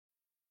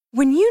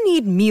When you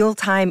need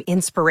mealtime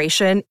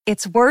inspiration,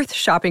 it's worth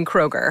shopping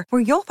Kroger,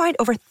 where you'll find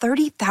over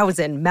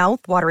 30,000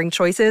 mouth-watering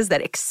choices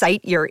that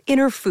excite your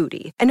inner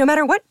foodie. And no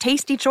matter what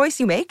tasty choice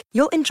you make,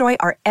 you'll enjoy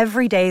our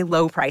everyday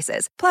low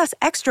prices, plus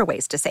extra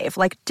ways to save,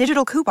 like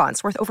digital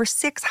coupons worth over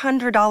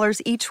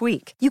 $600 each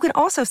week. You can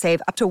also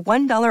save up to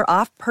 $1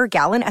 off per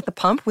gallon at the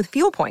pump with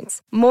fuel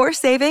points. More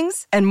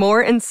savings and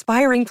more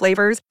inspiring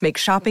flavors make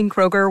shopping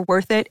Kroger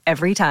worth it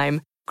every time.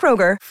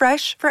 Kroger,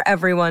 fresh for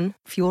everyone.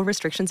 Fuel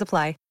restrictions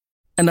apply.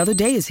 Another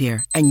day is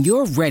here, and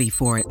you're ready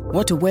for it.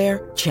 What to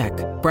wear? Check.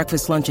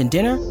 Breakfast, lunch, and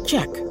dinner?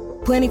 Check.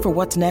 Planning for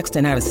what's next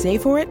and how to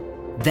save for it?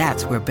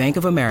 That's where Bank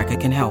of America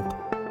can help.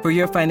 For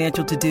your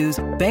financial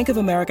to-dos, Bank of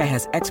America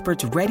has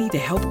experts ready to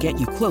help get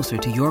you closer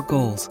to your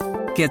goals.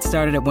 Get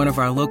started at one of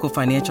our local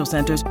financial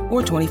centers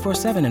or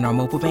 24/7 in our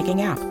mobile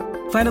banking app.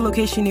 Find a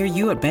location near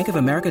you at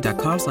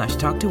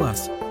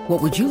bankofamerica.com/talktous.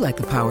 What would you like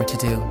the power to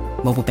do?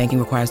 Mobile banking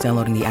requires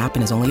downloading the app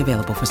and is only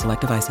available for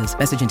select devices.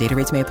 Message and data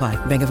rates may apply.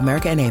 Bank of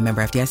America N.A.,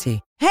 member FDIC.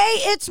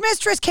 Hey, it's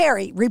Mistress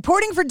Carrie,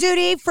 reporting for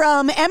duty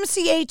from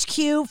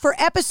MCHQ for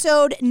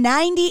episode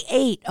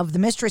 98 of the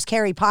Mistress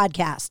Carrie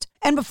podcast.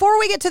 And before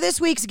we get to this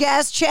week's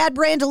guest, Chad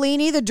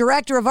Brandolini, the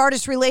Director of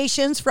Artist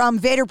Relations from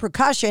Vader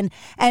Percussion,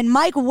 and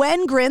Mike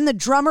Wengren, the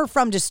drummer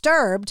from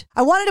Disturbed,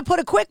 I wanted to put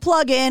a quick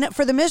plug in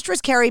for the Mistress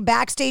Carrie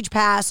Backstage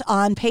Pass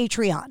on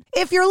Patreon.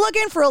 If you're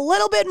looking for a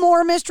little bit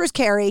more Mistress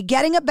Carrie,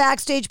 getting a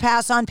Backstage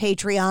Pass on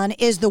Patreon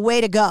is the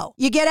way to go.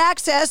 You get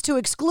access to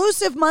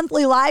exclusive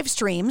monthly live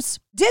streams,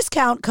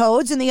 discount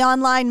codes in the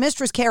online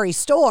Mistress Carrie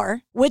store,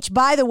 which,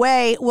 by the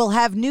way, will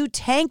have new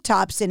tank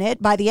tops in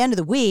it by the end of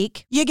the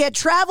week. You get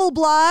travel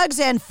blogs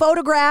and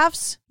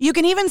photographs. You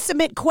can even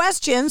submit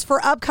questions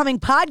for upcoming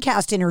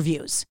podcast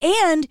interviews.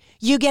 And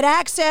you get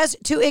access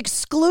to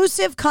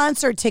exclusive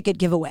concert ticket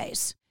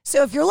giveaways.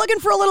 So if you're looking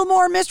for a little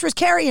more Mistress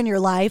Carrie in your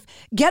life,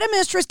 get a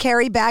Mistress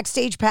Carrie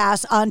Backstage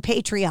Pass on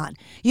Patreon.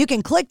 You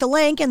can click the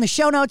link in the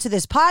show notes of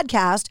this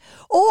podcast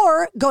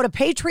or go to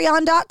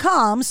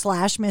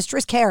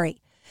patreon.com/Mistress Carrie.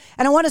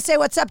 And I want to say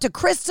what's up to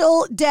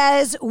Crystal,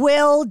 Des,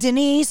 Will,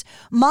 Denise,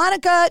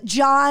 Monica,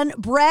 John,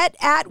 Brett,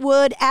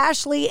 Atwood,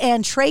 Ashley,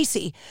 and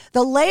Tracy,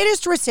 the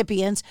latest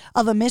recipients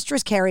of a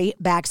Mistress Carrie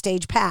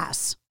Backstage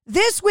Pass.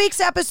 This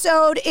week's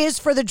episode is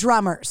for the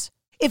drummers.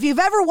 If you've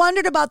ever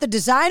wondered about the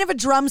design of a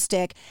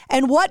drumstick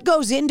and what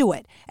goes into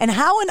it and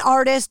how an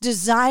artist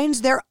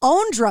designs their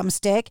own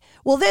drumstick,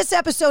 well, this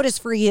episode is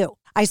for you.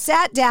 I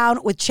sat down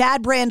with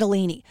Chad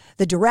Brandolini,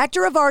 the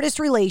Director of Artist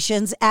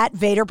Relations at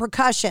Vader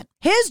Percussion.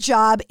 His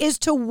job is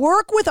to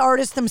work with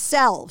artists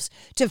themselves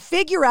to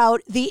figure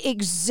out the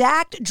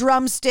exact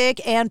drumstick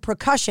and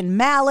percussion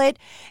mallet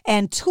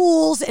and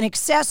tools and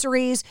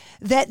accessories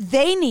that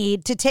they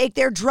need to take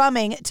their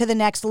drumming to the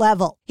next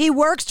level. He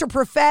works to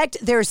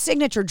perfect their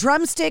signature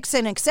drumsticks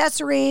and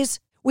accessories.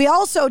 We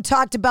also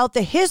talked about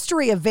the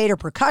history of Vader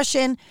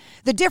Percussion,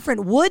 the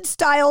different wood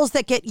styles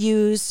that get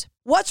used,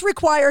 what's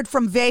required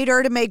from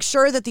Vader to make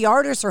sure that the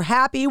artists are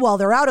happy while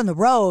they're out on the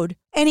road.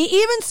 And he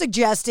even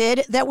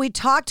suggested that we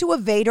talk to a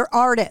Vader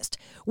artist,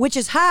 which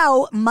is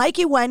how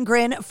Mikey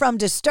Wengren from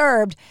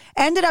Disturbed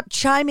ended up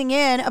chiming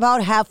in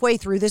about halfway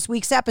through this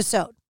week's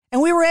episode.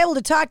 And we were able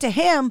to talk to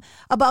him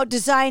about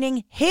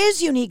designing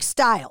his unique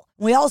style.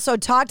 We also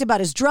talked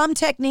about his drum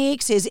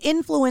techniques, his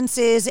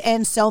influences,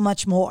 and so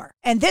much more.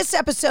 And this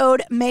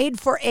episode made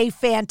for a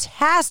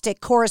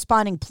fantastic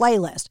corresponding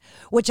playlist,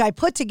 which I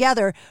put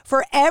together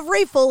for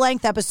every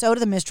full-length episode of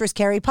the Mistress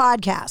Carrie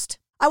podcast.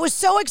 I was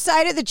so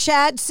excited that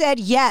Chad said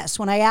yes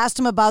when I asked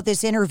him about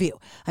this interview.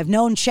 I've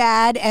known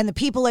Chad and the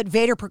people at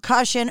Vader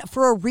Percussion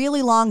for a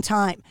really long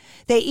time.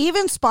 They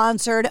even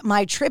sponsored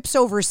my trips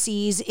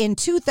overseas in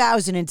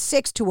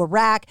 2006 to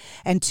Iraq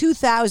and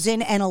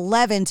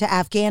 2011 to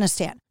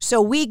Afghanistan.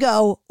 So we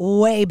go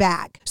way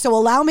back. So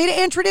allow me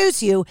to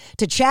introduce you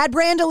to Chad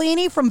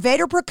Brandolini from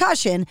Vader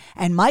Percussion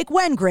and Mike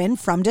Wengren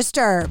from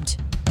Disturbed.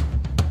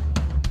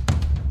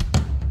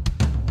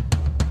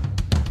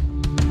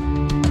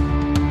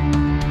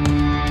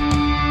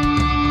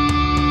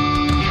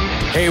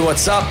 Hey,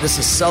 what's up? This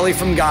is Sully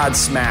from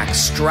Godsmack.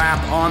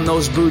 Strap on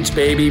those boots,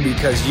 baby,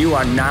 because you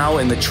are now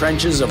in the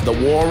trenches of the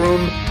war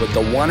room with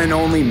the one and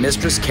only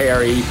Mistress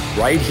Carrie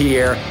right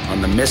here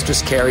on the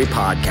Mistress Carrie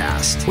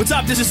podcast. What's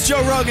up? This is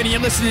Joe Rogan, and you're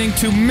listening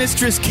to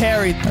Mistress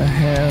Carrie. Her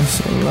hair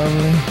so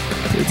lovely,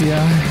 pretty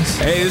eyes.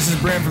 Hey, this is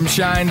Brent from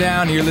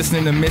Shinedown, and you're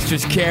listening to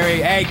Mistress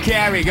Carrie. Hey,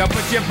 Carrie, go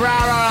put your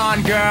bra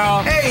on,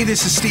 girl. Hey,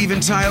 this is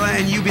Steven Tyler,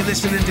 and you be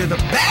listening to the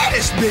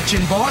baddest bitch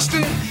in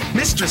Boston,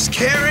 Mistress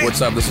Carrie.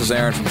 What's up? This is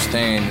Aaron from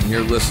Stain, and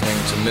you're listening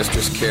to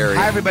Mistress Carrie.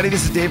 Hi, everybody.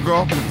 This is Dave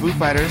Grohl from the Foo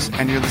Fighters,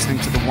 and you're listening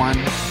to the one,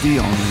 the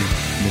only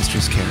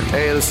Mistress Carey.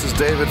 Hey, this is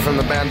David from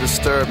the band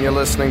Disturbed, and you're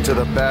listening to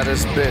the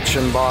baddest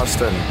bitch in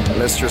Boston,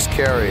 Mistress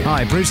Carey.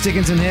 Hi, Bruce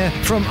Dickinson here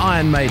from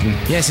Iron Maiden.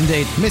 Yes,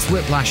 indeed, Miss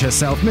Whiplash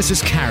herself,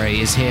 Mistress Carey,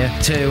 is here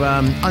to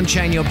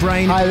unchain your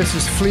brain. Hi, this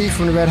is Flea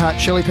from the Red Hot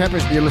Chili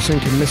Peppers. You're listening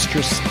to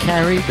Mistress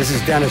Carey. This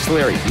is Dennis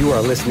Leary. You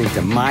are listening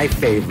to my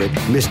favorite,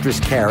 Mistress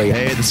Carey.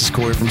 Hey, this is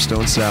Corey from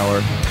Stone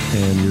Sour,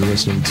 and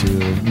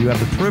you have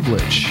the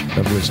privilege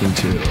of listening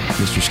to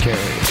Mistress Carey.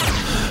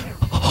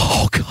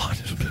 Oh, God.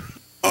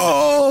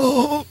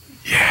 Oh,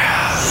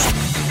 yeah.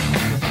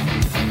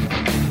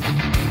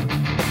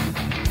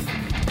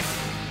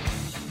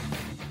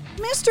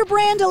 Mr.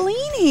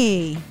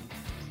 Brandolini.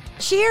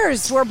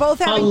 Cheers. We're both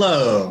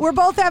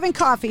having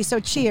coffee, so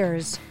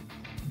cheers.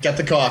 Get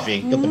the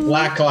coffee. Get the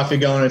black coffee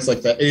going. It's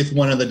like the 8th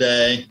one of the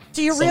day.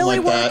 Do you really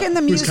work in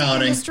the music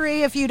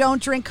industry if you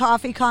don't drink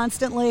coffee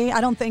constantly?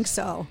 I don't think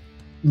so.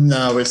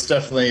 No, it's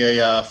definitely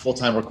a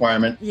full-time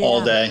requirement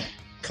all day.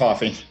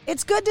 Coffee.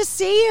 It's good to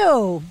see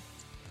you.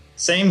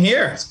 Same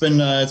here. It's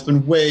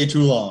been way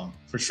too long,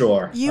 for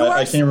sure.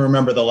 I can't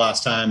remember the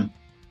last time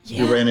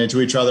we ran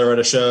into each other at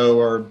a show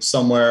or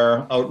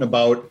somewhere out and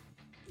about.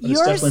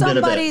 You're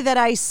somebody that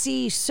I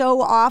see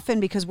so often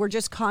because we're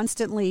just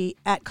constantly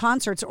at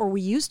concerts, or we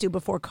used to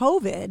before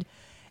COVID.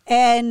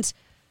 And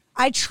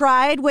I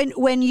tried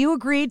when you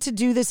agreed to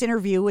do this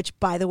interview, which,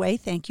 by the way,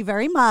 thank you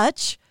very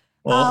much.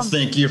 Well,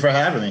 thank you for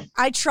having me.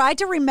 I tried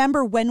to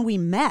remember when we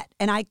met,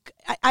 and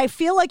I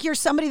feel like you're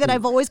somebody that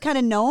I've always kind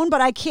of known, but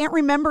I can't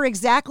remember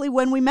exactly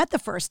when we met the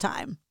first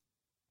time.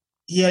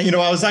 Yeah,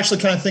 I was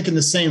actually kind of thinking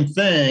the same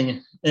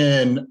thing,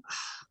 and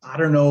I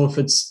don't know if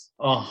it's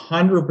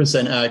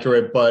 100%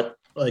 accurate, but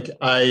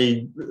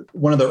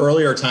one of the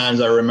earlier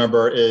times I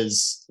remember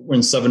is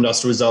when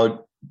Sevendust was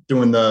out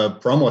doing the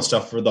promo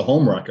stuff for the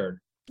home record.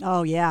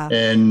 Oh, yeah.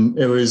 And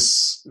it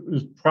was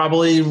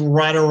probably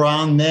right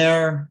around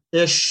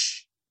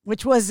there-ish.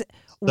 Which was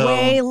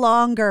way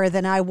longer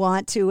than I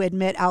want to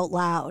admit out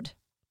loud.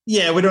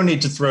 Yeah, we don't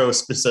need to throw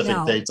specific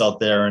dates out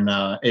there and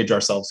age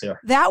ourselves here.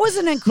 That was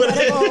an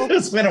incredible...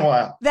 It's been a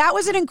while. That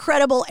was an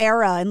incredible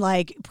era. And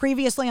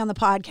previously on the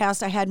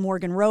podcast, I had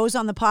Morgan Rose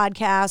on the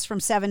podcast from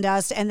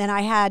Sevendust. And then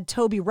I had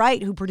Toby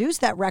Wright, who produced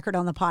that record,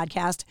 on the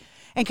podcast,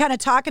 and kind of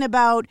talking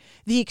about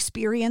the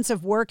experience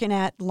of working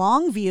at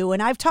Longview.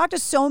 And I've talked to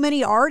so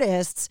many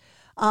artists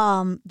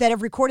that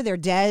have recorded there.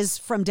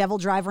 Dez from Devil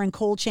Driver and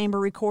Cold Chamber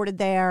recorded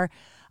there.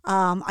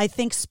 I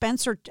think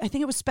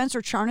it was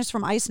Spencer Charnas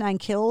from Ice Nine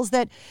Kills.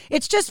 That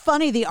it's just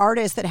funny, the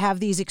artists that have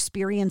these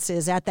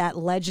experiences at that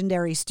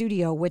legendary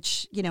studio,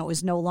 which,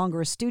 is no longer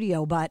a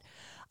studio, but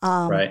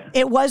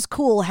it was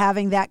cool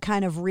having that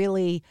kind of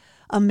really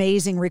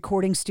amazing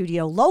recording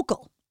studio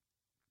local.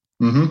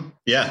 Mm-hmm.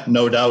 Yeah,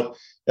 no doubt.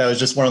 That was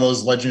just one of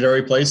those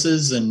legendary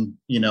places. And,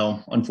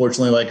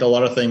 unfortunately, like a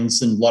lot of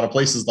things in a lot of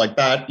places like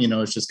that,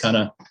 it's just kind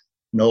of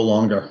no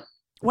longer.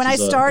 When I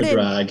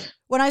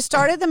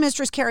started the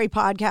Mistress Carey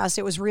podcast,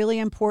 it was really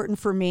important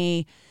for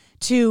me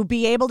to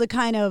be able to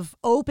kind of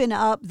open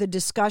up the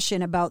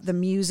discussion about the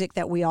music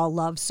that we all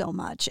love so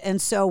much.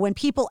 And so when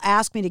people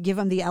ask me to give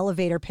them the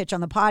elevator pitch on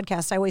the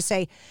podcast, I always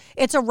say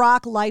it's a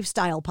rock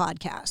lifestyle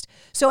podcast.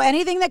 So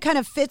anything that kind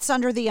of fits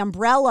under the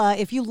umbrella,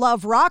 if you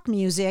love rock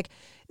music,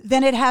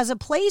 then it has a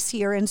place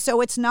here. And so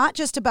it's not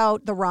just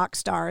about the rock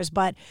stars,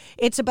 but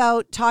it's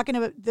about talking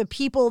about the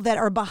people that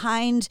are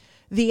behind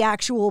the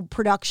actual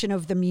production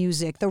of the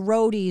music, the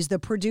roadies, the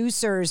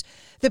producers,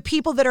 the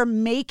people that are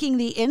making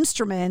the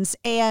instruments.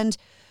 And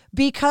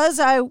because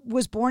I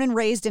was born and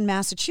raised in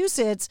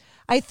Massachusetts,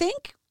 I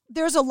think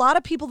there's a lot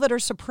of people that are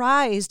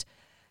surprised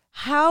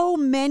how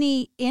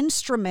many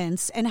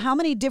instruments and how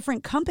many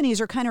different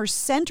companies are kind of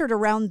centered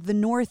around the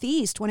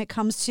Northeast when it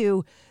comes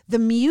to the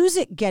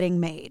music getting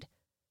made.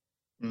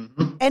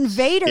 Mm-hmm. And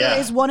Vader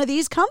is one of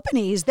these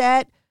companies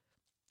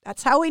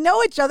that's how we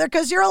know each other,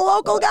 because you're a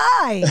local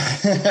guy.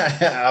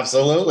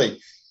 Absolutely.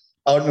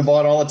 Out and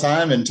about all the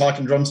time and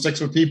talking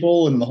drumsticks with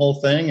people and the whole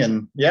thing.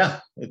 And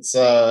it's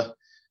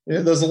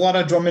there's a lot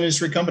of drum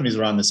industry companies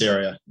around this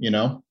area,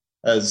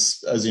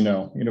 as you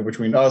know,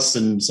 between us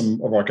and some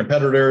of our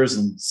competitors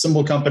and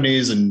cymbal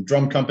companies and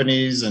drum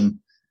companies and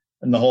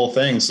the whole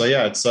thing. So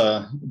it's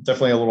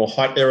definitely a little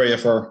hot area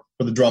for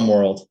the drum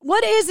world.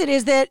 What is it?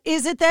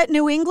 Is it that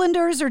New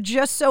Englanders are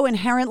just so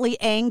inherently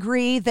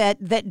angry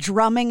that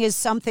drumming is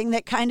something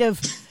that kind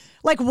of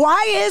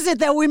why is it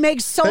that we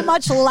make so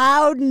much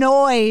loud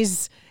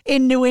noise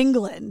in New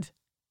England?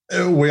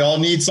 We all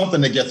need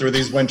something to get through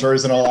these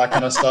winters and all that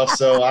kind of stuff.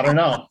 So I don't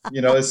know,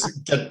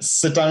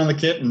 sit down in the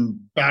kit and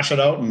bash it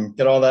out and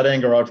get all that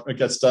anger out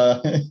against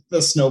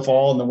the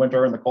snowfall and the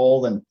winter and the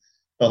cold and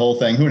the whole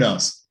thing. Who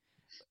knows?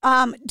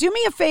 Do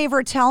me a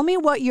favor. Tell me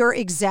what your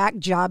exact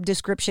job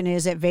description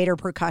is at Vader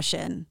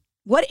Percussion.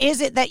 What is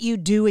it that you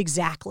do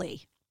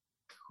exactly?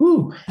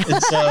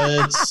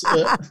 It's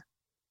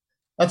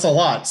that's a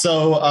lot.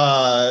 So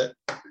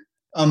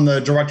I'm the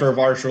director of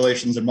artist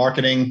relations and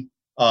marketing.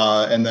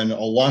 And then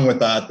along with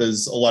that,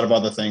 there's a lot of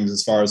other things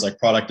as far as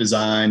product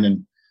design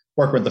and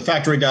work with the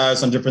factory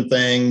guys on different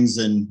things.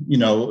 And,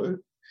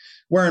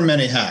 wearing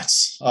many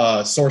hats,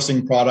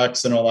 sourcing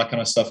products and all that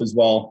kind of stuff as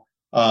well.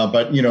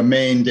 But,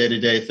 main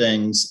day-to-day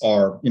things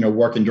are,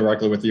 working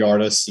directly with the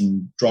artists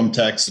and drum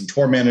techs and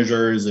tour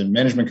managers and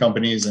management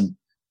companies and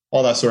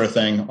all that sort of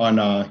thing on,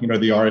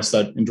 the artists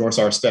that endorse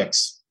our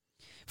sticks.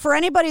 For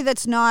anybody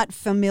that's not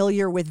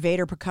familiar with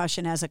Vater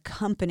Percussion as a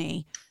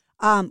company,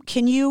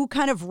 can you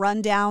kind of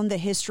run down the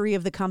history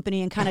of the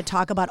company and kind of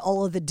talk about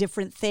all of the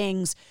different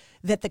things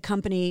that the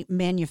company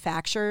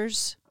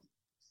manufactures?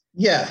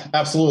 Yeah,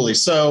 absolutely.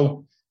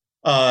 So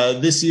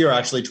this year,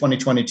 actually,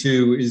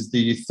 2022 is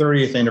the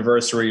 30th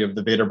anniversary of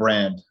the Vater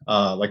brand,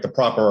 like the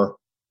proper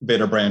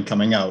Vater brand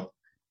coming out.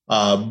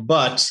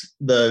 But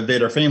the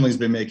Vater family's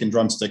been making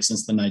drumsticks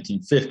since the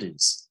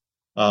 1950s.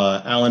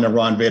 Alan and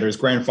Ron Vater's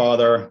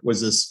grandfather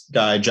was this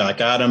guy, Jack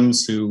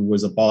Adams, who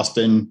was a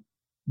Boston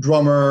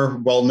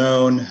drummer,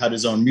 well-known, had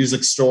his own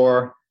music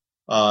store,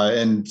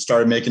 and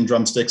started making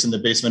drumsticks in the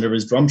basement of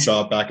his drum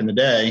shop back in the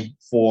day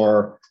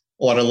for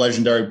a lot of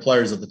legendary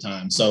players at the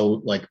time.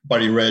 So like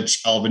Buddy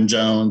Rich, Alvin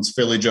Jones,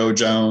 Philly Joe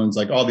Jones,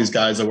 like all these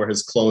guys that were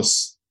his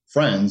close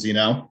friends,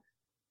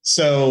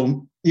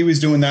 So he was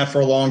doing that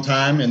for a long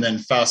time. And then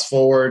fast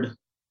forward,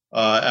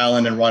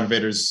 Alan and Ron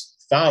Vater's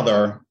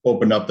father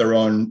opened up their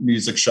own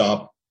music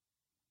shop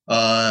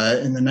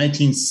in the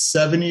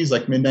 1970s,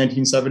 like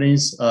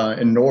mid-1970s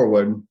in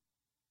Norwood.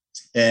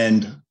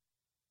 And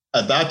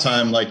at that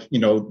time,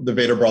 the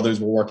Vater brothers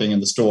were working in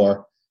the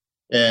store.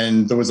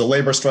 And there was a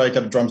labor strike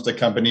at a drumstick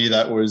company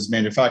that was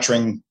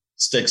manufacturing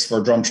sticks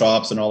for drum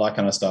shops and all that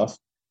kind of stuff.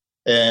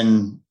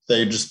 And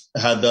they just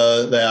had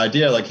the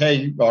idea like,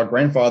 hey, our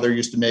grandfather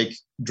used to make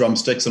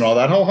drumsticks and all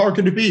that. How hard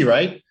could it be,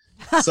 right?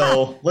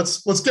 So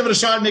let's give it a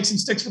shot and make some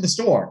sticks for the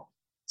store.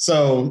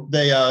 So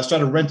they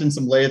started renting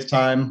some lathe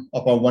time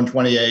up on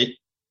 128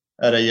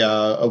 at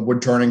a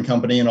wood turning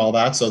company and all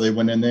that. So they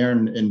went in there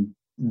and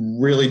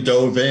really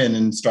dove in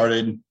and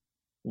started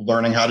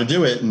learning how to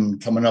do it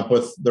and coming up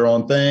with their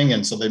own thing.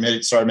 And so they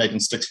started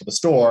making sticks for the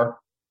store,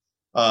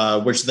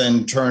 which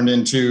then turned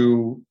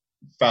into,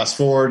 fast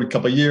forward a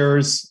couple of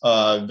years,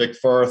 Vic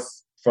Firth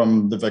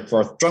from the Vic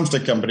Firth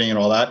Drumstick Company and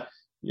all that.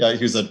 Yeah,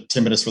 he was a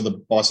timpanist for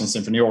the Boston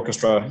Symphony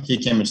Orchestra. He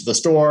came into the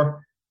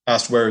store,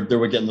 asked where they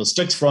were getting those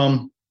sticks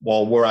from.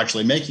 Well, we're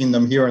actually making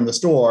them here in the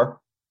store.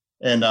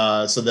 And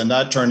so then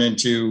that turned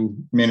into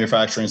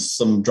manufacturing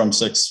some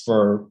drumsticks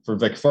for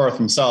Vic Firth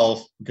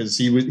himself, because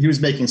he was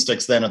making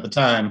sticks then at the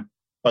time,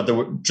 but they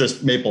were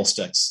just maple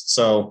sticks.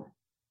 So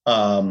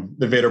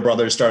the Vater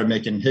brothers started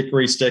making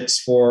hickory sticks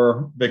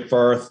for Vic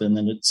Firth, and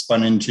then it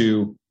spun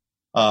into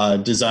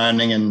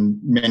designing and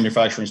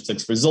manufacturing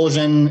sticks for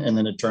Zildjian, and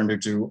then it turned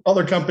into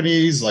other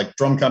companies like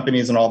drum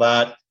companies and all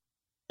that,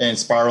 and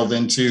spiraled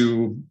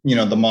into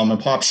the mom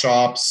and pop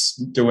shops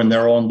doing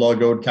their own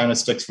logoed kind of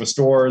sticks for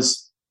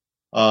stores.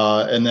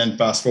 And then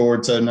fast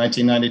forward to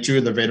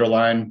 1992, the Vater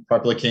line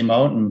properly came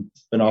out and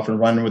been off and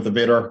running with the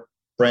Vater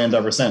brand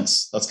ever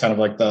since. That's kind of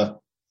like the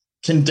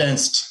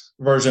condensed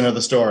version of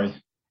the story.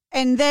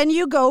 And then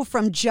you go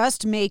from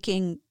just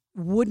making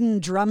wooden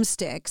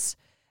drumsticks.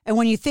 And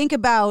when you think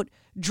about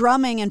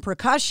drumming and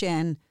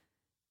percussion,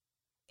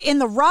 in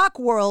the rock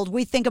world,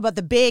 we think about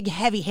the big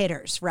heavy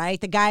hitters,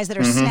 right? The guys that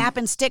are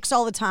snapping sticks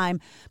all the time.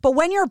 But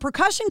when you're a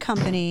percussion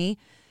company,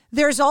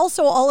 there's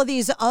also all of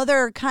these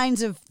other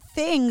kinds of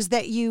things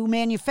that you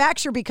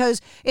manufacture, because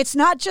it's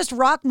not just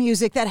rock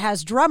music that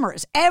has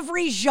drummers.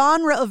 Every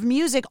genre of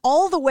music,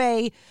 all the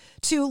way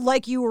to,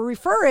 like you were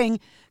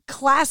referring,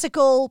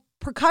 classical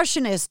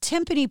percussionists,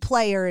 timpani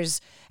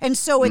players. And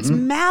so it's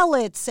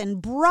mallets and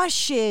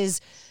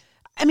brushes.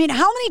 I mean,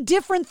 how many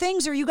different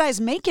things are you guys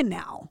making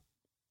now?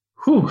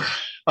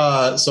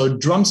 So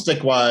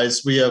drumstick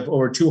wise, we have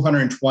over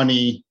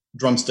 220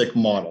 drumstick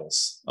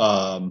models.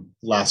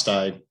 Last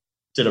I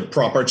did a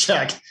proper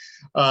check.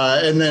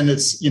 And then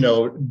it's,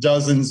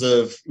 dozens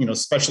of,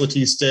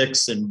 specialty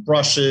sticks and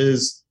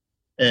brushes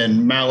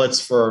and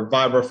mallets for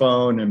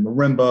vibraphone and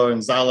marimba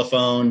and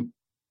xylophone,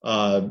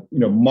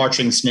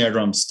 marching snare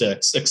drum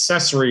sticks,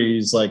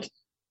 accessories like,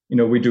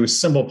 we do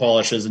cymbal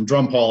polishes and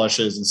drum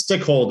polishes and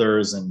stick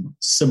holders and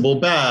cymbal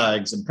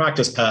bags and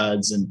practice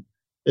pads. And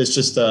it's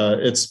just,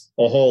 it's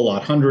a whole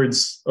lot,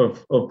 hundreds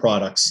of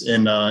products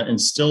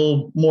and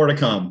still more to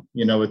come.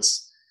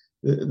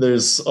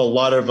 There's a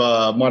lot of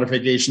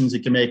modifications you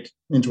can make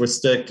into a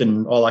stick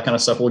and all that kind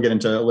of stuff. We'll get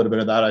into a little bit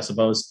of that, I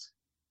suppose.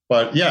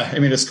 But yeah, I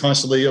mean, it's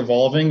constantly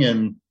evolving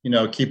and,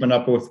 keeping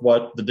up with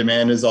what the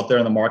demand is out there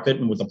in the market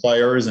and with the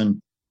players and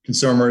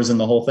consumers and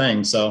the whole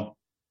thing. So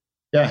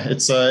yeah,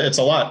 it's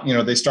a lot.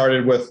 They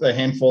started with a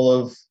handful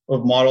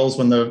of models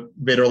when the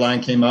Vater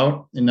line came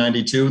out in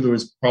 92. There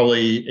was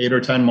probably 8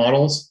 or 10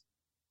 models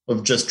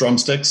of just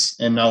drumsticks.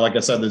 And now, like I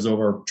said, there's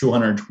over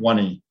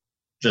 220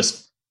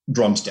 just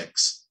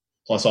drumsticks,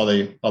 plus all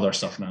the other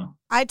stuff now.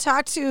 I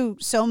talk to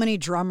so many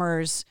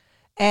drummers,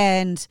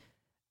 and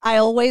I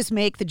always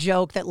make the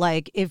joke that,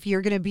 like, if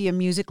you're going to be a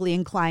musically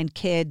inclined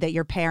kid, that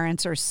your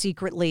parents are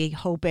secretly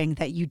hoping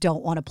that you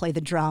don't want to play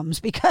the drums,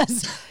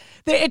 because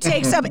it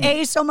takes up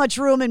A, so much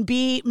room, and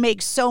B,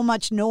 makes so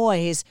much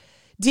noise.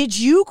 Did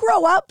you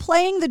grow up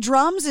playing the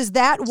drums? Is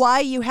that why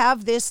you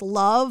have this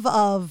love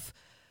of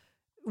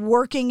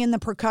working in the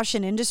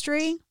percussion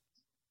industry?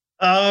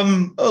 A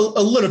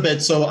little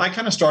bit. So I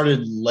kind of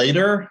started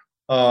later,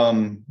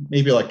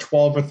 maybe like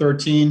 12 or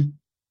 13.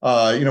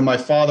 My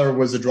father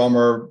was a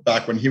drummer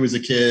back when he was a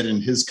kid,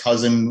 and his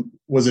cousin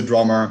was a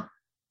drummer.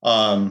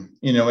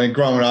 And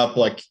growing up,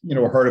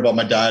 heard about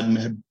my dad and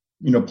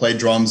had, played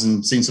drums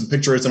and seen some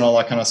pictures and all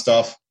that kind of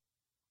stuff.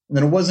 And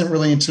then it wasn't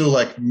really until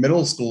like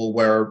middle school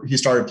where he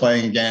started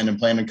playing again and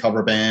playing in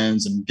cover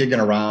bands and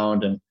gigging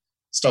around and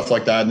stuff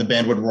like that. And the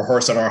band would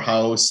rehearse at our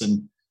house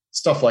and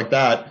stuff like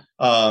that.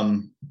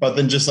 But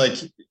then just like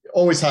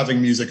always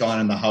having music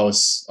on in the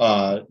house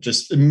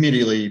just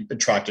immediately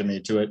attracted me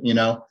to it,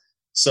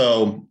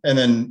 So, and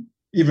then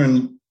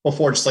even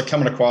before, just like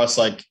coming across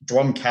like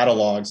drum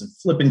catalogs and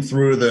flipping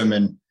through them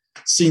and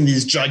seeing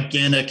these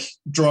gigantic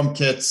drum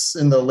kits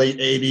in the late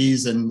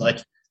 80s and like,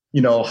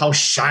 how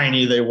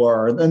shiny they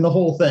were and the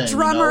whole thing.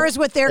 Drummers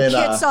with their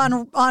kits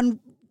on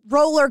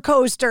roller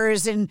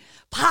coasters and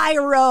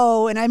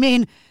pyro. And I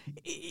mean,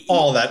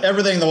 all that,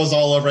 everything that was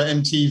all over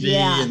MTV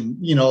and,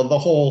 the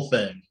whole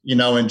thing,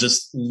 and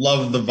just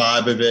love the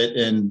vibe of it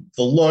and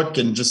the look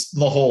and just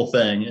the whole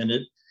thing. And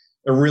it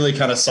really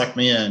kind of sucked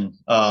me in.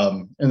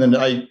 And then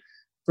I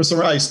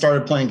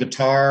started playing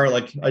guitar.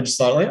 Like I just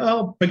thought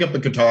I'll pick up the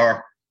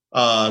guitar.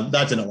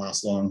 That didn't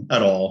last long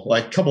at all.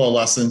 Like a couple of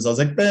lessons. I was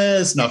like,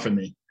 it's not for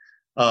me.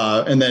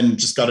 And then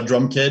just got a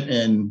drum kit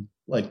and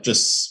like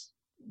just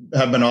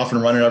have been off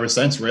and running ever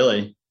since,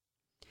 really.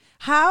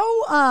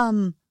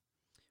 How,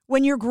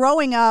 when you're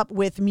growing up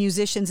with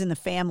musicians in the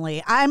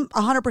family, I'm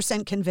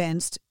 100%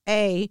 convinced,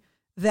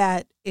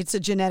 that it's a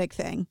genetic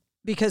thing,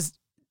 because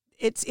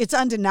it's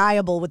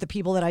undeniable with the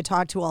people that I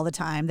talk to all the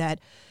time that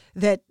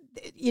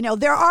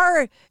there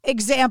are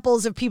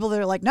examples of people that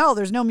are like, no,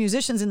 there's no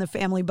musicians in the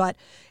family, but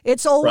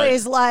it's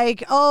always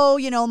like,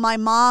 my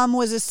mom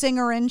was a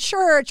singer in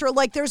church, or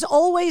like there's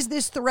always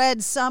this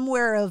thread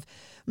somewhere of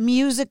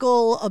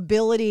musical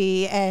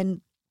ability,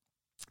 and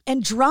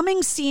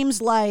drumming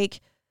seems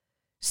like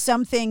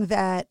something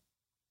that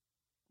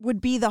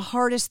would be the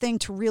hardest thing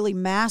to really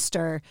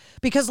master,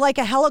 because like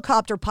a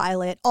helicopter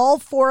pilot, all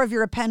 4 of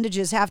your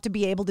appendages have to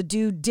be able to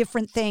do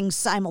different things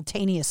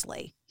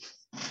simultaneously.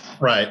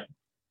 Right.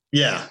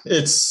 Yeah,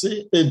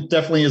 it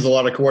definitely is a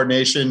lot of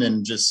coordination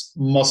and just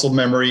muscle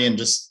memory and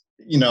just,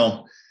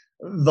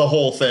 the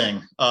whole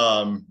thing.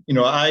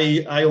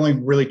 I only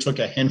really took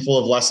a handful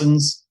of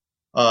lessons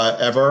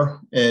ever,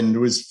 and it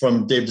was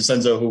from Dave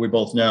DiCenzo, who we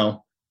both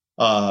know.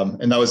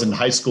 And that was in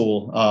high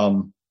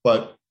school.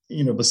 But,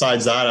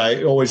 besides that,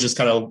 I always just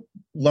kind of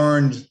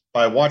learned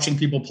by watching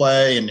people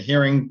play and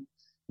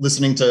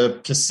listening to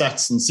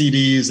cassettes and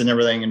CDs and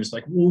everything, and just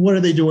like, well, what are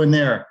they doing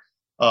there?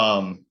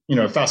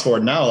 Fast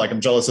forward now, like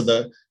I'm jealous of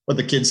what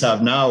the kids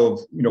have now of,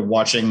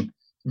 watching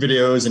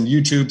videos and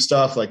YouTube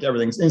stuff, like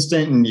everything's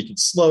instant and you can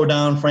slow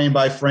down frame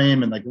by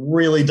frame and like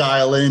really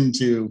dial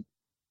into,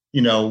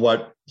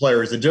 what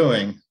players are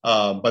doing.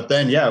 But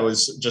then, it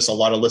was just a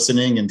lot of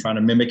listening and trying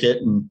to mimic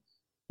it and,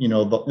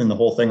 and the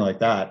whole thing like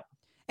that.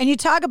 And you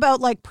talk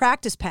about like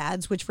practice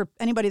pads, which for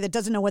anybody that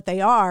doesn't know what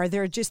they are,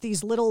 they're just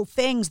these little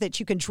things that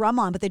you can drum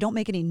on, but they don't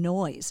make any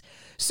noise.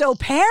 So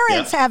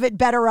parents have it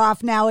better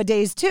off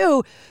nowadays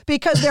too,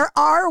 because there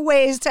are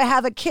ways to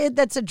have a kid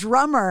that's a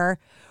drummer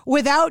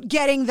without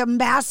getting the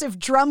massive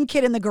drum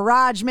kit in the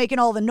garage making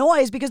all the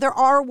noise, because there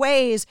are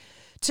ways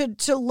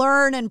to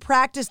learn and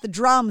practice the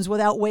drums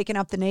without waking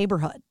up the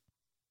neighborhood.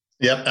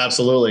 Yep,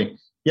 absolutely.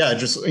 Yeah,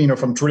 just,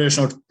 from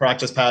traditional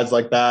practice pads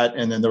like that.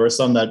 And then there were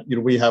some that,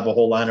 we have a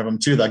whole line of them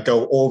too, that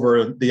go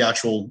over the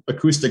actual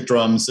acoustic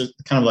drums,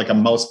 kind of like a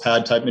mouse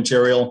pad type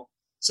material.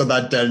 So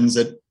that deadens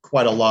it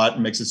quite a lot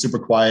and makes it super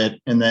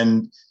quiet. And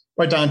then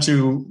right down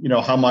to,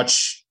 how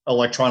much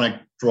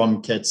electronic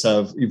drum kits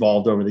have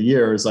evolved over the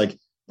years. Like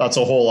that's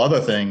a whole other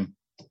thing,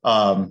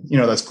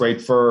 that's great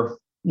for,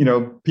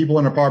 people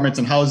in apartments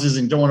and houses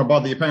and don't want to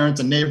bother your parents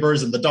and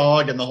neighbors and the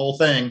dog and the whole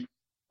thing.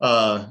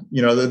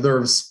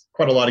 There's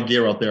quite a lot of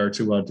gear out there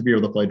to be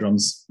able to play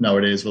drums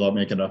nowadays without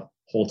making a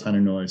whole ton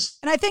of noise.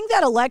 And I think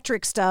that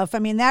electric stuff,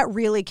 that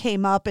really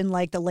came up in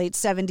like the late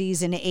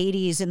 70s and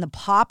 80s in the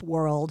pop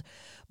world.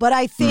 But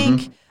I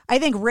think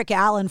Rick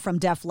Allen from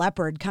Def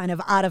Leppard, kind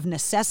of out of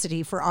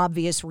necessity for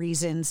obvious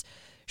reasons,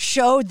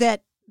 showed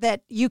that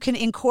you can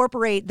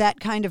incorporate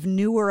that kind of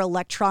newer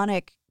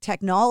electronic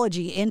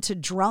technology into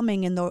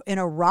drumming in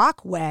a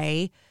rock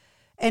way.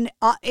 And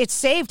it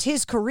saved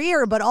his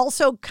career, but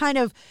also kind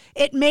of,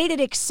 it made it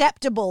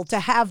acceptable to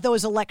have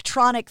those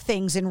electronic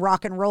things in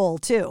rock and roll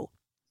too.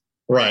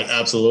 Right.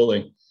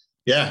 Absolutely.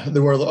 Yeah.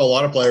 There were a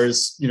lot of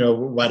players,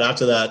 right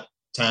after that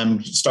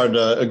time started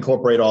to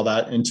incorporate all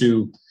that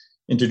into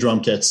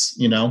drum kits,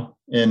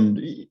 and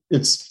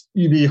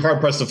you'd be hard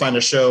pressed to find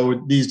a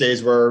show these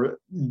days where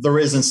there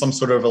isn't some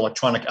sort of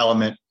electronic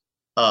element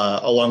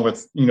along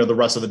with, the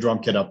rest of the drum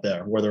kit up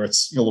there, whether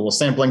it's little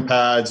sampling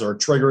pads or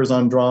triggers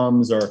on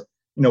drums or,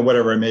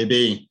 whatever it may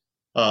be.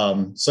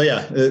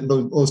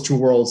 Those two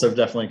worlds have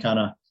definitely kind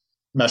of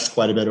meshed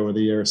quite a bit over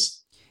the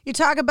years. You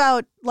talk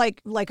about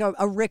like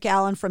a Rick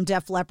Allen from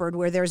Def Leppard,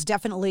 where there's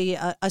definitely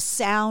a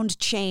sound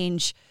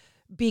change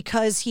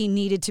because he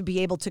needed to be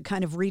able to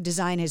kind of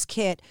redesign his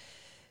kit.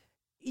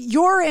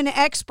 You're an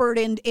expert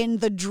in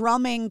the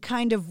drumming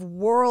kind of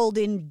world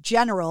in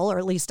general, or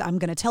at least I'm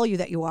going to tell you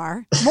that you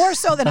are, more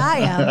so than I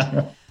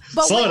am.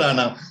 But slow down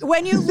now.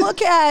 When you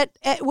look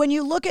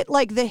at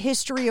like the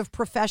history of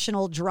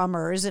professional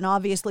drummers, and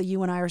obviously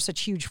you and I are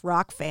such huge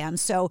rock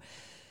fans, so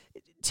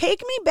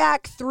take me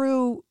back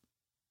through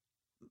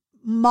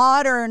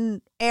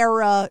modern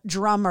era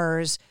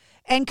drummers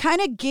and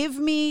kind of give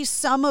me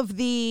some of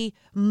the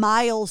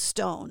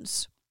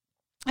milestones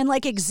and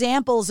like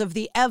examples of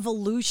the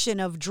evolution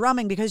of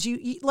drumming, because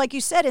you like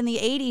you said in the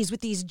 80s with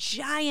these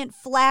giant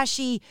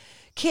flashy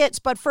kits,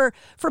 but for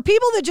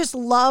people that just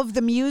love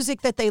the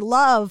music that they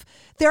love,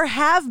 there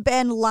have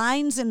been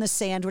lines in the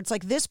sand where it's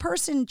like this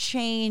person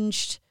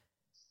changed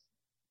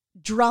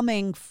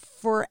drumming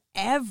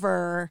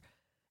forever.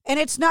 And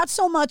it's not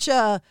so much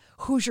a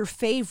who's your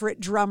favorite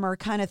drummer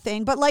kind of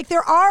thing, but like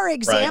there are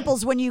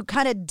examples when you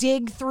kind of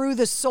dig through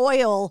the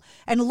soil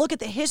and look at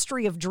the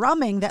history of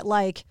drumming that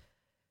like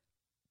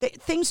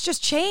things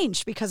just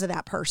changed because of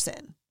that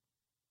person.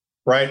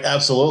 Right.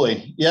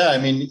 Absolutely. Yeah. I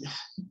mean,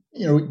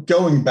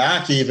 going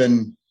back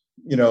even,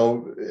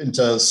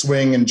 into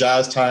swing and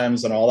jazz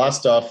times and all that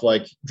stuff,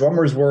 like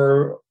drummers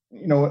were,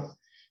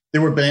 they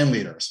were band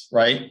leaders,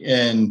 right?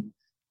 And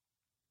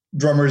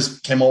drummers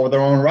came out with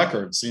their own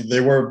records.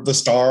 They were the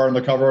star on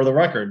the cover of the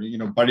record,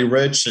 Buddy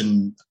Rich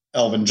and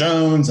Elvin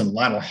Jones and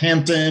Lionel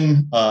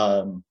Hampton,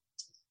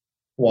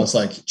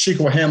 like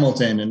Chico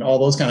Hamilton and all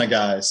those kind of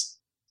guys.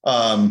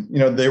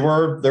 They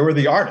were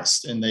the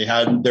artists and they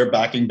had their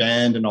backing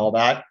band and all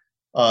that.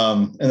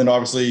 And then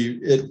obviously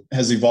it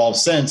has evolved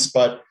since,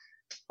 but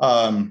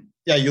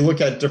you look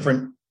at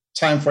different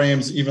time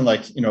frames, even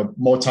like,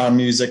 Motown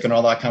music and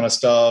all that kind of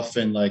stuff.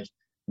 And like,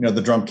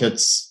 the drum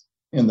kits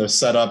and the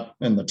setup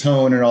and the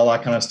tone and all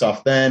that kind of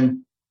stuff.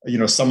 Then,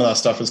 some of that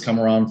stuff has come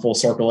around full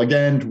circle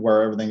again to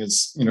where everything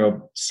is,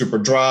 super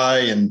dry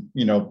and,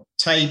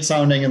 tight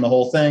sounding and the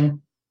whole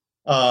thing.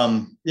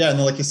 And then,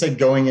 like you said,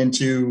 going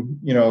into,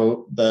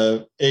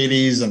 the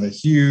 80s and the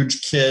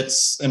huge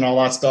kits and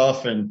all that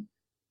stuff. And,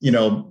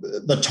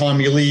 the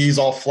Tommy Lees,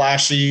 all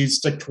flashy,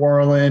 stick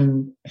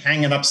twirling,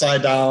 hanging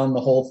upside down,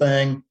 the whole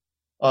thing.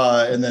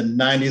 And then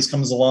 90s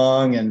comes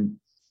along and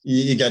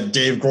you got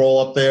Dave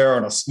Grohl up there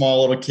on a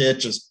small little kit,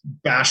 just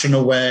bashing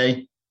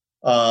away.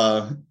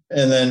 And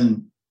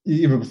then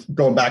even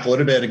going back a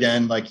little bit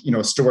again, like,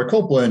 Stuart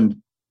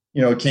Copeland,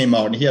 came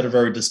out and he had a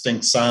very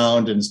distinct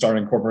sound and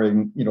started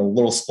incorporating,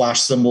 little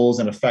splash cymbals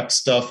and effect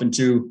stuff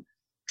into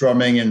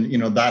drumming.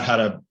 And, that had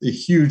a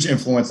huge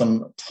influence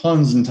on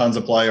tons and tons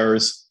of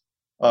players,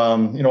 all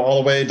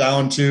the way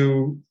down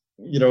to,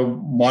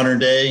 modern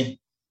day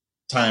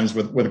times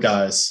with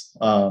guys.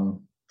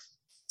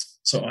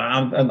 So I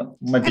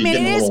might be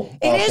getting a little off.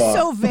 It is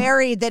so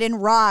varied that in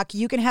rock,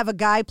 you can have a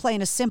guy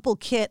playing a simple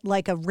kit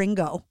like a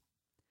Ringo.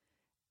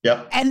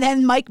 Yep. And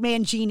then Mike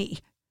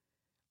Mangini.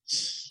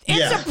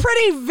 It's a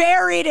pretty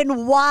varied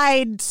and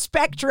wide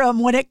spectrum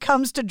when it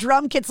comes to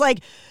drum kits.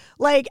 Like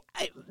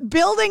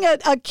building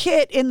a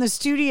kit in the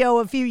studio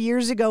a few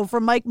years ago for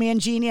Mike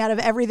Mangini out of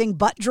everything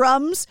but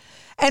drums,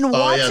 and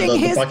watching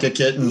the bucket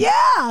kit and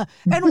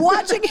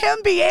watching him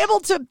be able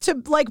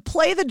to like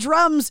play the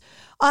drums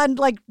on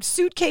like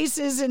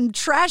suitcases and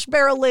trash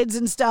barrel lids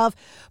and stuff.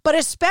 But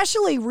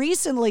especially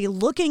recently,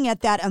 looking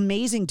at that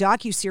amazing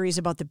docuseries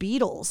about the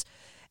Beatles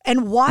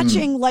and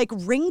watching like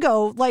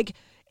Ringo, like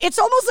it's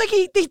almost like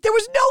there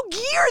was no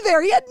gear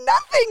there. He had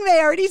nothing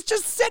there. And he's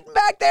just sitting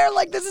back there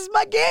like, this is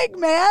my gig,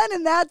 man.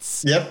 And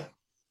that's... Yep,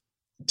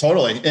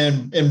 totally.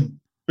 And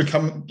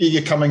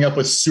coming up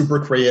with super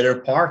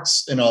creative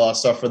parts and all that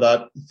stuff for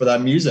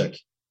that music.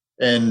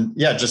 And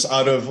just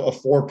out of a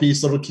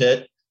 4-piece little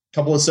kit,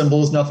 couple of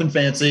cymbals, nothing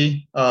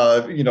fancy,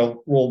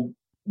 little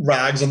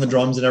rags on the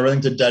drums and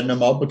everything to deaden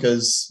them up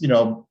because,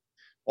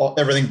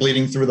 everything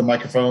bleeding through the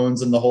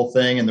microphones and the whole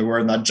thing. And they were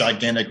in that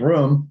gigantic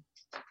room.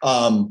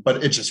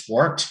 But it just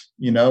worked,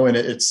 and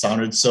it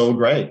sounded so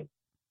great.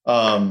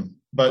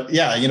 But you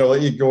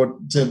go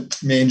to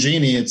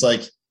Mangini, it's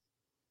like,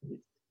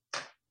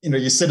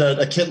 you sit at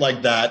a kit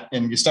like that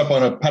and you step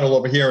on a pedal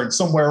over here and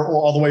somewhere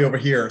all the way over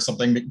here,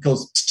 something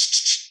goes,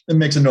 it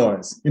makes a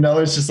noise,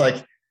 it's just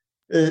like,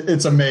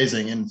 it's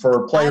amazing. And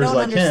for players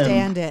like him,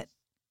 understand it.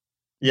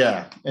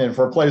 Yeah. And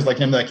for players like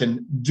him that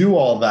can do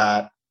all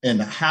that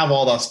and have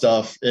all that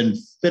stuff and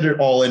fit it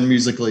all in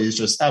musically is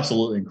just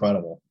absolutely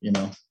incredible,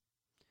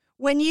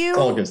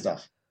 all good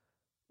stuff.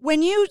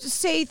 When you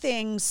say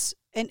things,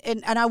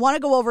 and I want to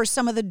go over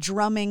some of the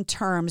drumming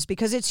terms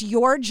because it's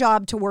your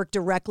job to work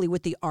directly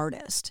with the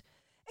artist.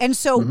 And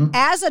so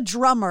as a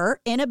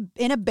drummer in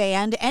a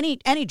band,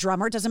 any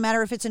drummer, it doesn't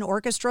matter if it's an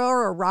orchestra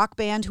or a rock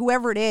band,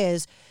 whoever it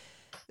is,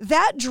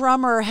 that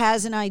drummer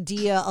has an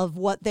idea of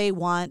what they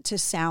want to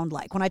sound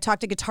like. When I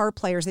talk to guitar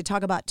players, they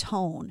talk about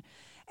tone.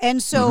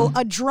 And so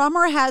a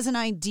drummer has an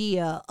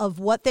idea of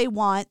what they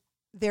want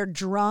their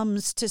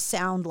drums to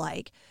sound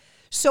like.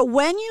 So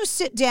when you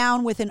sit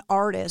down with an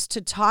artist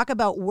to talk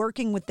about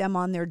working with them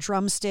on their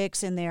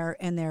drumsticks and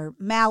their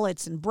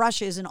mallets and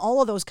brushes and all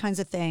of those kinds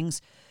of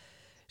things,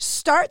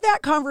 start that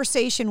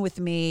conversation with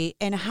me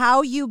and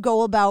how you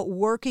go about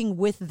working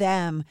with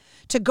them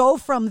to go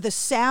from the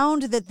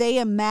sound that they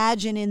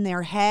imagine in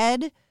their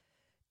head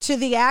to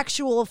the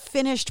actual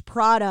finished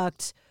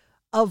product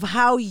of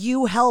how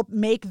you help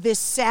make this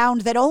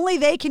sound that only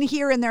they can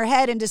hear in their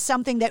head into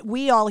something that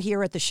we all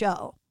hear at the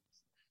show.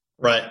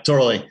 Right,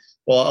 totally.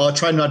 Well, I'll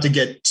try not to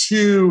get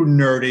too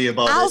nerdy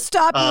about it. I'll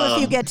stop you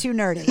if you get too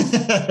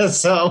nerdy.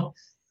 So,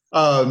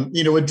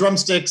 with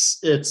drumsticks,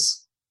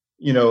 it's,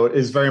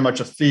 is very much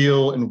a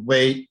feel and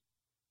weight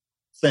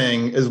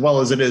thing as well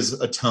as it is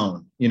a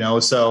tone,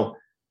 So,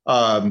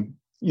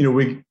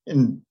 we,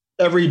 in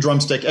every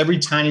drumstick, every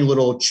tiny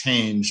little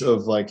change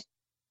of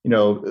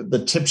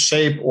the tip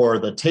shape or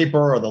the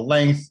taper or the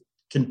length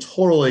can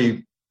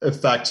totally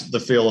affect the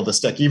feel of the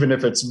stick, even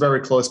if it's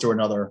very close to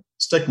another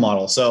stick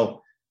model.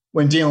 So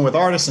when dealing with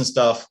artists and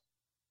stuff,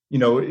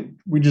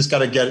 we just got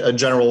to get a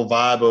general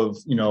vibe of,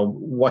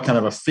 what kind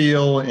of a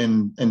feel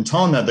and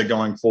tone that they're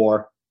going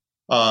for.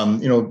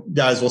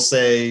 Guys will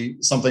say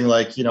something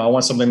like, I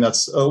want something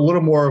that's a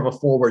little more of a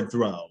forward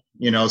throw,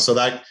 so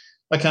that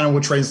kind of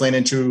would translate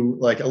into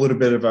like a little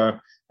bit of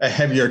a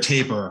heavier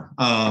taper.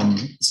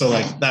 So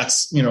like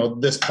that's,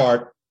 this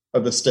part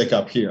of the stick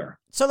up here.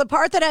 So the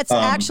part that's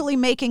actually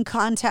making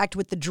contact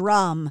with the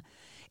drum,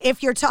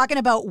 if you're talking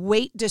about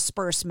weight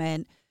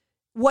disbursement,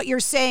 what you're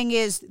saying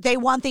is they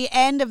want the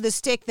end of the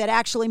stick that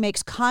actually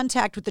makes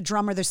contact with the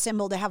drum or the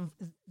cymbal to have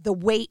the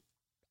weight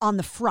on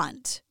the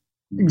front.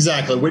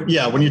 Exactly.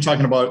 Yeah. When you're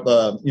talking about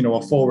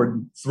a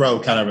forward throw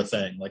kind of a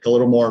thing, like a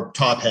little more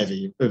top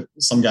heavy,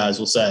 some guys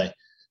will say.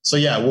 So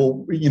yeah,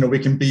 we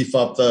can beef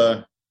up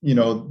the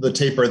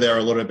taper there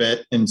a little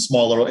bit in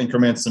small little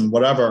increments and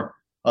whatever.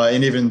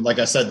 And even, like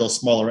I said, those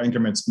smaller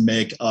increments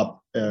make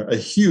up a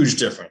huge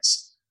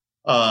difference.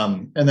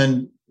 And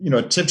then,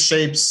 tip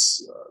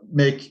shapes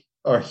make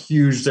a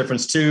huge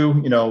difference too.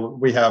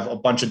 We have a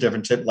bunch of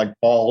different tips like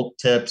ball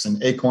tips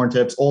and acorn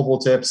tips, oval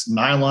tips,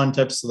 nylon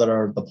tips that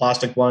are the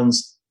plastic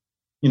ones,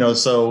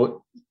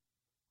 so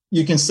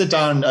you can sit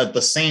down at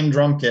the same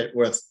drum kit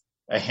with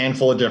a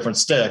handful of different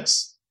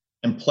sticks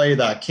and play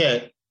that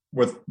kit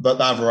with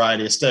that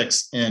variety of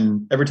sticks.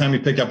 And every time you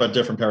pick up a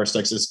different pair of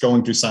sticks, it's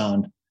going to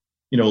sound,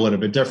 a little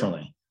bit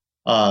differently.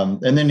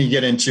 And then you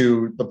get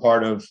into the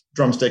part of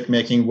drumstick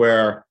making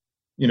where,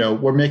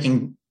 we're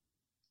making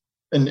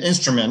an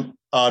instrument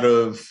out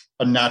of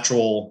a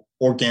natural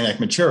organic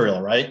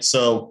material, right?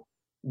 So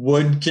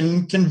wood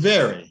can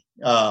vary.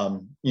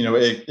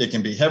 It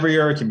can be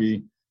heavier, it can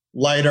be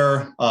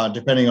lighter,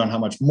 depending on how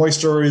much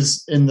moisture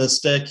is in the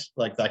stick.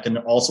 Like that can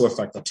also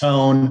affect the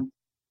tone.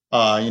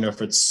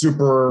 If it's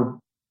super,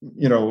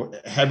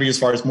 heavy as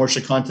far as moisture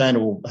content, it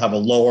will have a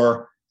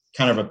lower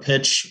kind of a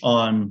pitch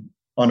on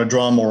a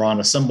drum or on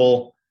a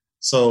cymbal.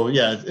 So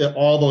yeah,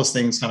 all those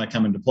things kind of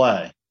come into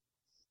play.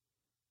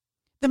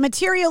 The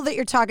material that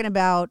you're talking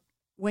about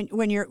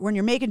when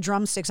you're making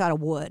drumsticks out of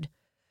wood,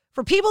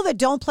 for people that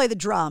don't play the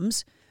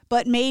drums,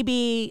 but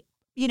maybe,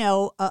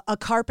 a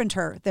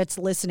carpenter that's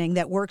listening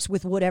that works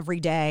with wood every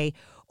day,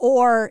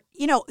 or,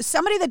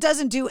 somebody that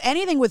doesn't do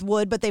anything with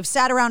wood, but they've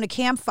sat around a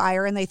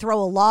campfire and they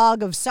throw a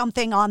log of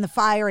something on the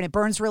fire and it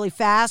burns really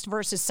fast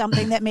versus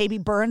something that maybe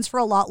burns for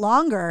a lot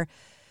longer.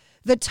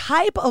 The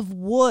type of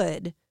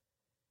wood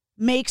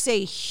makes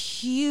a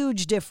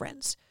huge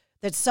difference.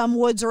 That some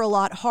woods are a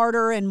lot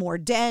harder and more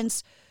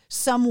dense.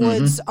 Some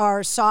woods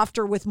are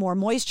softer with more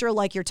moisture,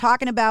 like you're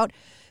talking about.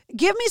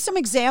 Give me some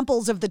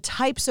examples of the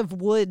types of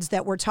woods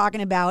that we're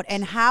talking about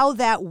and how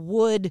that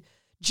wood,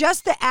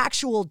 just the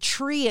actual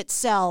tree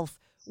itself,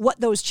 what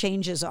those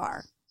changes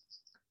are.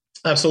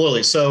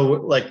 Absolutely. So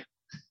like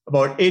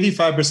about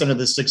 85% of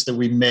the sticks that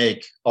we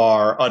make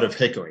are out of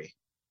hickory.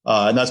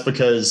 And that's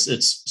because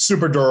it's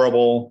super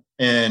durable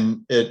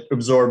and it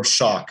absorbs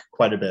shock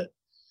quite a bit.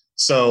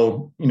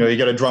 So, you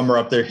get a drummer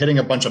up there hitting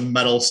a bunch of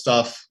metal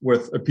stuff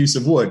with a piece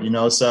of wood,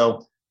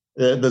 so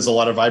there's a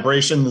lot of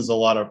vibration. There's a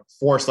lot of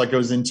force that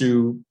goes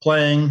into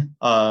playing,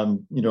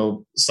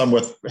 some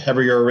with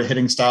heavier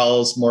hitting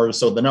styles more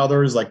so than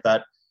others, like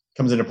that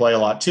comes into play a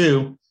lot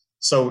too.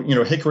 So,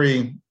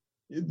 hickory,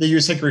 they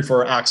use hickory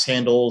for axe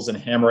handles and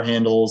hammer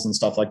handles and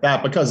stuff like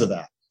that because of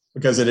that,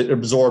 because it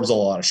absorbs a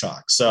lot of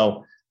shock.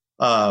 So,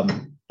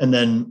 and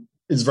then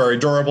it's very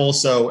durable.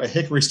 So a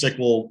hickory stick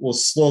will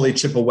slowly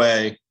chip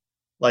away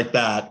like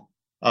that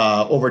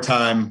over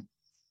time.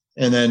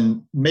 And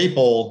then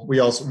maple, we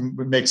also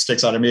make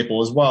sticks out of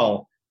maple as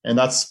well. And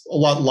that's a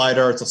lot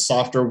lighter. It's a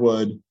softer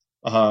wood.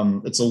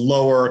 It's a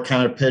lower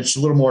kind of pitch, a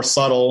little more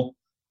subtle,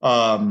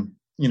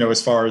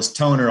 as far as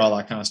tone and all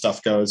that kind of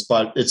stuff goes,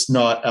 but it's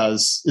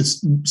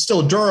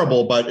still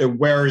durable, but it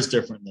wears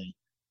differently.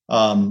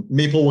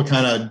 Maple will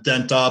kind of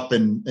dent up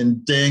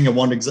and ding and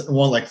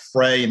won't like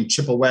fray and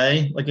chip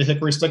away like a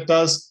hickory stick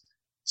does.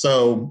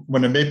 So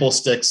when a maple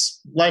stick's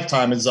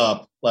lifetime is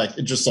up, like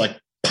it just like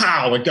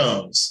pow, it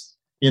goes,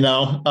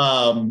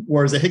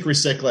 whereas a hickory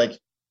stick, like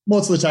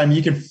most of the time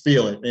you can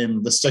feel it,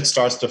 and the stick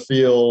starts to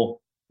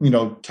feel,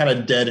 kind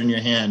of dead in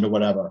your hand or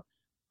whatever.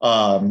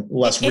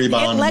 Less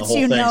rebound. It lets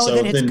you know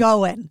that it's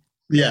going.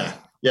 Yeah,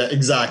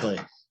 exactly.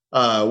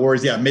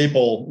 Whereas,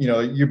 maple,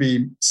 you'd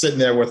be sitting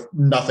there with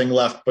nothing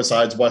left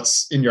besides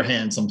what's in your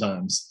hand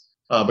sometimes,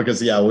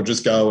 because we'll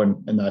just go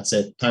and that's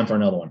it. Time for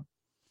another one.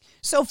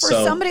 So for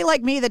somebody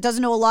like me that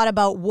doesn't know a lot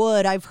about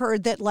wood, I've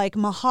heard that like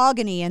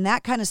mahogany and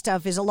that kind of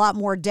stuff is a lot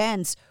more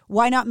dense.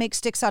 Why not make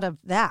sticks out of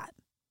that?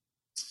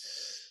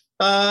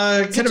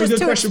 Kind of a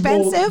good question.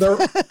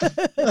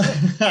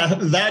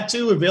 That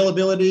too,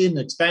 availability and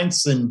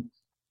expense and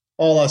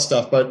all that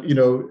stuff. But,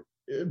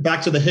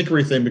 back to the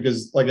hickory thing,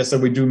 because like I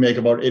said, we do make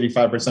about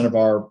 85% of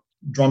our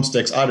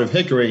drumsticks out of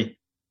hickory.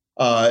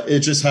 It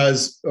just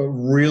has a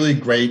really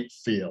great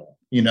feel,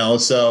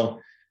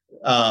 So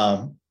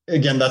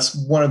again, that's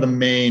one of the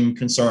main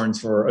concerns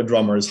for a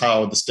drummer is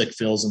how the stick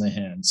feels in the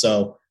hand.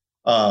 So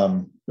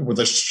with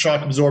the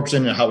shock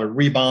absorption and how it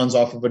rebounds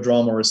off of a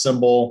drum or a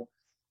cymbal,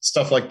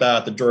 stuff like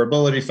that, the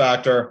durability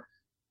factor,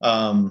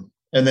 and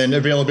then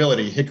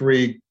availability.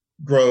 Hickory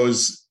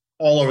grows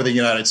all over the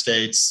United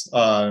States.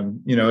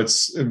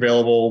 It's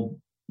available,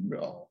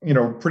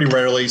 pretty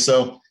rarely.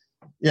 So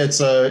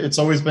it's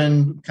always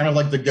been kind of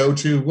like the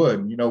go-to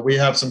wood. We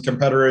have some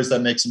competitors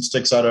that make some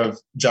sticks out of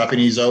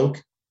Japanese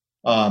oak,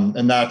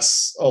 and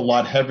that's a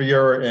lot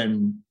heavier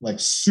and like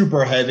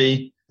super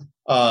heavy.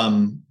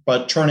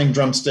 But turning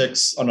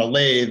drumsticks on a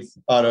lathe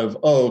out of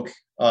oak,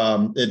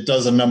 it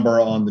does a number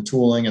on the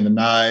tooling and the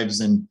knives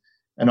and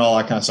all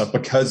that kind of stuff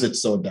because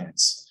it's so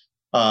dense.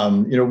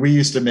 We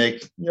used to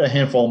make a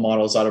handful of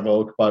models out of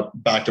oak, but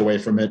backed away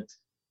from it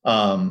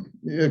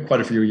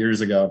quite a few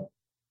years ago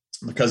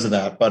because of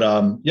that. But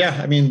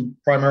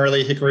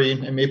primarily hickory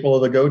and maple are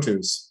the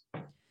go-tos.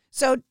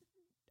 So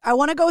I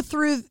want to go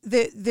through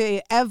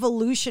the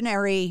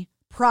evolutionary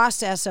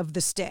process of the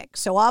stick.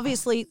 So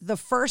obviously the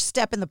first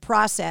step in the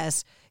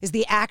process is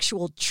the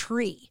actual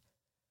tree.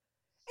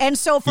 And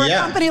so for a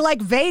company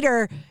like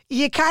Vader,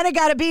 you kind of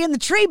got to be in the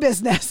tree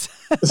business.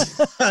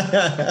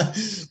 A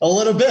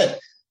little bit,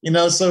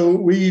 so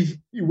we've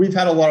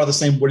had a lot of the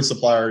same wood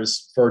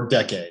suppliers for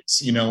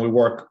decades. We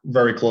work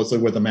very closely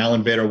with them.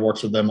 Alan Vader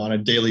works with them on a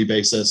daily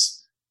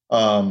basis.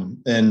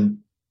 And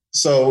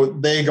so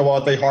they go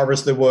out, they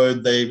harvest the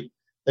wood, they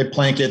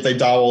plank it, they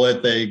dowel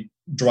it, they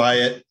dry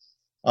it,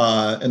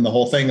 and the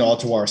whole thing all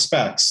to our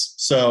specs.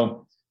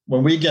 So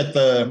when we get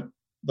the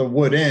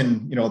wood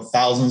in,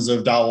 thousands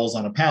of dowels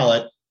on a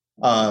pallet,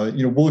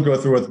 we'll go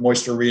through with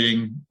moisture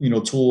reading,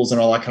 tools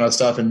and all that kind of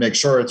stuff and make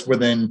sure it's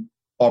within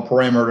a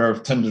parameter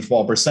of 10 to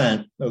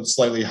 12%,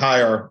 slightly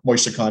higher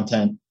moisture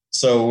content.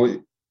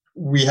 So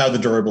we have the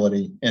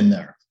durability in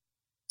there.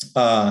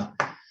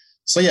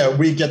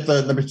 We get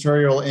the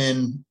material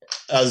in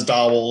as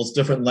dowels,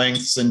 different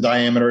lengths and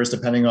diameters,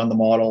 depending on the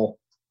model,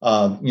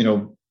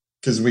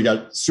 because we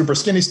got super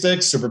skinny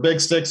sticks, super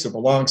big sticks, super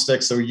long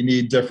sticks. So you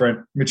need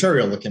different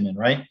material to come in,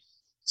 right?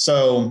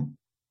 So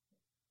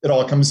it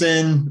all comes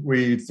in,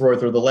 we throw it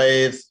through the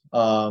lathe.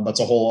 That's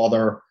a whole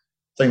other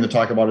thing to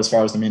talk about as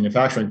far as the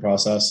manufacturing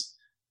process.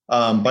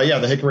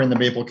 The hickory and the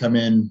maple come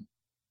in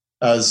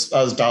as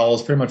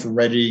dowels, pretty much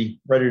ready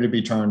to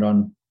be turned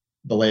on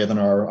the lathe in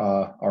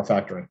our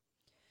factory.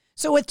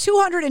 So with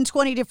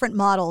 220 different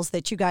models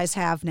that you guys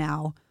have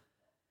now,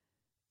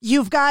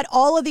 you've got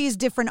all of these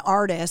different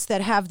artists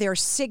that have their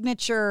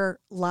signature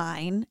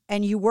line,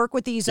 and you work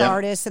with these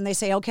artists and they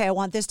say, okay, I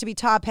want this to be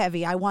top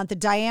heavy. I want the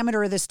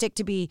diameter of the stick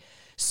to be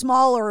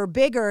smaller or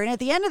bigger. And at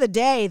the end of the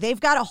day, they've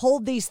got to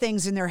hold these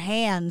things in their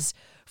hands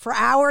for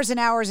hours and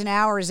hours and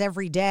hours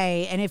every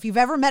day. And if you've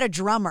ever met a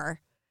drummer,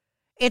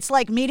 it's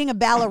like meeting a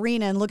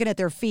ballerina and looking at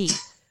their feet.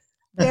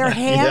 Their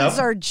hands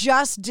are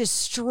just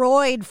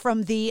destroyed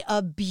from the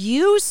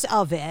abuse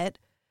of it.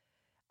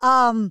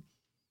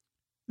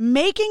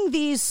 Making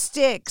these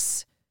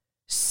sticks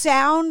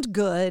sound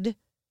good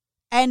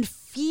and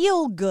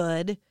feel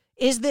good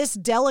is this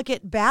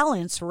delicate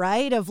balance,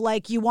 right? Of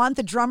like, you want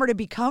the drummer to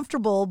be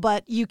comfortable,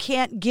 but you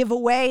can't give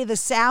away the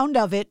sound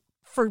of it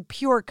for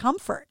pure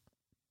comfort.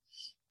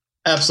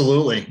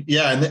 Absolutely.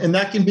 Yeah. And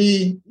that can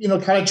be,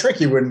 kind of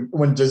tricky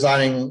when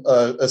designing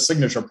a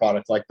signature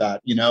product like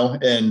that,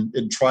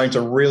 and trying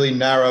to really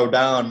narrow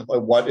down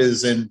what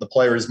is in the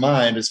player's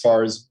mind as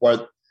far as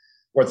what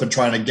they're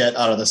trying to get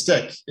out of the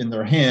stick in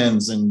their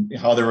hands and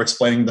how they're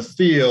explaining the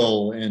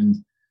feel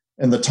and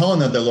the tone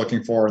that they're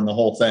looking for in the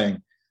whole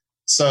thing.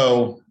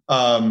 So,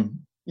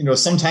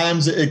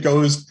 sometimes it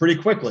goes pretty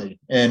quickly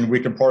and we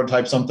can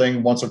prototype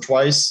something once or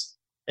twice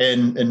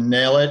and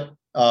nail it.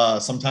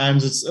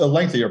 Sometimes it's a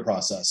lengthier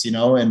process,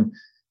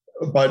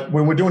 but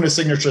when we're doing a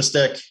signature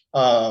stick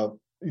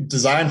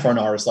designed for an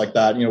artist like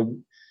that,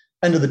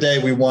 end of the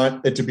day, we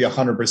want it to be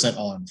 100%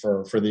 on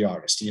for the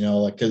artist,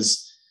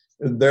 because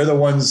they're the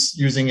ones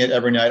using it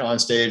every night on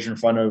stage in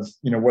front of,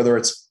 whether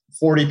it's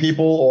 40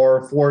 people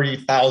or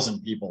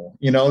 40,000 people,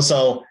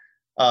 so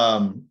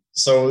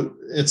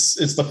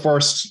it's the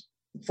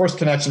first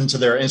connection to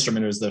their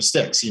instrument is their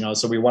sticks,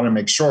 so we want to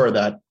make sure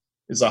that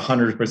it's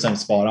 100%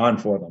 spot on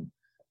for them.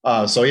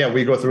 So yeah,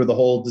 we go through the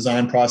whole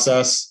design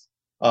process.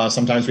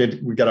 Sometimes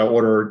we got to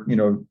order,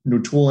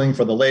 new tooling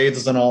for the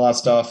lathes and all that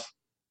stuff,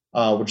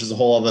 which is a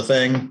whole other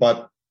thing.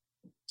 But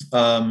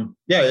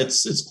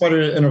it's quite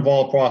an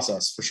involved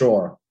process for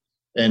sure.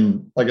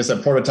 And like I said,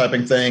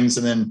 prototyping things,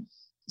 and then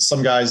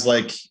some guys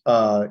like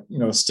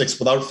sticks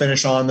without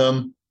finish on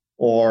them,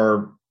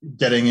 or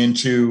getting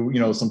into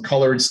some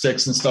colored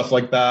sticks and stuff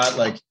like that,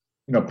 like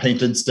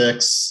painted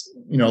sticks.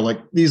 Like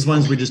these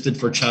ones we just did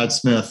for Chad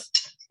Smith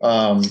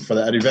for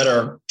the Eddie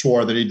Vedder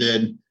tour that he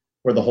did,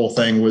 where the whole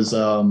thing was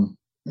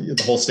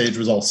the whole stage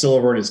was all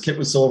silver, and his kit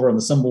was silver, and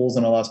the cymbals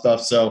and all that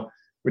stuff. So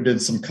we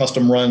did some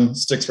custom run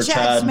sticks for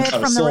Chad Smith out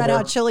of from silver. the Red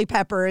Hot Chili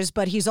Peppers,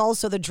 but he's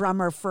also the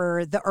drummer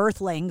for the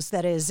Earthlings.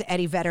 That is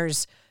Eddie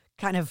Vedder's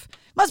kind of,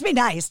 must be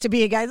nice to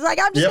be a guy like,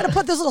 I'm just going to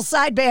put this little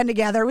side band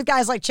together with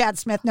guys like Chad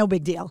Smith. No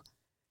big deal.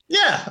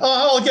 Yeah.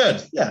 All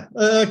good. Yeah.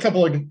 A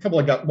couple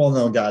of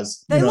well-known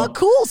guys. They look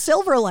cool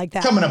silver like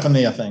that. Coming up in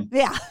the thing.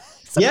 Yeah.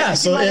 Yeah.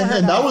 So,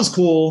 and that was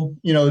cool,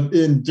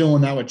 in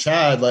doing that with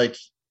Chad, like,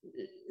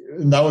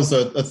 and that was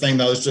a thing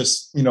that was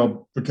just,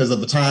 because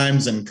of the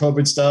times and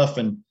COVID stuff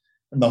and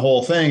the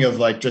whole thing of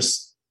like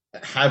just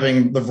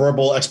having the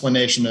verbal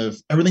explanation of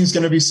everything's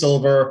going to be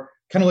silver,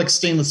 kind of like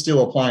stainless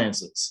steel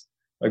appliances.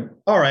 Like,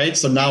 all right,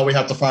 so now we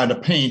have to find a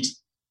paint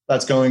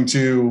that's going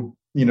to,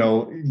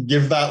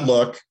 give that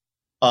look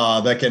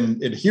that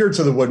can adhere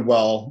to the wood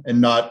well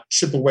and not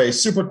chip away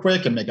super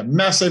quick and make a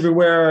mess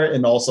everywhere,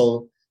 and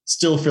also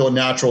still feel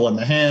natural in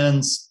the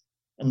hands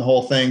and the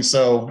whole thing.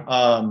 So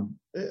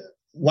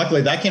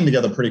luckily that came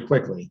together pretty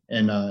quickly,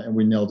 and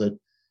we nailed it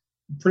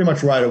pretty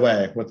much right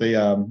away with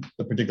the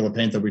particular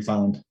paint that we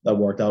found that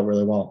worked out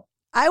really well.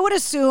 I would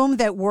assume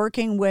that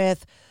working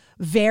with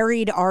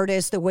varied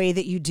artists the way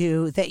that you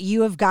do, that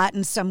you have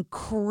gotten some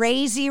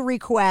crazy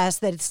requests,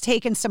 that it's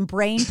taken some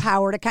brain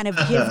power to kind of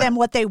give them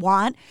what they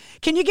want.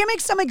 Can you give me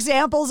some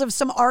examples of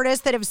some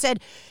artists that have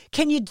said,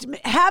 can you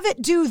have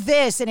it do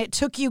this? And it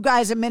took you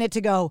guys a minute to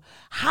go,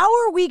 how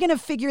are we going to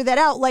figure that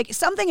out? Like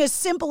something as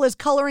simple as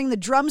coloring the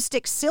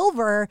drumstick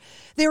silver,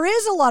 there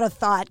is a lot of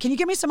thought. Can you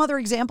give me some other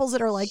examples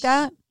that are like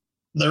that?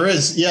 There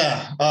is,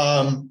 yeah.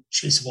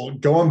 Well,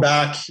 going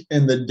back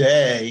in the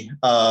day,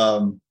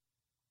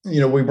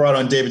 we brought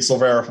on David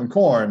Silvera from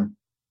Korn.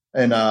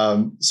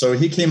 And so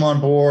he came on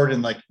board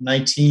in like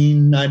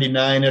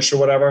 1999-ish or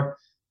whatever.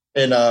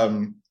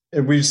 And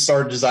we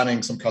started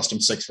designing some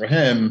custom sticks for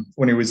him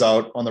when he was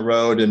out on the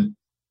road. And,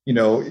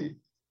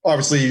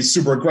 obviously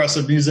super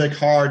aggressive music,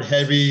 hard,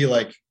 heavy,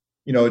 like,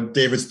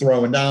 David's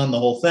throwing down the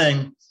whole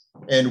thing.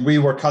 And we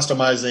were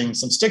customizing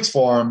some sticks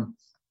for him.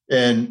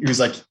 And he was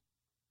like,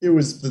 it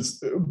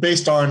was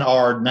based on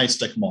our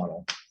nightstick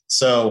model.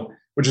 So,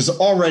 which is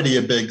already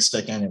a big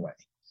stick anyway.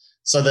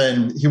 So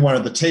then he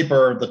wanted the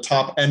taper, the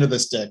top end of the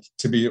stick,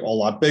 to be a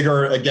lot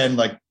bigger. Again,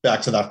 like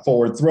back to that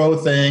forward throw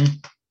thing.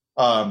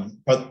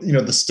 But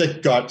the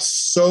stick got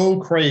so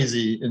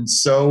crazy and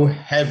so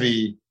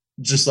heavy,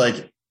 just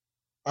like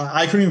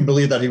I couldn't even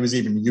believe that he was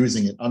even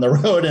using it on the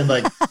road. And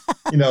like,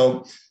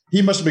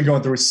 he must have been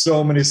going through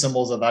so many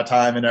cymbals at that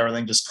time and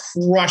everything, just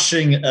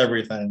crushing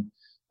everything.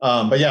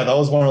 But yeah, that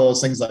was one of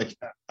those things like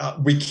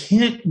we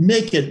can't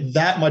make it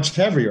that much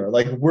heavier.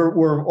 Like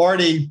we're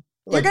already.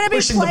 You're going to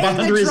be playing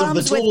the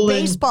drums with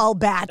baseball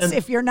bats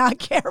if you're not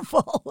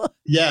careful.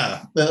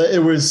 Yeah,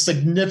 it was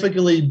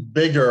significantly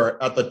bigger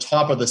at the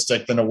top of the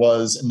stick than it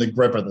was in the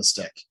grip of the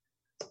stick.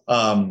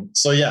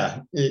 So yeah,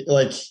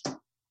 like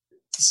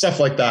stuff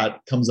like that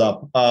comes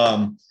up.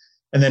 And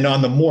then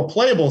on the more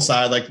playable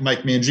side, like Mike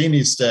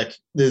Mangini's stick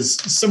is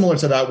similar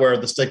to that, where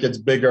the stick gets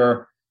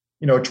bigger,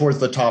 towards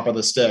the top of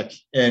the stick.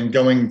 And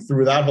going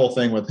through that whole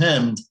thing with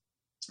him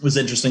was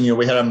interesting.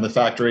 We had him in the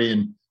factory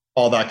and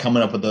all that,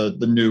 coming up with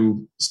the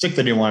new stick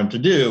that he wanted to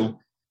do.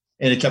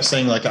 And he kept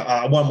saying like,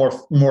 I want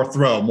more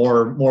throw,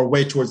 more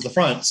weight towards the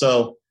front.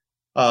 So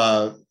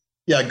going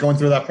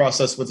through that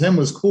process with him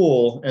was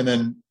cool. And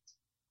then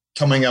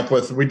coming up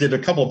with, we did a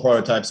couple of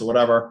prototypes or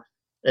whatever,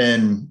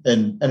 and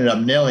ended up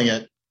nailing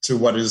it to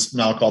what is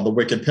now called the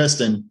Wicked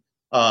Piston,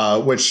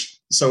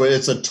 so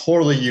it's a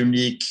totally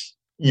unique,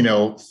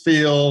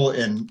 feel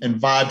and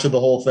vibe to the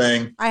whole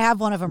thing. I have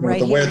one of them right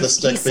here. Way the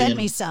stick he sent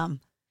me some.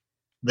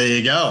 There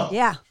you go.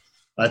 Yeah.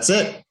 That's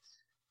it.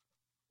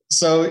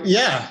 So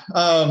yeah.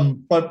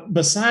 But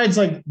besides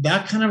like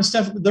that kind of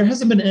stuff, there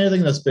hasn't been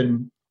anything that's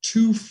been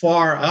too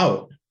far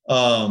out.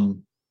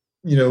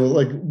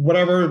 Like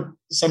whatever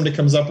somebody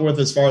comes up with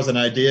as far as an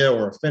idea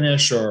or a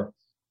finish or,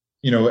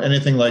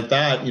 anything like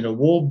that,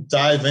 we'll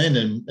dive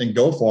in and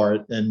go for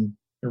it and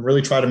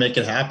really try to make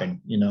it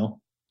happen,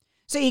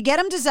 So you get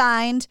them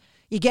designed,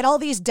 you get all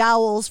these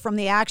dowels from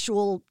the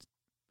actual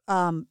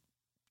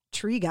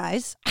tree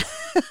guys,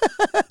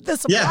 the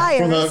suppliers. Yeah,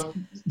 from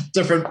the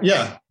different,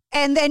 yeah.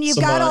 And then you've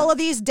got all of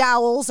these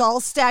dowels all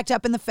stacked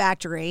up in the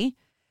factory.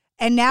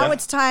 And now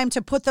it's time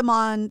to put them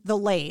on the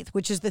lathe,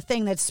 which is the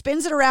thing that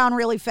spins it around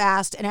really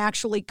fast and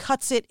actually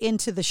cuts it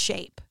into the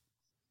shape.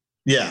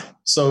 Yeah.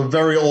 So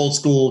very old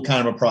school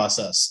kind of a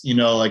process,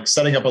 like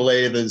setting up a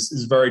lathe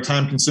is very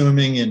time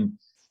consuming and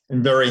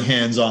and very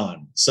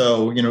hands-on.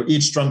 So,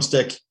 each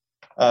drumstick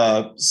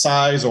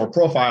size or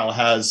profile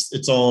has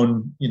its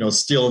own,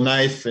 steel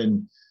knife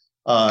and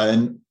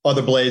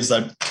other blades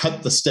that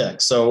cut the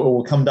stick. So it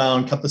will come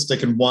down, cut the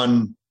stick in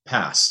one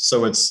pass.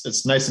 So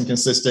it's nice and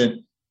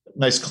consistent,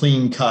 nice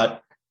clean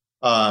cut.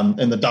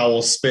 And the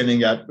dowel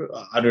spinning at,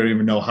 I don't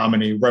even know how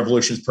many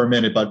revolutions per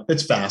minute, but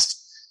it's fast.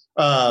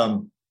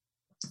 And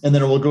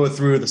then it will go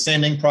through the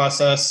sanding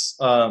process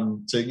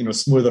to,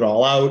 smooth it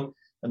all out,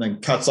 and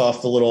then cuts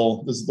off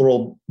there's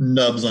little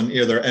nubs on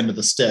either end of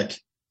the stick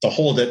to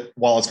hold it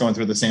while it's going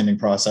through the sanding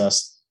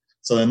process.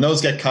 So then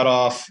those get cut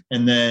off,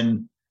 and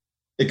then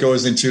it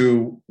goes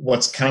into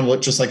what's kind of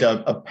just like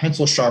a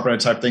pencil sharpener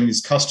type thing,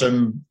 these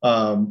custom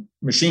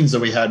machines that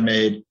we had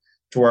made,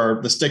 to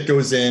where the stick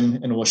goes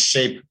in and will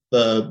shape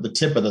the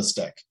tip of the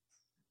stick.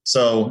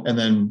 So, and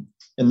then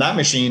in that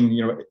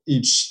machine,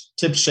 each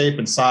tip shape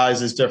and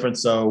size is different.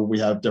 So we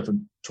have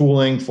different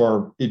tooling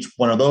for each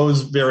one of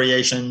those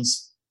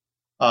variations.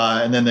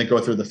 And then they go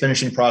through the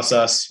finishing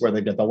process where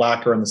they get the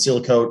lacquer and the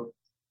seal coat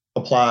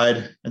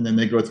applied. And then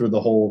they go through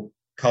the whole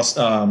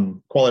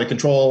quality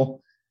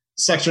control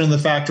section in the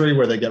factory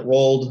where they get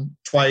rolled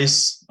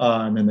twice.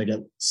 And then they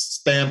get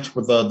stamped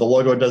with the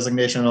logo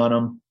designation on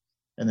them,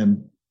 and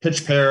then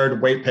pitch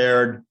paired, weight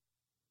paired,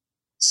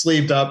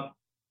 sleeved up,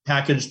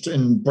 packaged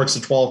in bricks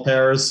of 12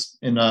 pairs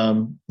in,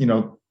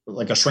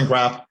 like a shrink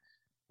wrap,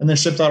 and then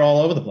shipped out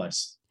all over the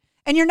place.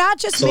 And you're not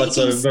just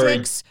making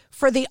sticks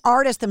for the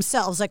artists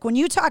themselves. Like when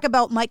you talk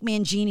about Mike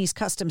Mangini's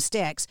custom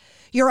sticks,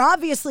 you're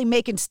obviously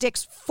making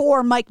sticks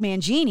for Mike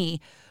Mangini,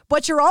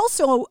 but you're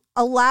also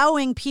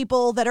allowing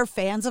people that are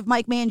fans of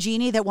Mike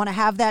Mangini that want to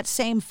have that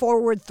same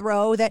forward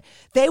throw, that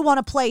they want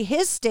to play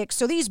his sticks.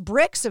 So these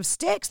bricks of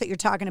sticks that you're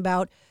talking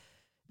about,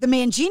 the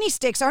Mangini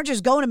sticks aren't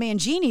just going to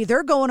Mangini.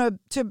 They're going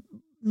to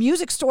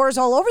music stores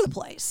all over the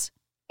place.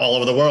 All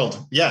over the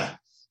world. Yeah.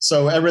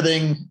 So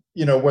everything,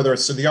 whether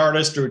it's to the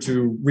artist or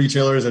to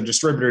retailers or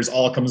distributors,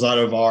 all comes out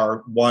of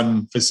our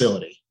one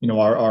facility.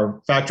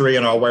 Our factory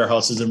and our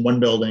warehouse is in one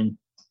building.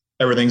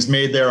 Everything's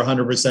made there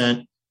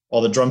 100%.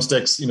 All the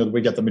drumsticks,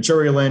 we get the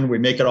material in, we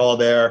make it all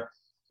there.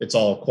 It's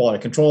all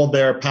quality controlled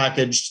there,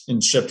 packaged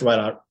and shipped right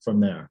out from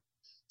there.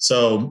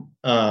 So,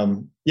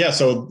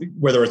 so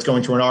whether it's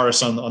going to an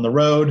artist on the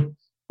road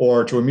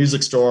or to a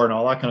music store and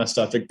all that kind of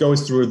stuff, it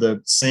goes through the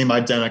same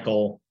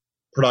identical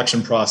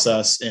production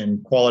process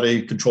and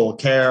quality control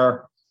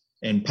care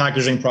and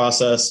packaging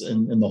process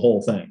and the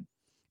whole thing.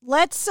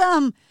 Let's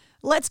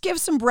give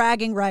some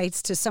bragging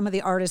rights to some of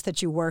the artists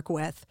that you work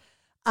with.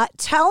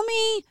 Tell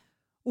me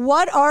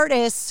what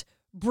artist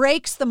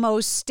breaks the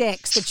most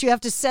sticks that you have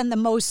to send the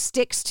most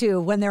sticks to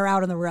when they're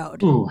out on the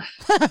road? Ooh.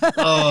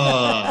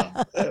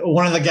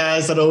 One of the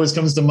guys that always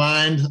comes to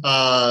mind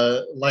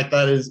like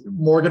that is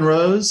Morgan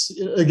Rose,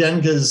 again,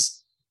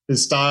 because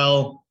his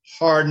style,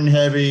 hard and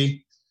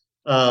heavy.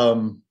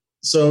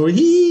 So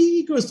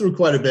he goes through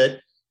quite a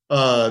bit.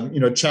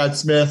 Chad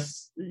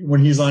Smith,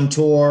 when he's on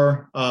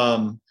tour,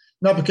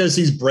 not because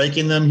he's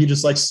breaking them, he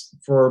just likes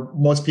for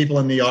most people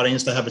in the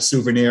audience to have a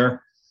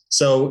souvenir.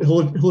 So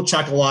he'll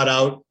check a lot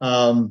out.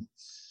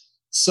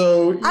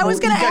 So I was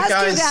going to ask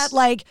you that,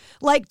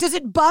 like, does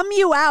it bum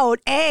you out,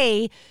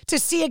 A, to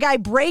see a guy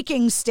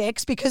breaking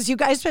sticks because you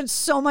guys spent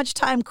so much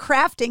time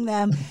crafting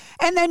them,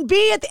 and then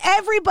B,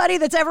 everybody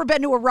that's ever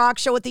been to a rock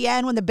show at the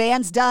end when the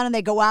band's done and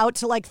they go out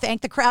to like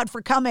thank the crowd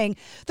for coming,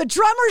 the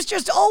drummer's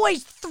just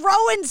always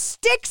throwing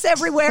sticks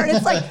everywhere, and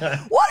it's like,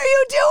 what are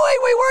you doing?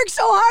 We worked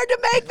so hard to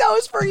make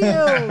those for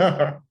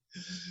you.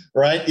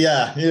 Right?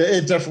 Yeah,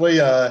 it definitely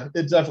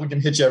can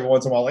hit you every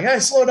once in a while. Like, hey,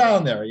 slow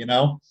down there,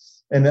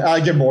 And I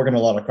give Morgan a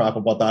lot of crap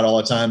about that all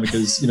the time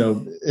because,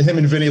 him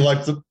and Vinny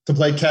like to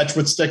play catch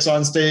with sticks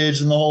on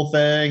stage and the whole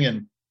thing.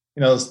 And,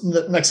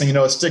 the next thing you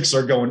know, sticks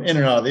are going in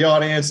and out of the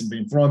audience and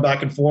being thrown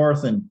back and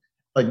forth, and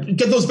like,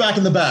 get those back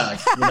in the bag,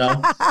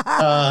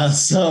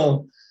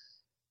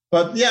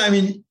 But yeah, I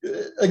mean,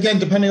 again,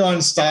 depending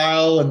on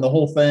style and the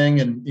whole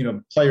thing and,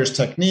 players'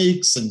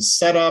 techniques and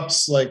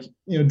setups, like,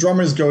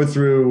 drummers go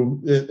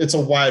through, it's a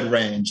wide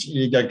range.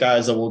 You got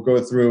guys that will go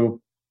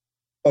through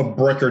a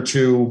brick or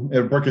two.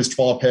 A brick is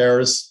 12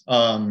 pairs.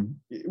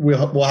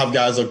 We'll have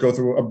guys that go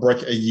through a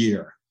brick a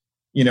year,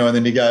 and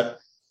then you got,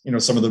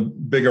 some of the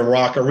bigger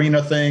rock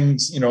arena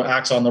things,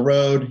 acts on the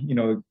road,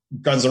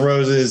 Guns N'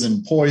 Roses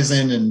and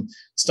Poison and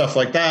stuff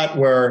like that,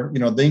 where,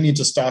 they need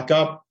to stock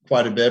up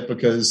quite a bit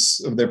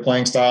because of their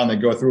playing style, and they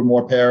go through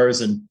more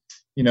pairs. And,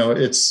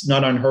 it's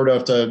not unheard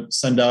of to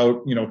send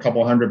out, a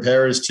couple hundred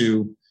pairs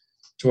to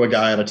a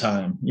guy at a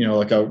time,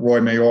 like a Roy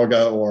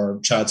Mayorga or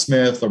Chad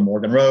Smith or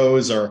Morgan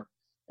Rose or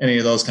any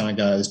of those kind of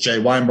guys. Jay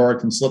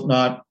Weinberg from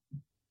Slipknot,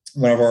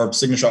 one of our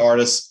signature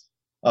artists.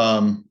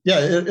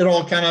 It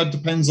all kind of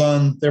depends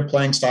on their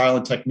playing style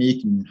and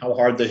technique and how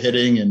hard they're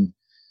hitting and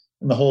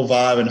the whole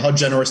vibe and how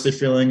generous they're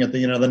feeling at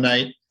the end of the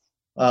night.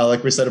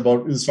 Like we said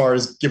about as far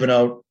as giving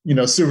out,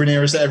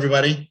 souvenirs to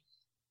everybody.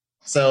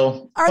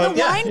 So are the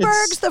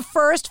Weinbergs the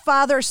first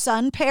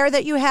father-son pair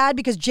that you had?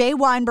 Because Jay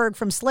Weinberg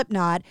from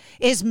Slipknot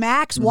is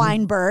Max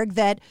Weinberg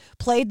that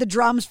played the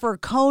drums for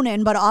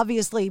Conan, but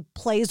obviously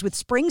plays with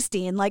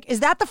Springsteen. Like, is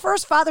that the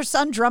first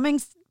father-son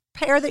drumming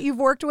pair that you've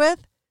worked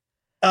with?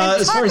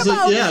 As far as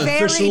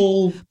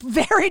official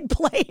varied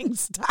playing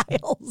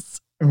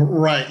styles.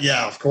 Right.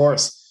 Yeah, of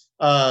course.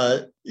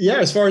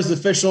 As far as the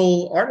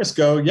official artists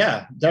go,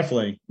 yeah,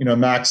 definitely.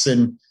 Max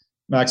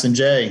and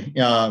Jay.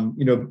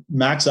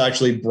 Max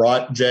actually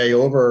brought Jay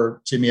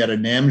over to me at a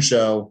NAMM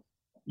show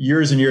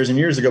years and years and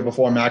years ago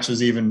before Max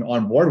was even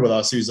on board with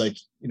us. He was like,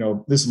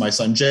 this is my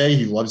son Jay.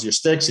 He loves your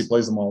sticks. He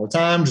plays them all the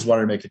time. Just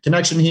wanted to make a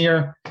connection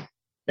here.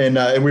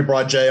 And we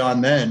brought Jay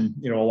on then,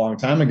 a long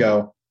time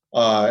ago.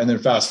 And then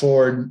fast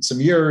forward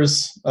some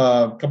years,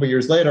 a couple of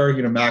years later,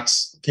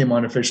 Max came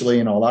on officially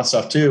and all that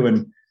stuff too.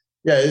 And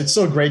yeah, it's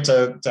so great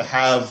to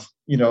have,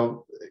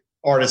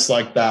 artists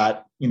like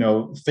that,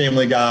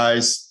 family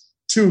guys,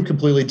 two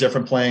completely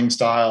different playing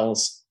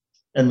styles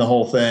and the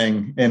whole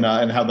thing, and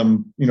have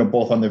them,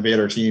 both on the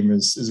Vader team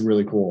is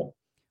really cool.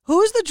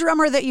 Who's the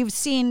drummer that you've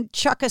seen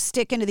chuck a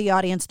stick into the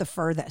audience the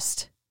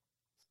furthest?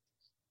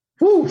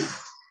 Whew.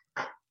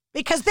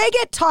 Because they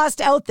get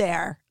tossed out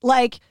there.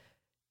 Like,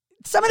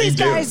 some of these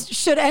guys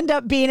should end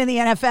up being in the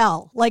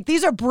NFL. Like,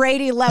 these are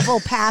Brady level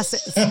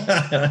passes.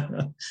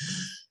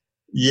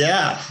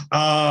 Yeah.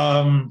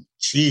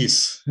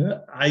 Geez.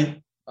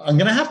 I'm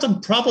going to have to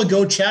probably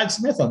go Chad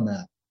Smith on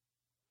that.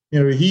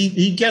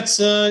 He gets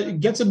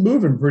it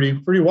moving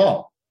pretty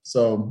well.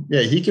 So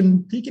yeah, he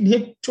can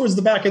hit towards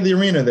the back of the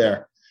arena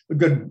there. A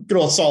good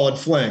old solid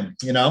fling,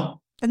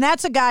 And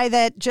that's a guy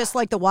that, just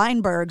like the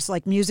Weinbergs,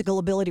 like musical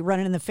ability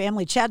running in the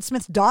family. Chad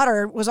Smith's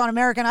daughter was on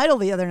American Idol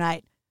the other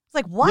night. It's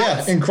like, what?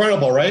 Yeah,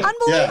 incredible, right?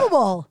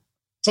 Unbelievable.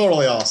 Yeah.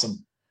 Totally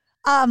awesome.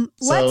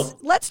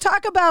 Let's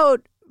talk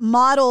about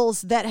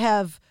models that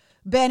have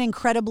been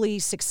incredibly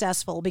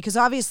successful, because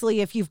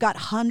obviously if you've got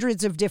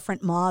hundreds of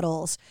different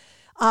models,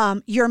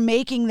 you're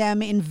making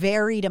them in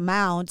varied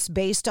amounts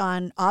based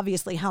on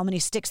obviously how many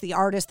sticks the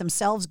artist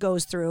themselves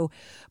goes through,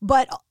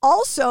 but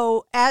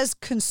also as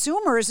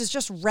consumers, as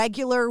just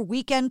regular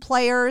weekend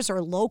players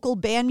or local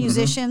band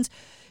musicians.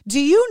 Do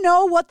you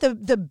know what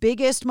the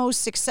biggest,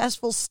 most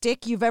successful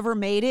stick you've ever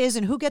made is,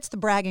 and who gets the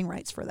bragging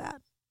rights for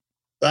that?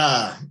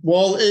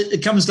 Well,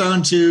 it comes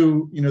down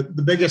to,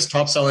 the biggest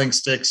top selling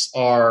sticks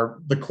are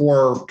the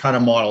core kind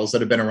of models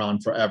that have been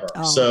around forever.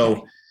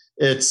 Okay.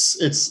 It's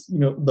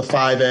the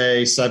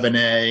 5A,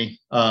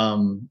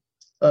 7A,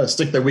 a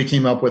stick that we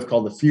came up with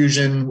called the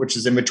Fusion, which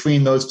is in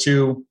between those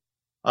two.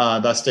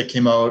 That stick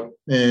came out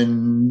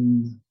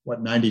in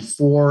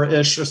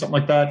 94-ish or something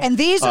like that. And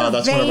these are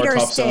Vader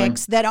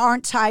sticks that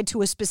aren't tied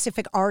to a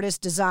specific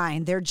artist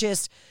design.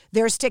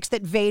 They're sticks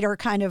that Vader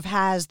kind of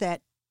has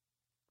that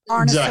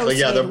aren't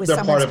associated with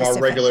they're part of specific.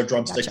 Our regular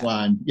drumstick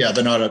line. Yeah,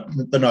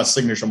 they're not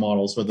signature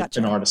models with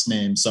an artist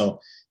name. So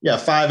yeah,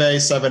 5A,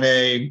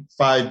 7A,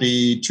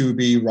 5B,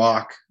 2B,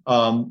 rock,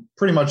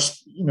 pretty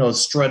much,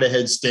 straight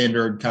ahead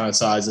standard kind of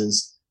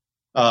sizes.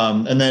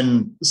 And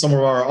then some of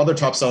our other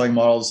top selling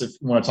models, if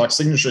you want to talk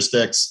signature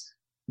sticks,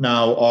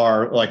 now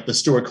are like the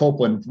Stuart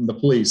Copeland from the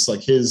Police.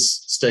 Like, his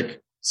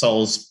stick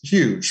sells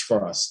huge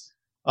for us.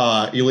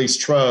 Elise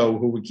Tro,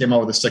 who we came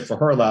out with a stick for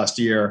her last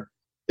year,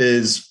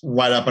 is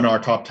right up in our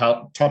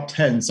top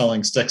 10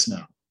 selling sticks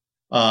now.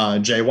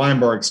 Jay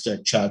Weinberg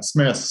stick, Chad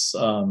Smith's,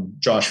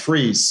 Josh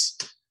Freese.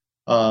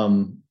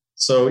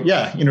 So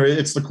yeah,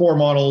 it's the core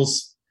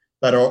models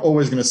that are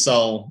always going to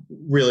sell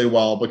really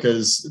well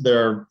because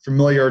they're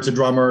familiar to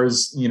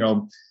drummers.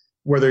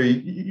 Whether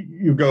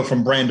you go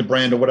from brand to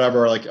brand or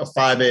whatever, like a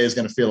 5A is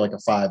going to feel like a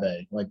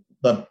 5A. Like,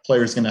 the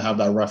player's going to have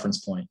that reference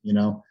point,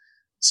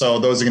 So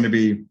those are going to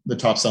be the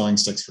top selling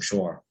sticks for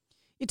sure.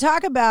 You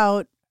talk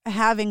about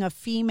having a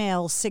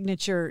female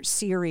signature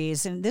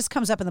series, and this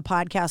comes up in the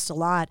podcast a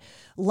lot.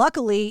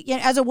 Luckily,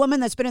 as a woman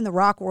that's been in the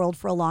rock world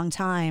for a long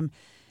time,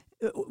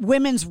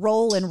 women's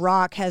role in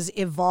rock has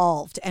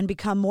evolved and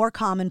become more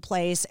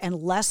commonplace and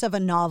less of a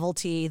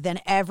novelty than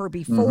ever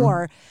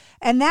before.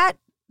 And that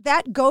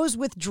goes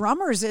with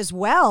drummers as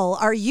well.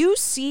 Are you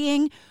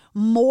seeing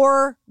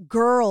more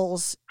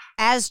girls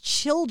as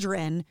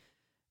children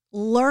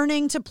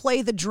learning to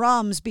play the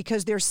drums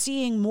because they're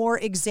seeing more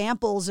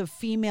examples of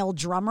female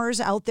drummers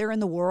out there in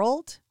the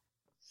world?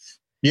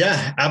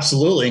 Yeah,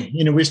 absolutely.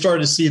 We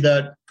started to see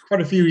that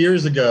quite a few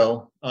years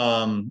ago.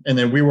 And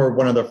then we were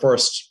one of the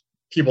first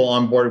people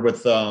on board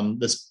with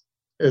this.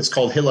 It's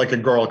called Hit Like a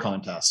Girl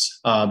contest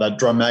that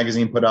Drum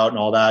Magazine put out and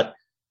all that,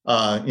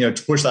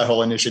 to push that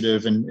whole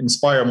initiative and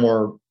inspire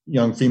more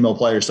young female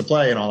players to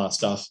play and all that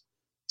stuff.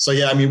 So,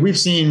 yeah, we've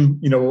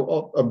seen,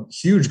 a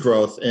huge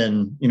growth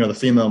in, the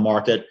female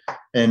market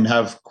and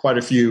have quite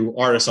a few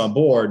artists on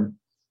board.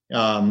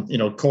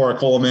 Cora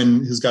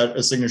Coleman, who's got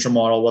a signature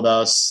model with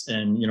us.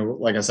 And,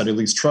 like I said,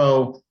 Elise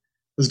Tro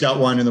has got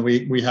one. And then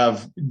we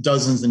have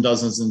dozens and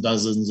dozens and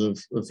dozens of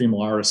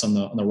female artists on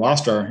the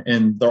roster.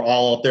 And they're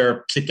all out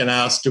there kicking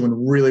ass,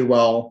 doing really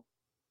well.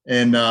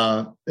 And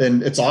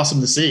it's awesome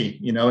to see,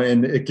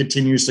 and it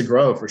continues to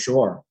grow for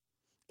sure.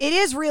 It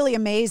is really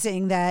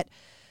amazing that,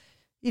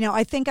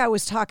 I think I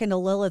was talking to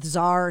Lilith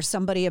Czar or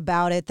somebody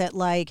about it, that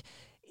like,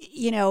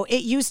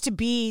 it used to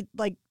be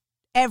like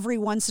every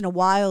once in a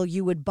while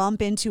you would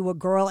bump into a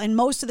girl, and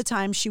most of the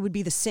time she would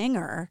be the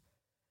singer.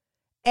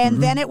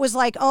 And then it was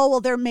like, oh, well,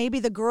 there may be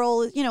the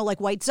girl,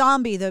 like White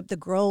Zombie, the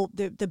girl,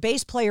 the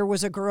bass player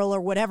was a girl or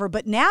whatever.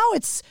 But now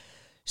it's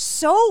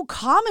so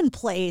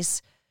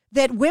commonplace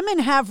that women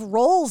have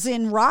roles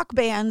in rock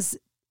bands,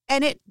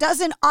 and it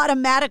doesn't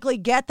automatically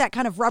get that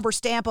kind of rubber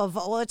stamp of,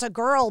 oh, it's a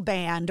girl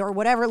band or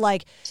whatever.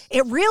 Like,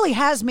 it really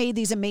has made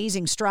these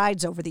amazing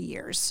strides over the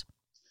years.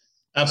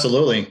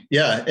 Absolutely.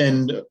 Yeah.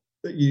 And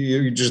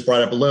you just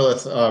brought up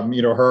Lilith.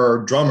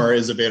 Her drummer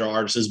is a Vader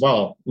artist as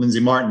well, Lindsay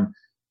Martin.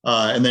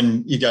 And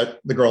then you got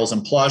the girls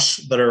in Plush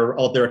that are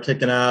out there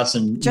kicking ass,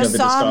 and they just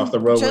got off the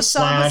road with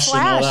Slash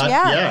and all that.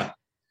 Yeah.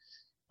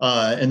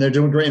 And they're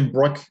doing great. And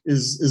Brooke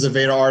is a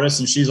Vader artist,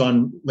 and she's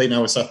on Late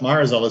Night with Seth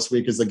Meyers all this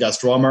week as the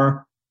guest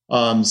drummer.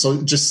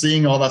 So just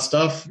seeing all that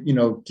stuff,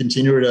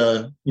 continue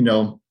to,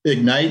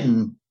 ignite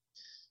and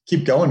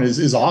keep going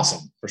is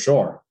awesome for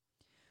sure.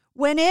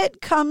 When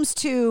it comes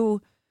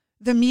to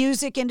the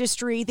music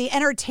industry, the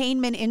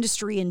entertainment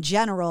industry in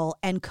general,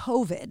 and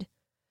COVID,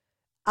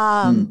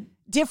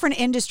 different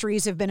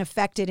industries have been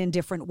affected in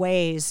different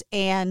ways.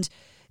 And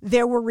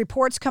there were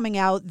reports coming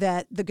out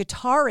that the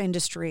guitar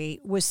industry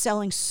was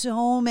selling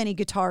so many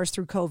guitars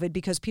through COVID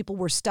because people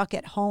were stuck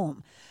at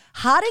home.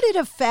 How did it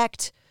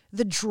affect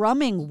the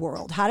drumming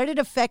world? How did it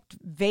affect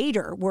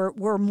Vader?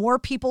 Were more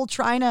people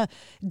trying to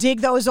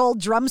dig those old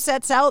drum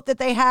sets out that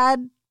they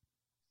had?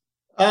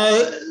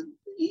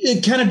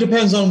 It kind of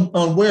depends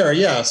on where.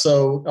 Yeah.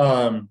 So,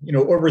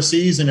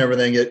 overseas and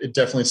everything, it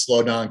definitely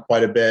slowed down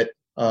quite a bit.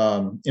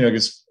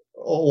 Because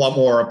a lot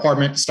more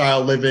apartment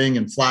style living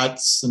and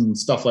flats and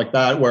stuff like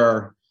that,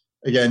 where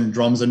again,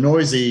 drums are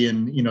noisy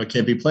and,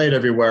 can't be played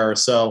everywhere.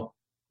 So,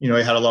 you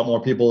had a lot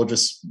more people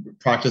just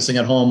practicing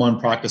at home on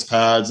practice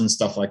pads and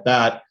stuff like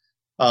that.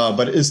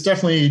 But it's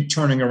definitely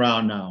turning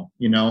around now,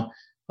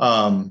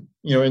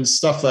 and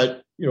stuff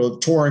that, the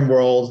touring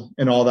world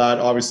and all that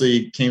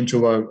obviously came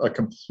to a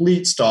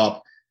complete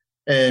stop.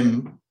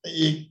 And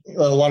a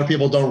lot of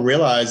people don't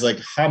realize like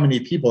how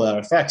many people that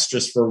affects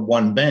just for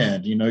one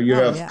band. You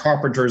have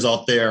carpenters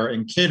out there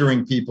and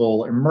catering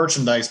people and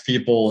merchandise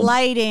people,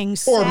 lighting,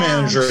 floor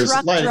managers,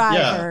 truck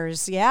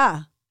drivers,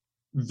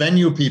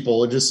 venue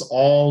people, just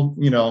all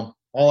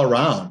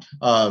around.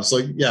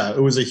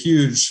 It was a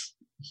huge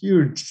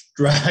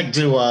drag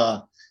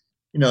to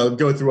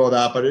go through all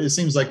that. But it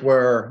seems like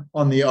we're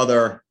on the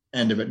other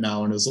end of it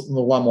now, and there's a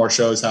lot more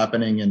shows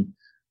happening and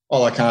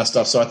all that kind of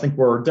stuff. So I think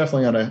we're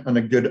definitely on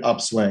a good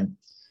upswing.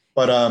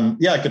 But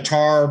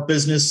guitar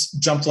business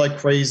jumped like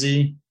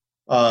crazy.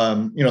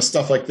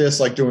 Stuff like this,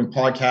 like doing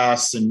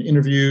podcasts and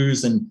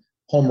interviews and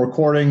home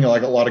recording.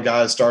 Like a lot of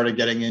guys started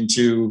getting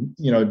into,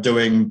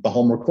 doing the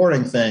home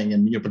recording thing,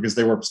 and because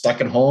they were stuck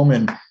at home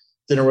and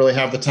didn't really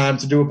have the time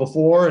to do it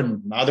before,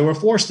 and now they were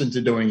forced into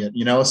doing it.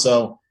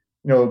 So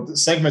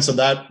segments of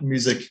that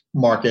music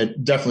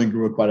market definitely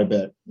grew quite a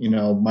bit.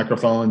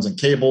 Microphones and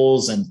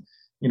cables and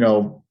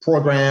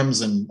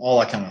programs and all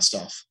that kind of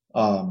stuff.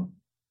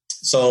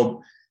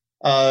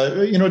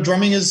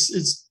 Drumming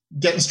is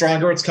getting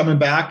stronger. It's coming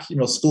back,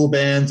 school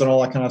bands and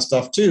all that kind of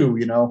stuff too.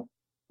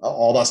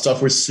 All that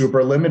stuff was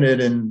super limited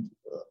and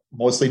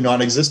mostly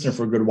non-existent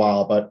for a good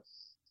while, but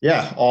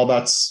all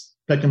that's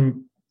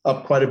picking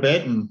up quite a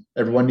bit, and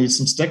everyone needs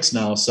some sticks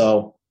now.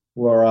 So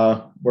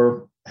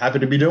we're happy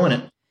to be doing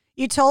it.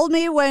 You told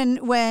me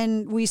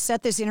when we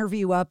set this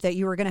interview up that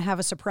you were going to have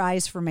a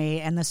surprise for me,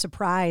 and the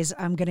surprise,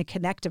 I'm going to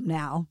connect him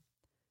now.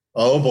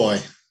 Oh boy.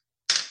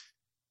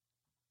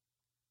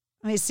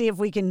 Let me see if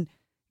we can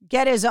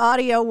get his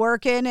audio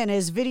working and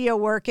his video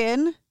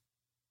working.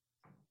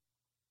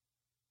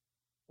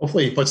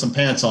 Hopefully he put some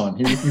pants on.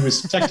 He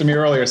was texting me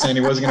earlier saying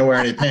he wasn't going to wear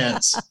any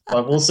pants,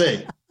 but we'll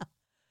see.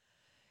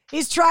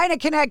 He's trying to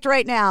connect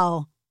right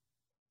now.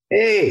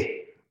 Hey.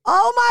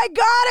 Oh my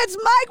God, it's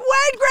Mike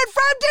Wingren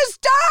from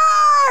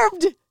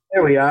Disturbed!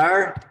 There we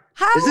are.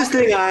 Is this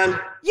thing on?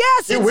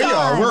 Yes, Here we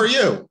are. Where are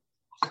you?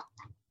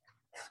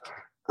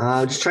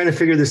 Just trying to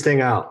figure this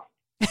thing out.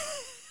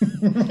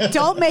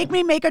 Don't make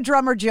me make a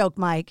drummer joke,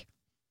 Mike.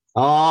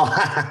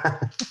 Oh,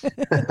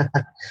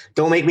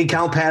 don't make me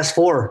count past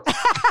 4.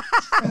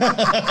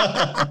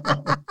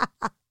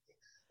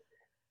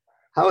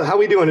 How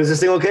we doing? Is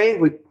this thing okay?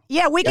 We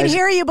can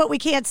hear you, but we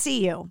can't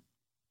see you.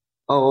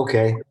 Oh,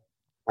 okay.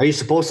 Are you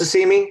supposed to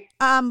see me?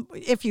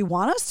 If you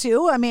want us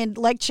to. I mean,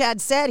 like Chad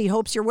said, he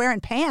hopes you're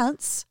wearing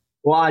pants.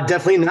 Well, I'm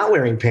definitely not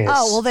wearing pants.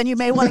 Oh, well, then you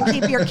may want to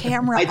keep your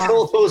camera I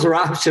told those are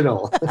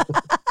optional.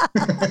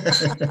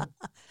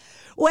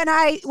 When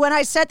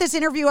I set this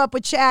interview up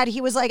with Chad,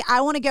 he was like,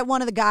 I want to get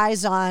one of the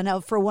guys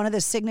on for one of the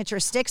signature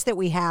sticks that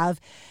we have.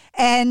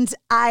 And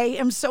I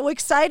am so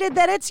excited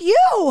that it's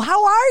you.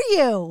 How are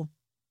you?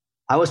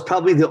 I was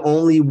probably the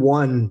only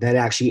one that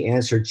actually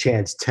answered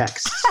Chad's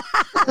text.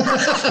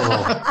 So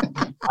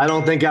I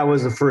don't think I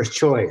was the first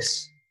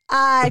choice.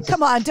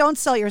 Come on, don't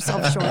sell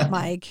yourself short,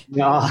 Mike.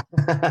 No,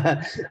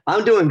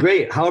 I'm doing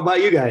great. How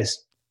about you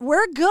guys?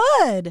 We're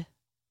good.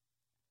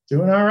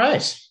 Doing all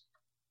right.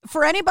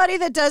 For anybody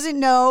that doesn't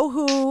know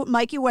who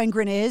Mikey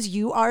Wengren is,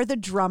 you are the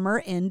drummer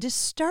in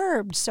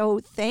Disturbed. So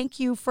thank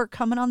you for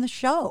coming on the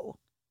show.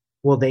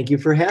 Well, thank you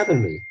for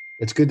having me.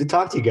 It's good to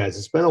talk to you guys.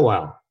 It's been a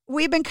while.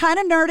 We've been kind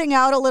of nerding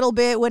out a little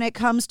bit when it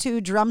comes to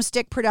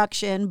drumstick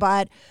production,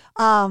 but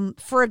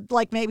for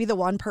like maybe the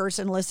one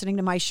person listening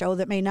to my show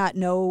that may not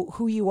know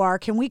who you are,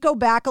 can we go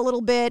back a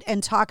little bit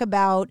and talk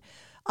about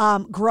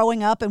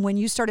growing up and when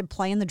you started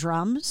playing the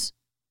drums?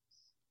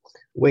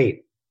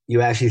 Wait,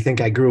 you actually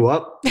think I grew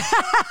up?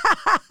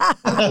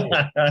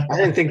 I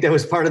didn't think that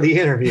was part of the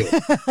interview.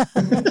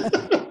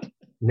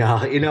 No,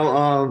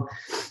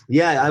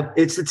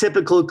 it's a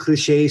typical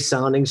cliche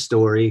sounding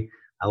story.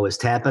 I was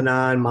tapping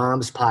on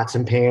mom's pots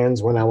and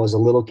pans when I was a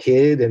little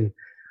kid, and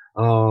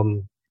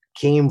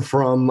came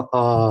from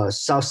a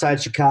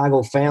Southside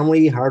Chicago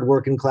family,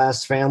 hardworking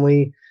class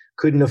family,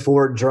 couldn't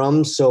afford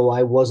drums. So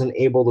I wasn't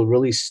able to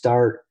really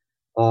start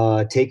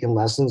taking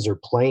lessons or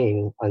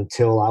playing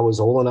until I was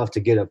old enough to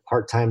get a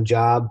part-time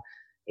job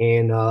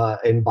and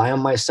buy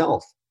them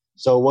myself.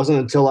 So it wasn't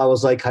until I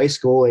was like high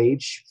school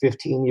age,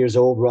 15 years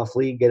old,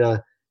 roughly, get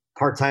a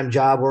part-time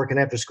job working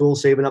after school,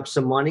 saving up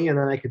some money, and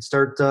then I could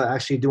start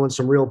actually doing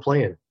some real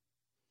playing.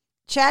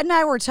 Chad and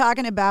I were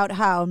talking about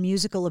how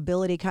musical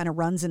ability kind of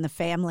runs in the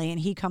family, and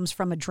he comes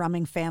from a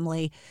drumming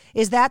family.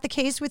 Is that the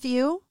case with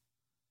you?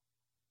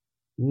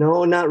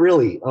 No, not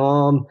really.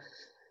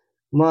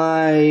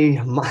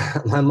 My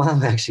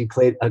mom actually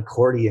played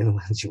accordion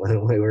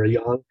when we were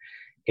young,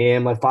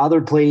 and my father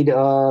played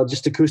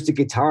just acoustic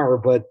guitar.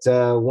 But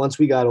once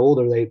we got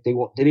older, they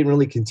didn't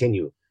really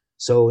continue.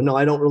 So no,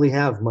 I don't really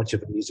have much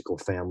of a musical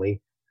family.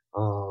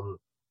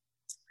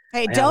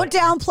 Hey, don't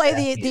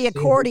downplay the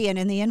accordion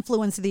and the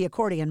influence of the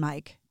accordion,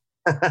 Mike.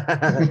 You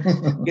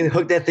can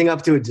hook that thing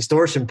up to a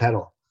distortion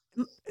pedal.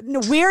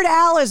 Weird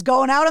Al is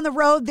going out on the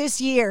road this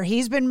year.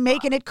 He's been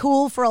making it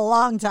cool for a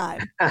long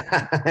time.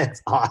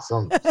 That's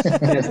awesome.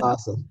 That's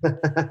awesome.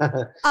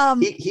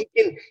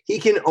 He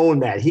can own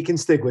that. He can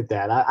stick with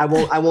that. I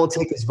won't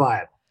take his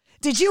vibe.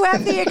 Did you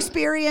have the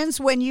experience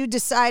when you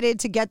decided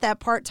to get that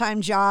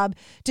part-time job?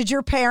 Did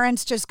your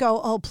parents just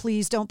go, "Oh,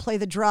 please don't play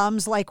the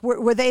drums"? Like,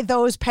 were they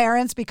those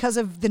parents because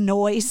of the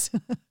noise?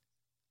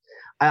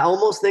 I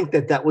almost think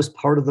that was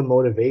part of the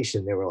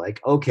motivation. They were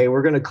like, "Okay,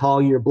 we're going to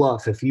call your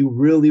bluff. If you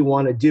really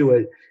want to do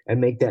it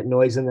and make that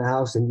noise in the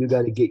house, then you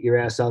got to get your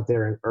ass out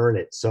there and earn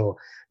it." So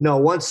no,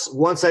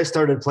 once I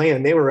started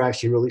playing, they were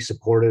actually really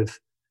supportive.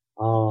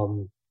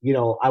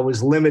 I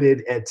was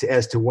limited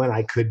as to when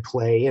I could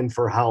play and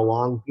for how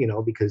long,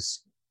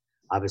 because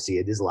obviously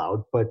it is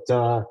loud. But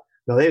no,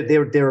 they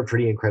were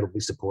pretty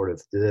incredibly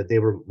supportive. They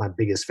were my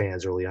biggest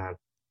fans early on.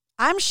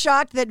 I'm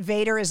shocked that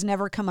Vader has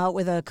never come out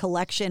with a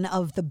collection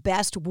of the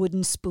best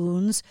wooden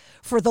spoons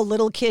for the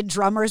little kid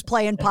drummers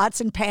playing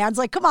pots and pans.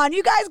 Like, come on,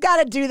 you guys got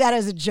to do that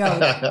as a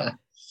joke.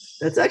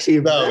 That's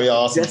actually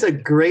awesome. That's a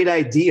great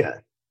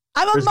idea.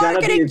 I'm a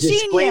marketing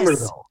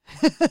genius.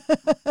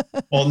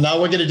 Well, now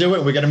we're going to do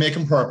it. We're going to make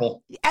them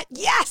purple.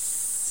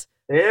 Yes.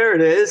 There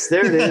it is.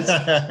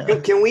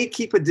 Can we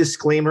keep a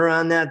disclaimer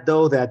on that,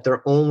 though, that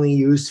they're only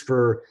used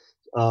for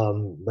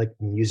like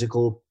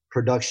musical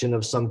production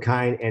of some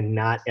kind and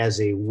not as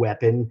a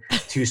weapon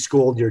to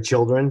scold your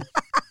children?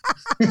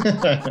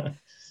 That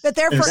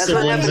they're That's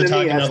what happened to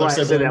me. That's why I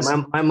said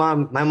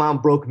that. My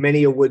mom broke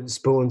many a wooden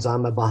spoons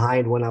on my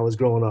behind when I was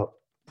growing up.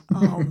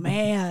 Oh,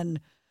 man.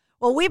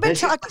 Well, we've been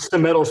talking the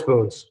metal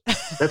spoons.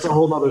 That's a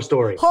whole other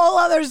story. Whole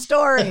other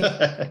story.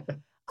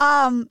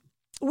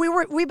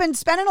 We've been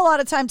spending a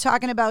lot of time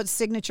talking about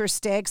signature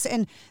sticks,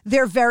 and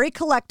they're very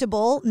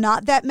collectible.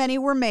 Not that many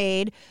were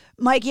made.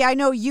 Mikey, I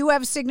know you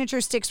have signature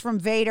sticks from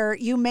Vader.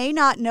 You may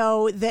not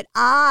know that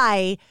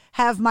I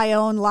have my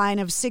own line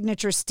of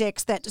signature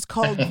sticks that is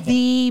called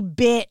The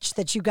Bitch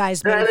that you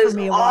guys made for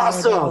me a while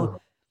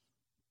ago.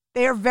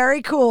 They are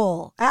very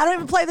cool. I don't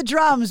even play the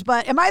drums,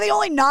 but am I the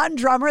only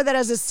non-drummer that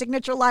has a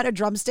signature line of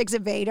drumsticks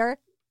at Vader?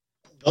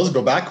 Those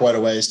go back quite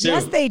a ways, too.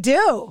 Yes, they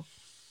do.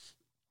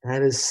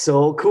 That is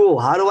so cool.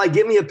 How do I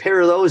get me a pair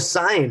of those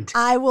signed?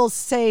 I will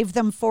save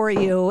them for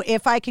you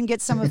if I can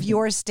get some of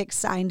your sticks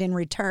signed in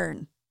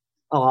return.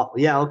 Oh,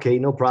 yeah, okay,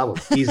 no problem.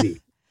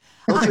 Easy.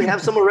 Don't you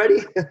have some already?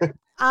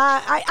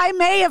 I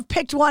may have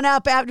picked one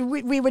up after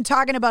we were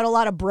talking about a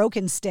lot of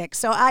broken sticks,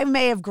 so I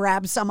may have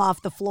grabbed some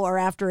off the floor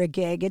after a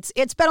gig.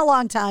 It's been a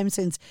long time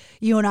since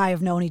you and I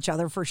have known each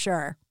other for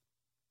sure.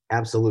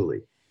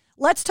 Absolutely.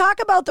 Let's talk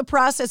about the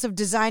process of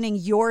designing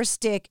your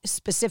stick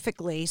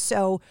specifically.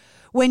 So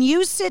when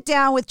you sit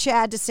down with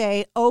Chad to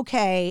say,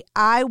 okay,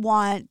 I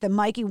want the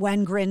Mikey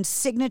Wengren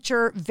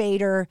signature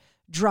Vader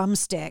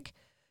drumstick,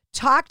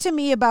 talk to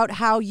me about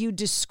how you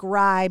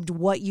described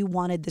what you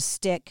wanted the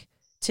stick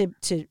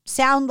to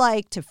sound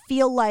like, to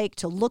feel like,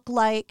 to look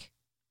like.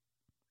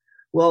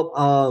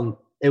 Well,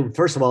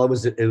 first of all, it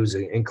was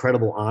an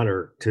incredible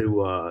honor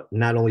to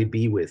not only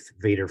be with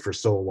Vader for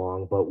so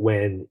long, but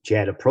when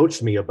Chad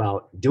approached me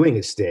about doing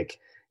a stick,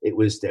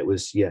 that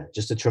was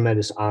just a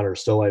tremendous honor.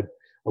 So I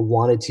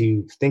wanted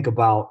to think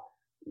about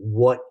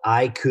what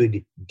I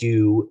could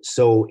do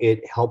so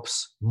it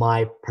helps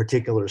my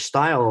particular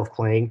style of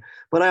playing,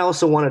 but I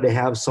also wanted to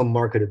have some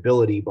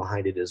marketability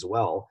behind it as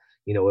well.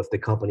 You know, if the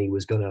company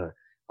was going to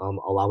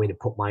allow me to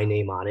put my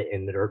name on it,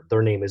 and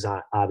their name is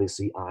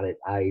obviously on it,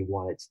 I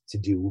want it to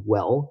do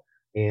well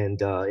and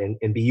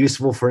be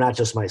useful for not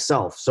just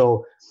myself.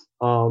 So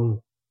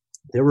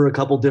there were a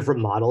couple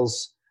different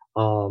models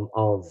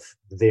of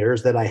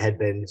theirs that I had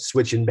been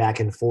switching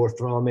back and forth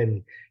from,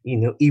 and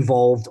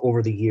evolved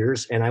over the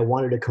years. And I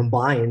wanted to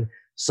combine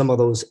some of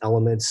those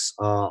elements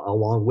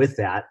along with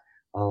that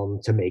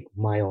to make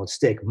my own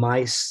stick.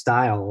 My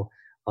style,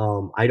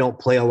 I don't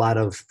play a lot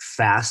of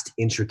fast,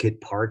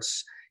 intricate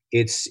parts.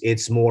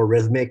 It's more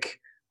rhythmic,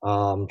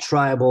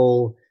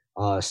 tribal,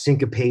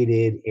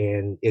 syncopated,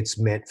 and it's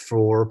meant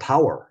for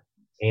power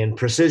and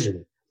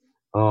precision.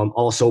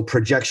 Also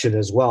projection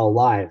as well,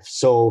 live.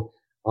 So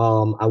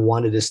I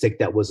wanted a stick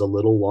that was a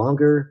little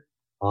longer.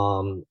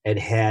 It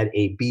had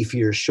a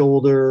beefier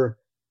shoulder.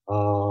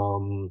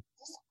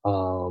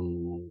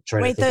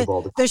 Wait,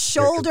 the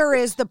shoulder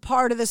is the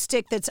part of the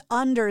stick that's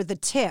under the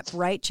tip,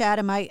 right, Chad?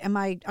 Am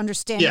I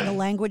understanding the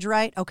language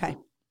right? Okay.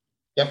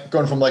 Yep,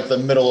 going from like the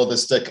middle of the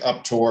stick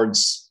up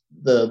towards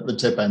the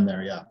tip end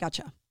there. Yeah.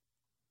 Gotcha.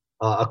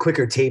 A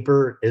quicker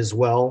taper as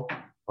well.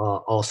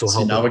 Also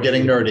helping. Now we're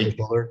getting nerdy.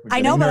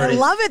 I know, but I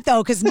love it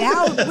though, because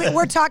now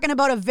we're talking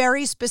about a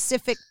very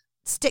specific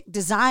stick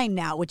design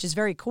now, which is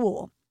very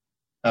cool.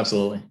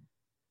 Absolutely.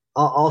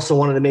 Also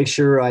wanted to make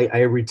sure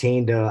I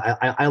retained,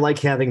 I like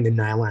having the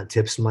nylon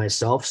tips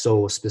myself.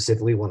 So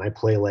specifically when I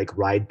play like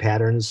ride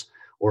patterns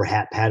or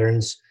hat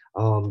patterns,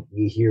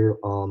 you hear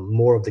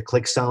more of the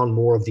click sound,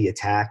 more of the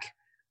attack.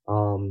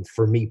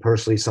 For me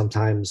personally,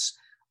 sometimes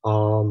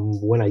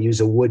when I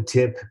use a wood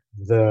tip,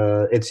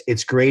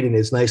 it's great and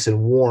it's nice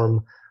and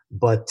warm,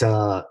 but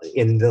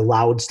in the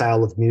loud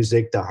style of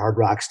music, the hard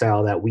rock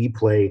style that we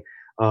play,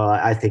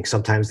 I think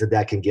sometimes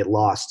that can get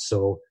lost.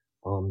 So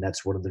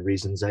that's one of the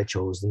reasons I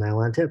chose the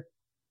nylon tip.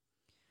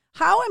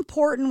 How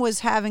important was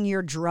having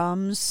your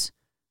drums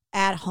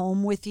at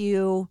home with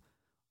you?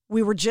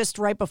 We were just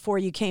right before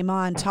you came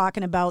on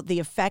talking about the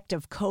effect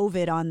of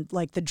COVID on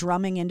like the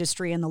drumming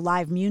industry and the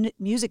live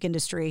music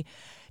industry.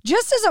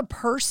 Just as a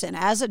person,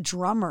 as a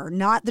drummer,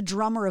 not the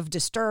drummer of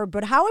Disturbed,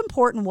 but how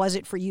important was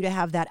it for you to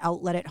have that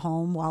outlet at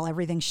home while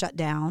everything shut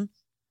down?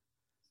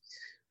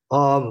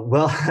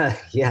 Well,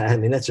 yeah, I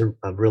mean, that's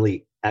a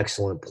really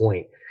excellent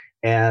point.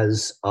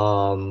 As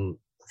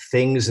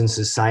things in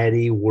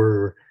society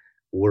were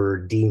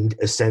deemed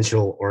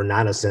essential or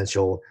not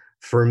essential,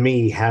 for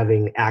me,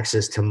 having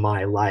access to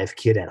my live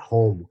kit at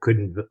home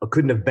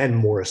couldn't have been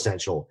more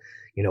essential.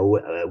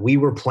 We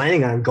were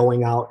planning on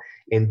going out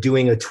and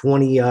doing a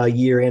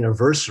 20-year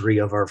anniversary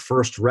of our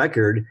first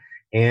record,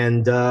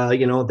 and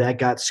that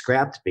got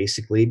scrapped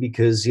basically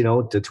because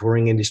the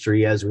touring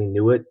industry as we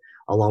knew it,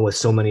 along with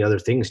so many other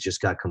things,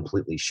 just got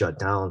completely shut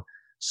down.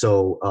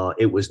 So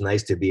it was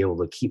nice to be able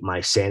to keep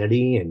my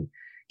sanity and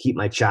keep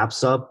my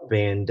chops up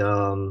and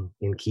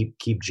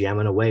keep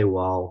jamming away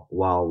while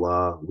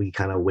we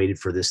kind of waited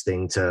for this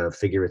thing to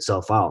figure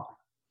itself out.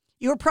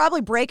 You were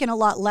probably breaking a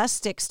lot less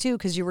sticks too,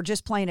 because you were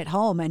just playing at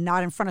home and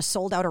not in front of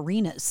sold out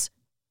arenas.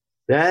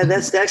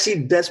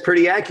 That's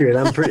pretty accurate.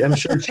 I'm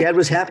sure Chad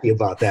was happy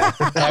about that.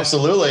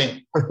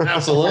 Absolutely.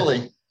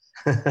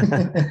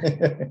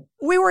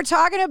 We were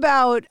talking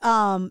about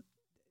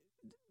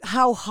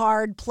how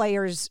hard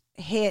players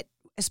hit,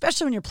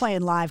 especially when you're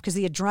playing live, because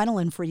the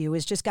adrenaline for you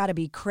has just got to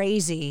be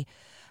crazy.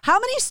 How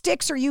many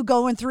sticks are you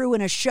going through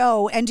in a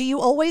show? And do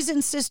you always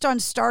insist on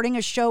starting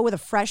a show with a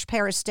fresh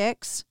pair of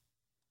sticks?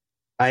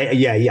 I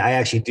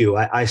actually do.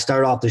 I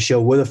start off the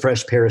show with a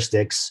fresh pair of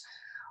sticks.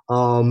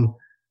 And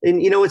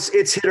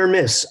it's hit or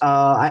miss.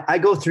 I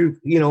go through,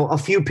 a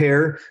few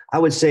pair. I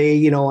would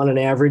say, on an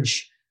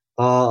average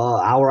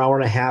hour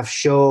and a half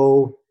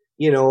show,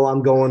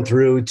 I'm going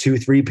through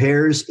 2-3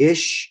 pairs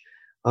ish.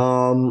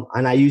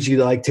 And I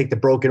usually take the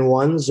broken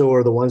ones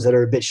or the ones that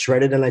are a bit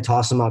shredded, and I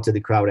toss them out to the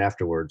crowd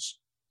afterwards.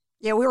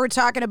 Yeah, we were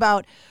talking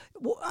about,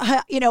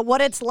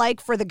 what it's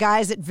like for the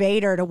guys at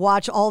Vader to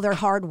watch all their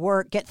hard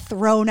work get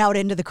thrown out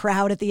into the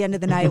crowd at the end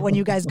of the night when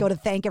you guys go to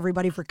thank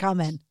everybody for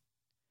coming.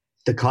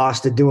 The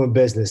cost of doing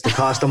business, the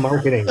cost of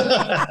marketing.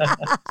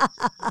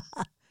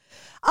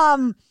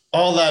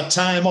 All that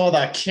time, all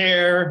that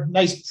care,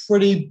 nice,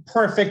 pretty,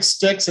 perfect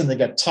sticks, and they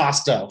get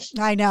tossed out.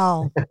 I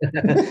know.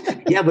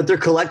 Yeah, but they're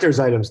collector's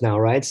items now,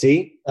 right?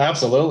 See?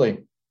 Absolutely.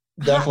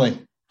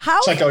 Definitely.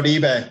 Check out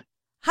eBay.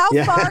 How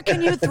far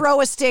can you throw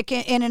a stick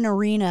in an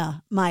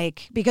arena,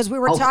 Mike? Because we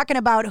were talking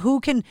about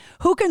who can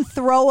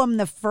throw them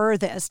the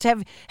furthest.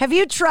 Have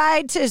you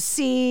tried to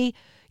see,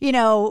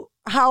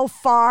 how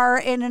far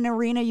in an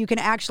arena you can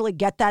actually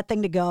get that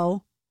thing to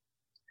go?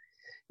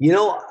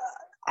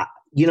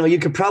 You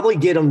could probably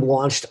get them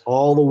launched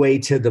all the way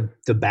to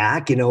the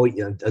back,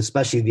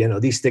 especially,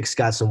 these sticks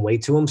got some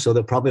weight to them, so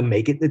they'll probably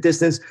make it the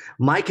distance.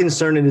 My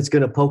concern is it's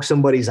going to poke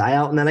somebody's eye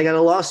out, and then I got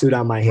a lawsuit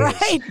on my hands.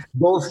 Right.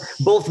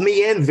 Both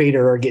me and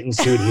Vader are getting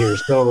sued here.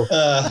 So,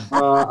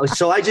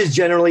 so I just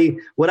generally,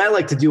 what I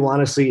like to do,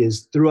 honestly,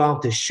 is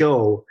throughout the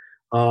show,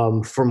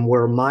 from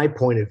where my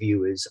point of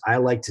view is, I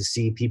like to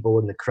see people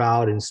in the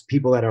crowd and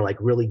people that are like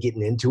really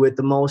getting into it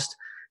the most,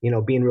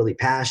 being really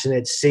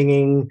passionate,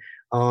 singing,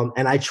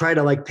 and I try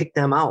to like pick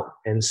them out.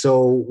 And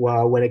so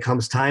when it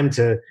comes time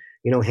to,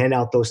 hand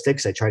out those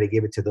sticks, I try to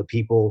give it to the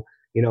people,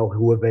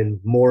 who have been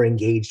more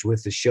engaged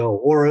with the show,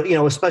 or,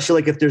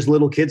 especially like if there's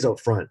little kids up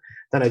front,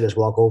 then I just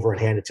walk over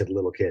and hand it to the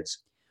little kids.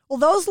 Well,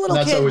 those little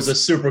kids. That's always a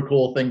super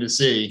cool thing to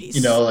see,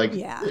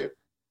 yeah.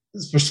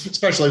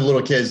 Especially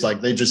little kids,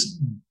 like they just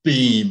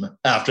beam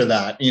after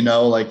that,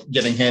 like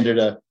getting handed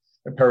a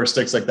pair of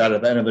sticks like that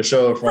at the end of the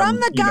show from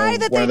the guy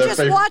that they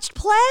just watched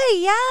play.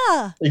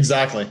 Yeah,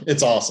 exactly.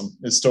 It's awesome.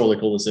 It's totally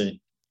cool to see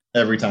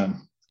every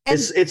time.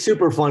 It's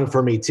super fun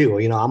for me too.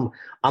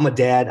 I'm a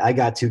dad. I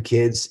got 2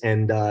 kids,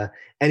 and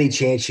any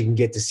chance you can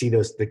get to see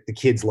the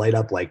kids light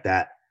up like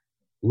that,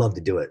 love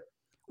to do it.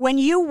 When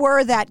you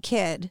were that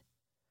kid,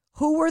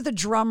 who were the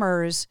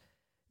drummers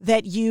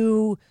that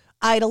you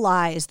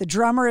idolized, the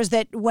drummers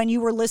that when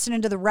you were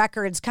listening to the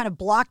records kind of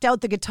blocked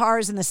out the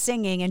guitars and the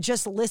singing and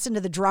just listened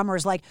to the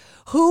drummers? Like,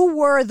 who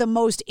were the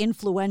most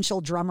influential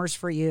drummers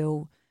for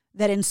you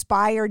that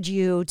inspired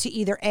you to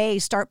either A,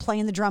 start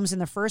playing the drums in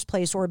the first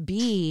place, or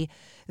B,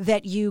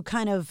 that you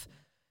kind of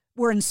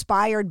were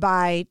inspired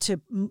by to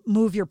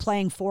move your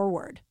playing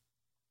forward?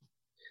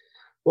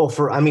 Well,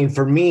 for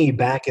me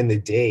back in the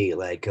day,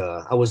 like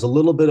I was a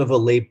little bit of a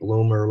late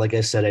bloomer. Like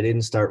I said, I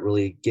didn't start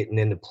really getting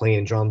into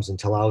playing drums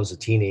until I was a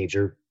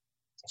teenager.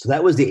 So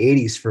that was the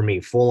 80s for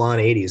me, full on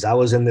 80s. I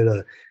was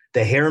into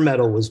the hair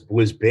metal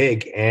was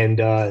big, and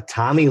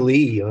Tommy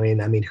Lee.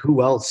 I mean,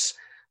 who else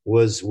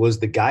was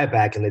the guy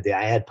back in the day?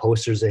 I had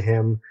posters of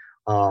him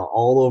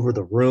all over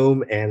the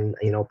room, and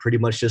pretty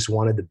much just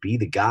wanted to be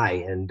the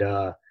guy. And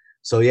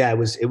so yeah,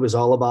 it was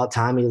all about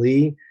Tommy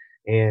Lee.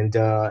 And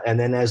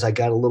then as I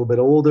got a little bit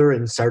older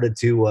and started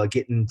to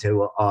get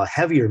into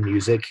heavier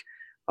music,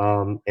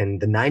 and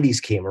the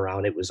 90s came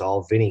around, it was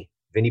all Vinnie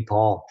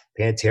Paul,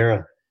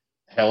 Pantera.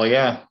 Hell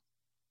yeah.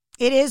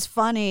 It is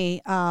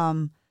funny,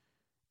 for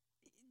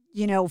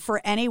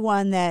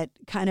anyone that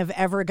kind of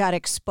ever got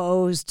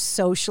exposed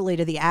socially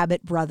to the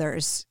Abbott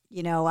brothers.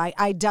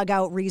 I dug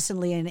out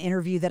recently an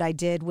interview that I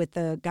did with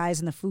the guys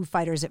in the Foo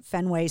Fighters at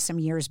Fenway some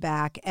years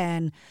back,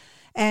 and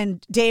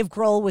Dave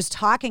Grohl was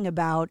talking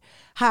about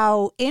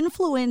how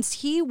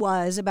influenced he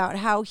was, about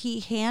how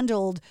he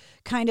handled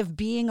kind of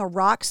being a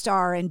rock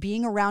star and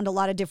being around a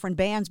lot of different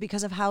bands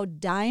because of how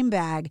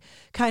Dimebag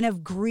kind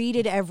of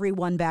greeted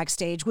everyone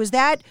backstage. Was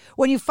that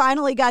when you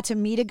finally got to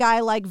meet a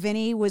guy like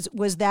Vinny, was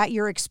that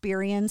your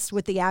experience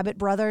with the Abbott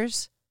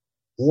brothers?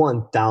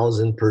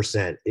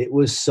 1000%. It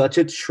was such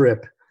a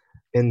trip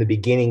in the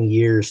beginning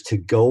years to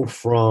go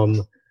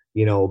from,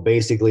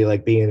 basically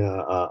like being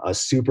a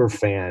super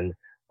fan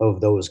of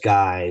those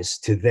guys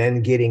to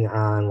then getting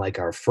on like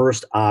our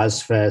first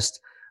Ozfest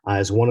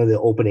as one of the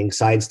opening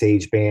side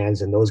stage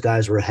bands, and those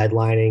guys were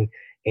headlining.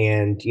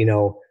 And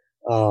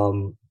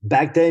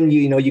back then,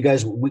 you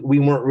guys, we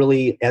weren't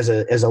really as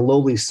a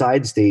lowly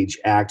side stage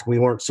act, we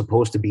weren't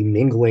supposed to be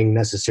mingling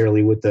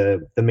necessarily with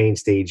the main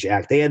stage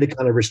act. They had to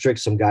kind of restrict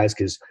some guys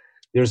because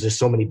there's just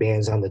so many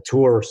bands on the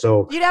tour.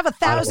 So you'd have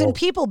 1,000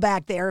 people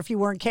back there if you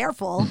weren't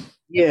careful.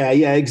 Yeah,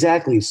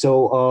 exactly.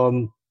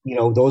 So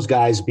those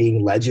guys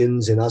being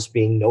legends and us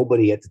being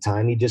nobody at the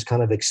time, you just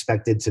kind of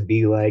expected to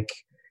be like,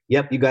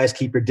 yep, you guys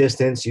keep your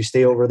distance, you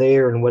stay over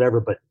there and whatever.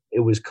 But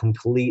it was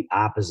complete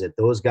opposite.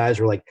 Those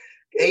guys were like,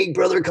 hey,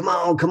 brother, come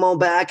on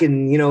back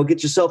and,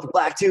 get yourself a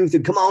black tooth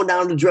and come on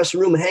down to the dressing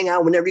room and hang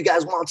out whenever you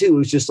guys want to. It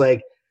was just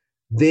like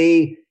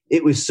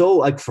it was so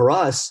like for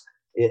us,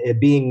 it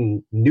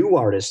being new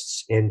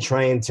artists and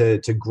trying to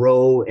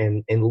grow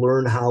and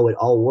learn how it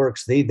all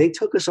works. They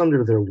took us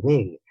under their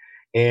wing,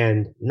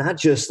 and not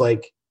just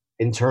like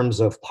in terms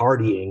of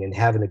partying and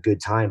having a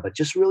good time, but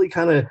just really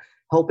kind of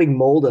helping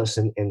mold us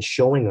and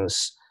showing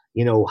us,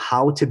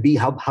 how to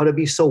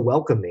be so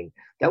welcoming.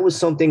 That was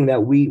something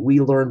that we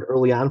learned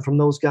early on from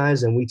those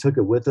guys, and we took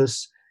it with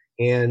us.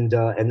 And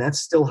that's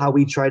still how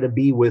we try to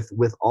be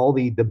with all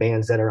the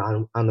bands that are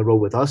on the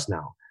road with us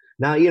now.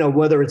 Now,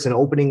 whether it's an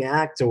opening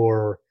act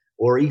or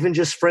even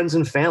just friends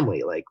and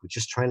family, like we're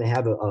just trying to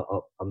have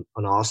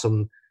an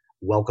awesome,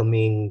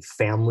 welcoming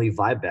family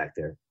vibe back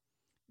there.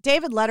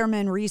 David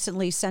Letterman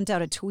recently sent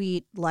out a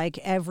tweet, like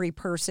every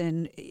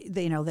person,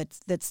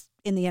 that's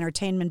in the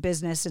entertainment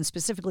business and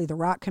specifically the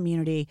rock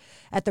community,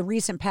 at the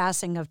recent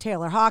passing of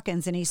Taylor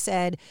Hawkins. And he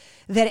said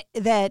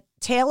that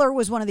Taylor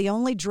was one of the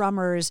only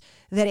drummers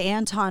that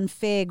Anton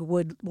Fig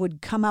would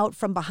come out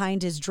from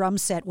behind his drum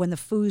set when the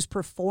Foos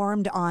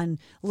performed on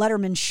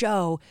Letterman's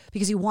show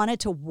because he wanted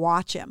to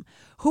watch him.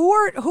 Who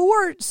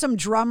are some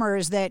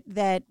drummers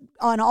that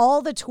on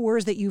all the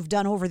tours that you've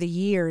done over the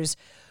years,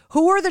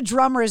 Who are the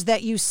drummers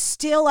that you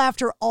still,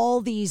 after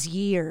all these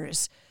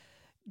years,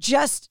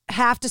 just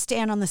have to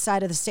stand on the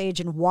side of the stage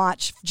and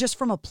watch just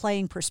from a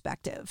playing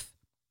perspective?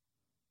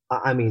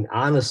 I mean,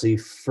 honestly,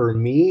 for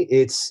me,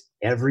 it's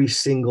every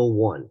single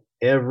one,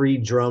 every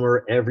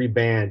drummer, every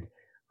band.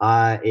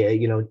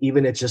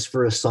 Even it's just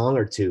for a song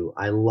or two.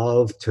 I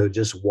love to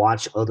just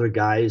watch other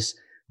guys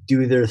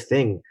do their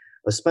thing,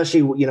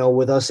 especially,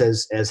 with us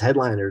as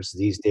headliners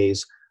these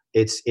days.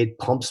 It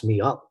pumps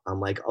me up. I'm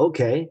like,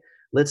 okay,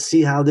 let's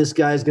see how this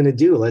guy's going to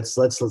do. Let's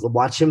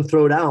watch him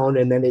throw down.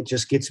 And then it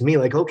just gets me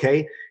like,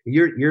 okay,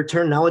 your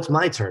turn. Now it's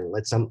my turn.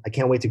 I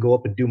can't wait to go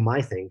up and do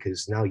my thing,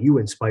 because now you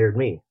inspired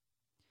me.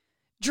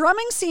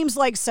 Drumming seems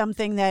like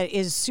something that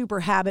is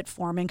super habit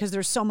forming because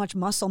there's so much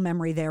muscle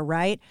memory there,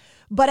 right?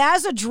 But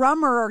as a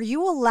drummer, are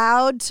you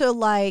allowed to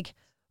like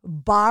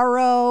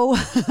borrow,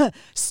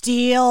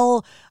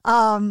 steal,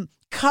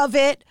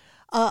 covet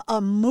a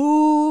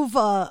move?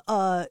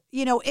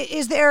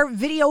 Is there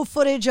video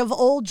footage of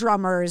old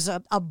drummers,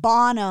 a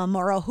Bonham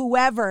or a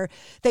whoever,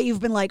 that you've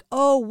been like,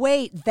 oh,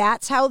 wait,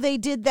 that's how they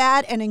did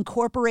that, and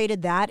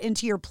incorporated that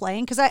into your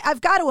playing? Because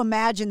I've got to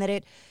imagine that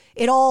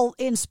it all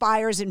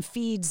inspires and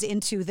feeds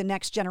into the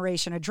next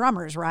generation of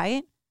drummers,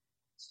 right?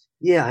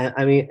 Yeah,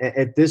 I mean,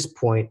 at this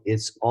point,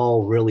 it's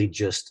all really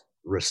just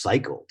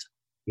recycled.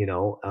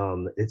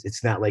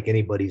 It's not like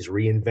anybody's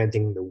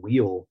reinventing the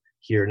wheel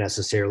here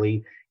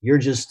necessarily. You're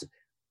just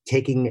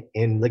taking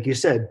and, like you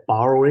said,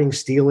 borrowing,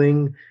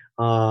 stealing,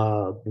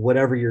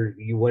 whatever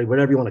you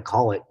want to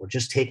call it. We're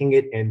just taking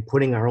it and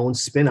putting our own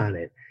spin on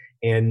it.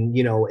 And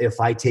if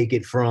I take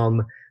it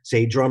from,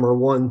 say, drummer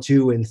 1,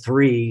 2, and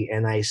 3,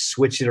 and I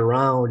switch it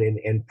around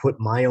and put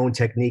my own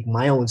technique,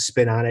 my own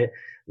spin on it,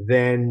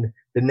 then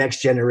the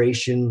next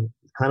generation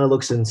kind of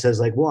looks and says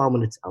like, well, I'm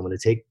gonna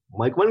take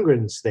Mike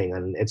Wengren's thing,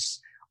 and it's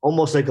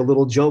almost like a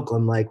little joke.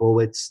 I'm like, well,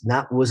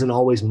 wasn't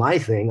always my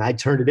thing. I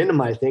turned it into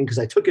my thing because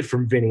I took it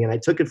from Vinny and I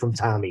took it from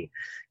Tommy,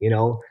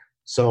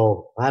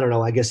 So I don't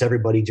know. I guess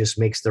everybody just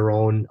makes their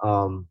own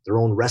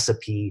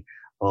recipe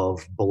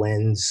of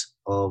blends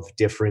of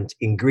different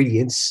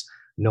ingredients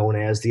known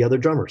as the other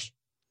drummers.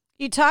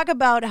 You talk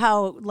about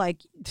how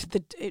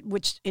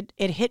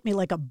it hit me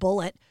like a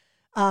bullet.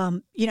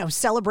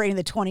 Celebrating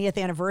the 20th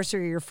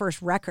anniversary of your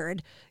first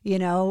record,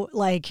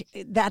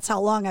 that's how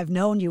long I've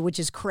known you, which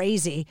is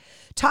crazy.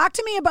 Talk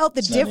to me about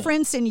the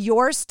difference in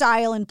your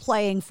style and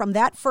playing from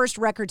that first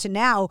record to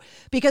now,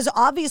 because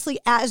obviously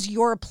as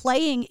your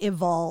playing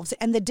evolves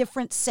and the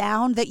different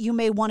sound that you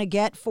may want to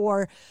get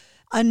for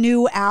a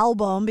new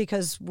album,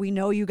 because we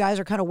know you guys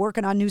are kind of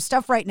working on new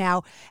stuff right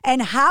now,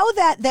 and how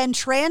that then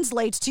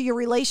translates to your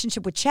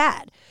relationship with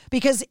Chad.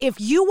 Because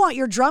if you want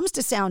your drums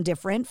to sound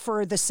different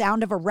for the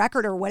sound of a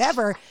record or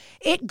whatever,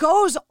 it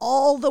goes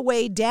all the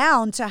way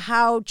down to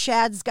how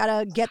Chad's got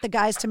to get the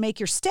guys to make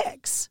your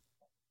sticks.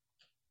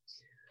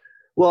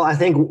 Well, I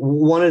think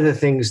one of the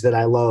things that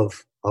I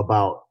love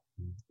about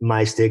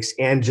my sticks,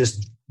 and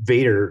just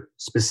Vader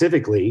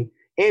specifically,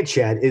 and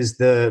Chad, is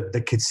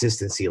the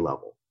consistency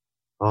level.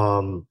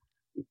 From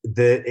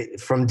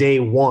day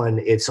one,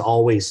 that's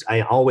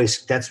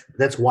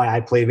why I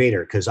play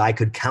Vader, because I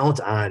could count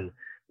on,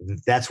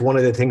 that's one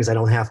of the things I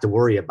don't have to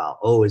worry about.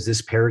 Oh, is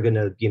this pair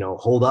gonna,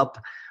 hold up?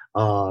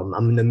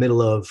 I'm in the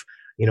middle of,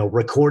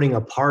 recording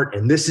a part,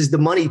 and this is the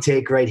money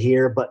take right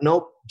here, but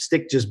nope,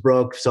 stick just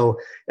broke. So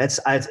it's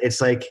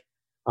like,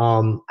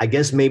 I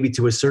guess maybe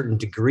to a certain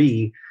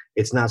degree,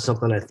 it's not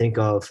something I think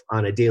of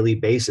on a daily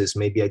basis.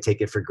 Maybe I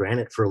take it for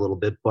granted for a little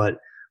bit, but,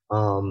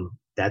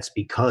 that's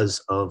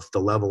because of the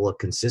level of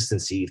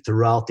consistency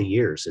throughout the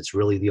years. It's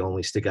really the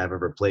only stick I've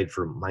ever played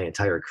for my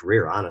entire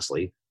career,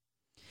 honestly.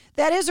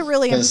 That is a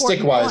really important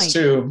stick-wise point.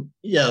 too.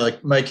 Yeah,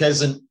 like Mike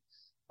hasn't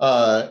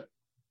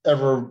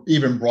ever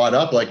even brought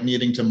up like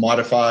needing to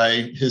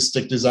modify his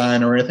stick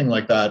design or anything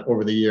like that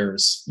over the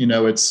years.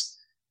 It's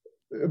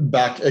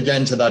back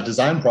again to that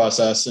design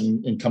process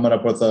and coming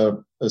up with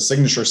a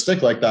signature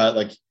stick like that.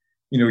 Like,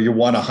 you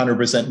want to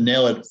 100%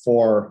 nail it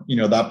for,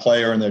 that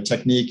player and their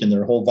technique and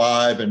their whole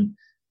vibe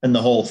and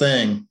the whole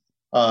thing.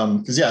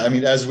 Because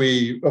as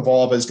we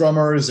evolve as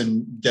drummers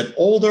and get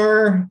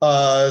older,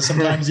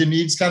 sometimes your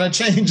needs kind of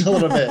change a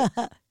little bit.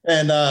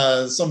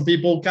 And some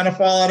people kind of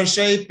fall out of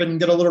shape and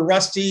get a little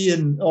rusty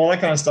and all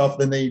that kind of stuff.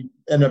 Then they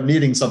end up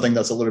needing something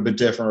that's a little bit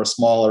different or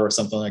smaller or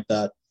something like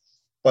that.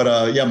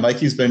 But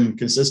Mikey's been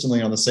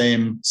consistently on the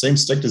same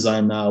stick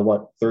design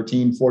now,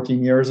 13,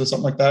 14 years or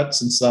something like that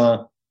since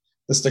the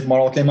stick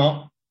model came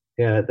out.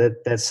 Yeah,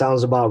 that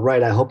sounds about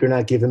right. I hope you're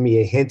not giving me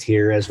a hint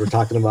here as we're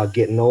talking about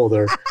getting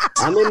older.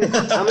 I'm in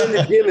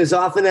the gym as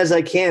often as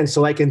I can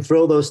so I can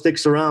throw those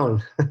sticks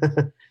around.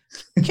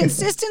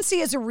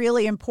 Consistency is a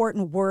really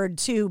important word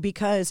too,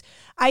 because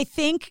I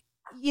think,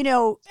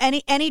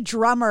 any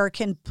drummer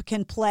can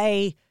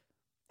play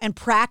and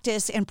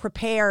practice and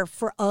prepare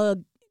for a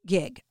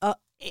gig,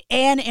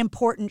 an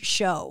important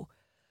show.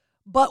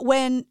 But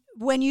when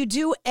you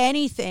do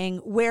anything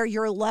where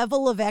your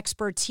level of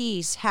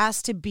expertise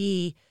has to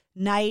be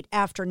night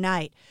after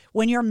night,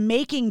 when you're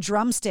making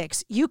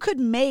drumsticks, you could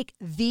make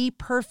the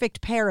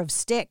perfect pair of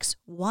sticks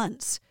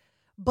once,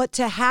 but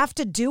to have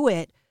to do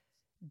it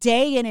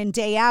day in and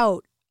day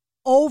out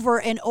over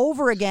and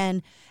over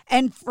again.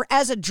 And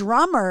as a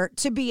drummer,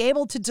 to be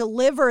able to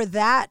deliver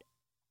that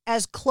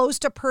as close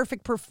to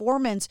perfect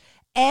performance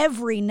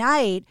every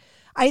night,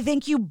 I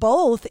think you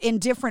both in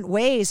different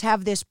ways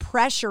have this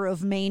pressure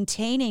of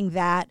maintaining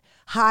that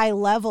high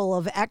level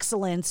of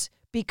excellence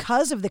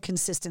because of the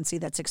consistency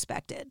that's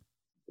expected.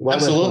 Well,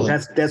 absolutely.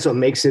 That's what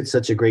makes it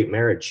such a great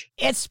marriage.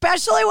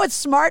 Especially with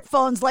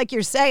smartphones, like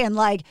you're saying,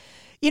 like,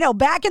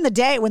 back in the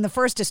day when the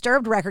first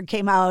Disturbed record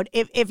came out,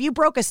 if you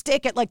broke a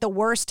stick at like the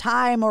worst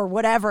time or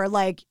whatever,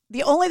 like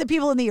only the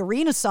people in the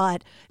arena saw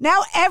it.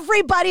 Now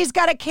everybody's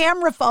got a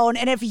camera phone,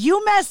 and if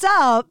you mess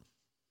up,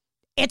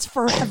 it's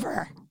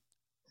forever.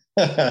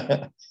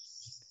 Yeah,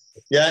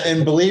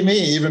 and believe me,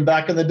 even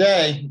back in the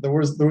day, there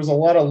was a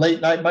lot of late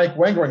night Mike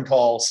Wengren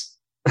calls,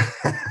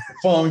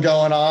 phone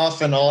going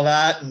off and all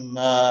that, and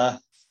a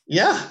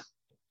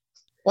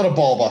lot of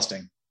ball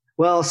busting.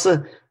 Well,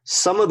 so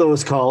some of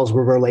those calls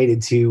were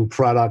related to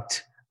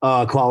product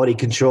quality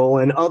control,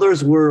 and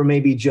others were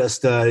maybe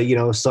just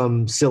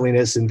some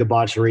silliness and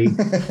debauchery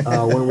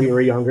when we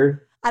were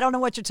younger. I don't know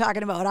what you're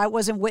talking about. I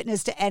wasn't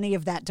witness to any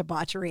of that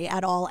debauchery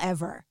at all,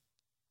 ever.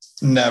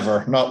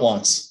 Never, not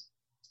once.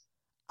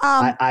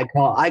 I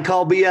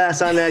call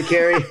BS on that,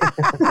 Carrie.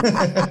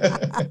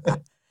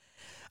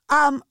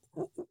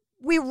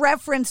 We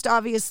referenced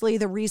obviously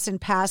the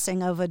recent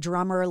passing of a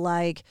drummer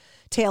like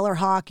Taylor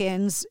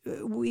Hawkins.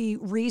 We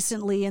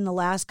recently, in the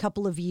last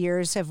couple of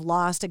years, have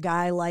lost a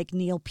guy like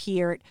Neil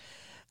Peart.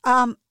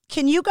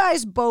 Can you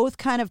guys both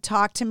kind of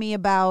talk to me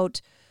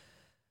about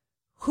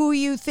who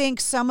you think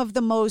some of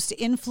the most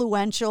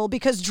influential,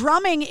 because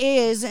drumming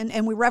is,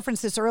 and we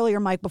referenced this earlier,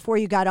 Mike, before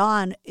you got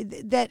on,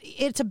 that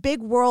it's a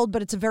big world,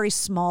 but it's a very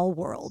small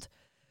world.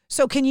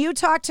 So can you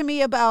talk to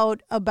me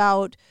about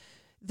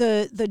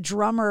the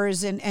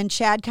drummers, and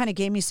Chad kind of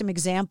gave me some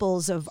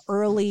examples of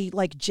early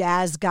like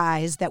jazz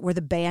guys that were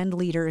the band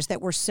leaders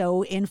that were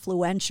so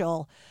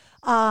influential.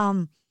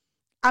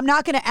 I'm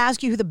not going to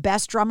ask you who the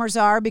best drummers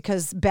are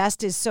because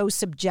best is so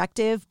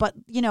subjective, but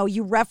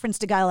you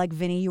referenced a guy like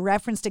Vinny, you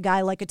referenced a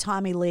guy like a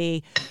Tommy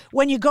Lee.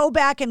 When you go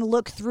back and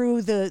look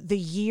through the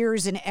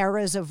years and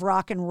eras of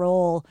rock and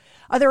roll,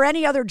 are there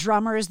any other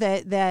drummers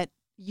that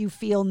you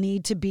feel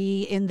need to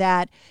be in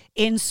that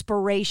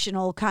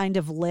inspirational kind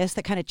of list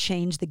that kind of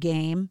changed the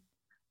game?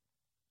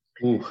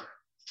 Ooh,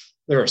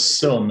 there are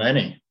so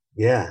many.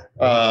 Yeah.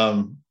 I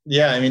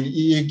mean,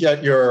 you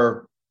get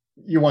your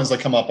ones that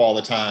come up all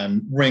the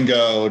time: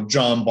 Ringo,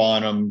 John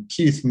Bonham,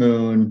 Keith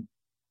Moon,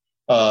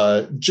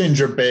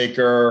 Ginger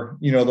Baker,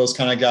 those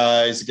kind of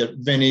guys. You get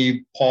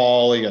Vinny,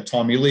 Paul, you got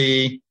Tommy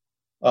Lee,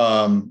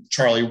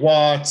 Charlie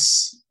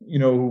Watts,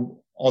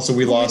 also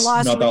we lost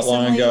not recently, that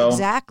long ago.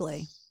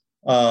 Exactly.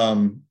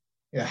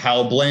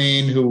 Hal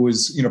Blaine, who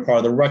was, part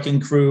of the Wrecking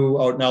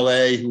Crew out in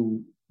LA,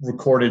 who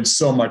recorded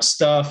so much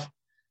stuff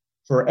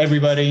for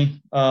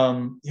everybody.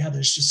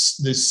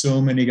 There's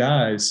so many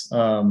guys.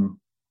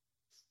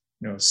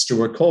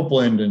 Stuart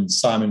Copeland and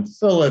Simon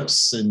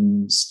Phillips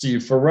and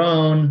Steve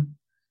Ferrone.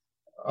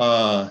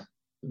 The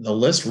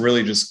list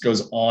really just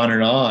goes on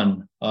and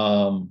on.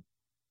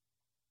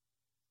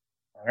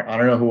 I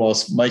don't know who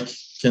else Mike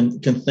can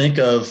think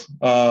of.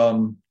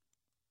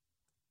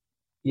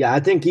 Yeah,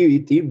 I think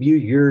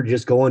you're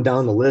just going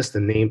down the list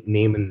and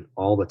naming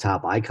all the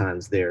top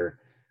icons there.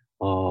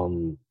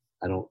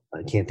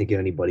 I can't think of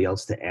anybody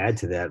else to add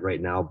to that right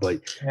now, but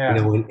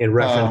in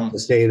reference to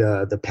say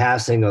the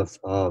passing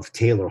of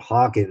Taylor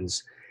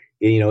Hawkins,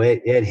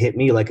 it hit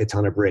me like a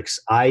ton of bricks.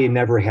 I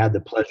never had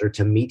the pleasure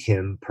to meet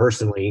him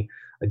personally.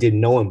 I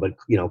didn't know him, but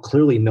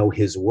clearly know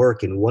his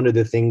work. And one of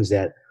the things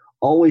that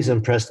always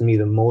impressed me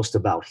the most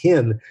about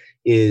him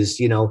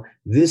is,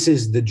 this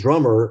is the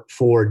drummer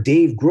for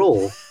Dave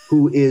Grohl,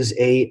 who is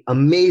a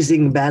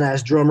amazing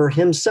badass drummer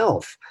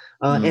himself.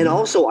 And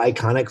also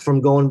iconic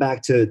from going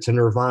back to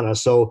Nirvana.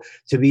 So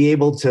to be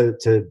able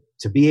to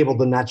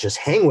not just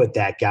hang with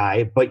that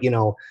guy, but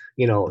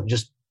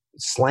just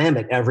slam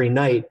it every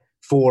night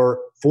for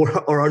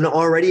an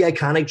already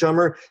iconic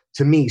drummer,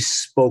 to me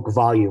spoke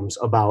volumes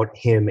about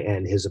him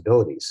and his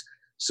abilities.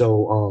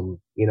 So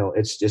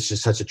it's just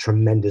such a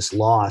tremendous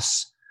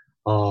loss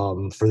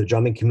for the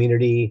drumming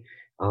community,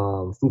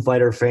 Foo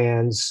Fighter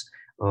fans,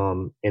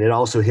 and it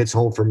also hits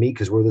home for me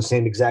because we're the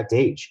same exact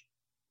age.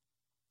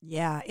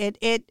 Yeah,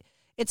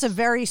 it's a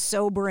very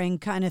sobering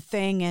kind of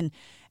thing,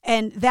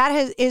 and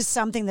that is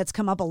something that's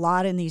come up a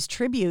lot in these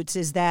tributes,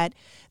 is that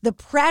the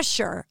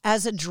pressure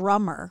as a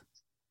drummer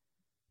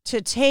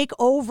to take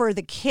over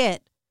the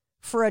kit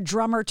for a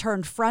drummer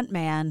turned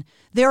frontman.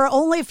 There are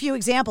only a few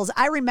examples.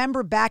 I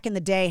remember back in the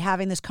day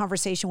having this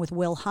conversation with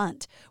Will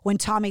Hunt when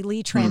Tommy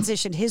Lee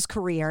transitioned his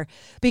career,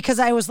 because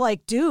I was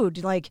like,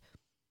 dude, like,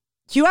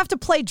 you have to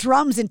play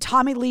drums in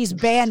Tommy Lee's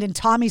band and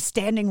Tommy's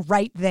standing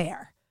right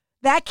there.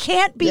 That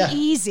can't be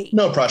easy.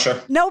 No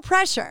pressure. No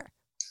pressure.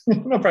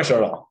 No pressure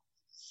at all.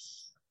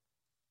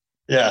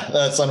 Yeah,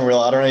 that's unreal.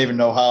 I don't even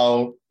know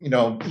how,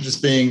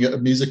 just being a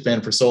music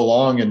fan for so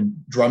long and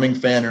drumming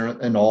fan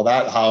and all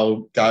that,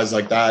 how guys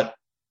like that,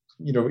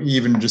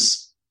 even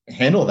just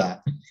handle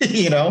that,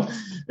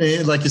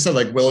 And like you said,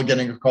 like Will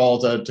getting a call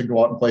to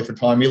go out and play for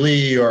Tommy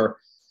Lee, or,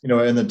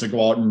 and then to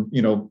go out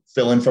and,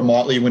 fill in for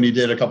Motley when he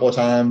did a couple of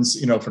times,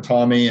 for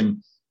Tommy,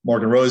 and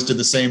Morgan Rose did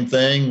the same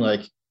thing.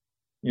 Like,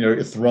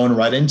 you're thrown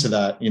right into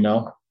that,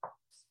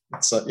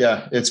 it's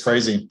it's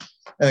crazy.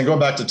 And then going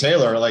back to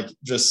Taylor, like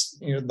just,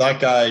 that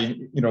guy,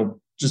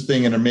 just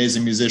being an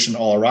amazing musician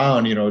all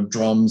around,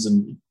 drums,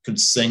 and could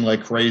sing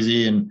like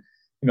crazy, and,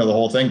 the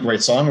whole thing, great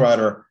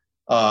songwriter.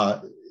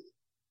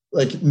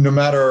 Like no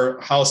matter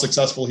how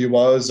successful he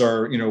was,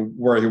 or,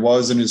 where he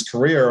was in his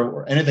career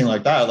or anything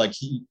like that, like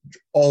he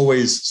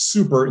always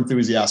super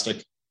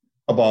enthusiastic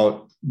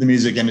about the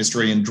music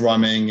industry and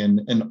drumming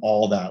and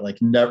all that.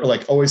 Like never,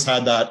 like always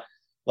had that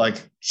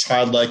like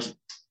childlike,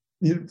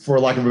 for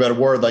lack of a better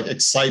word, like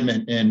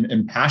excitement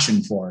and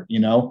passion for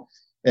it,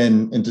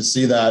 and to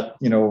see that,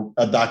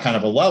 at that kind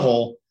of a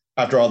level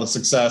after all the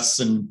success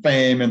and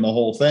fame and the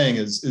whole thing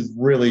is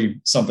really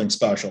something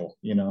special,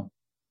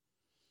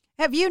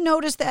 Have you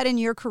noticed that in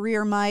your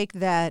career, Mike,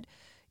 that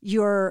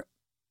you're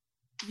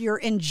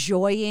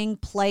enjoying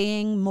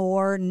playing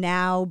more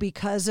now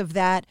because of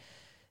that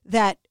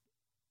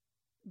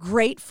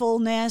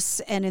gratefulness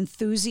and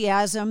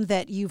enthusiasm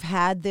that you've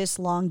had this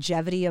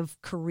longevity of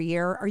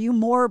career? Are you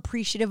more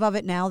appreciative of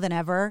it now than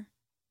ever?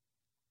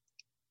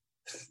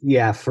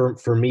 Yeah,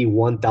 for me,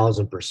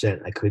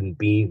 1,000%. I couldn't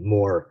be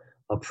more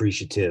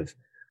appreciative.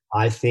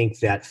 I think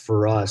that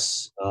for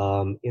us,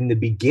 in the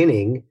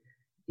beginning,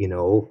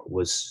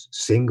 was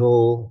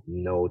single,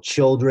 no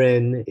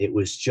children. It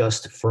was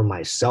just for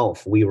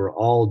myself. We were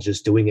all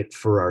just doing it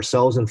for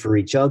ourselves and for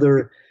each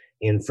other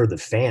and for the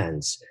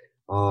fans.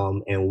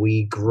 And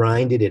we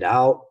grinded it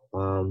out.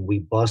 We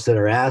busted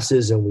our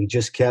asses, and we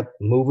just kept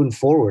moving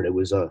forward. It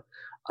was a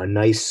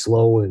nice,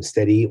 slow and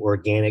steady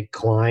organic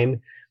climb.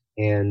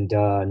 And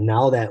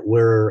now that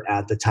we're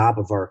at the top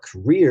of our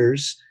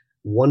careers,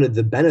 one of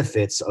the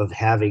benefits of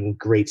having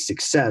great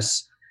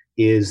success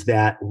is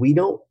that we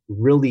don't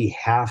really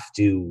have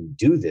to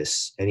do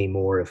this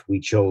anymore if we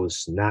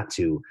chose not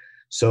to.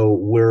 So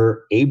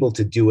we're able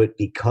to do it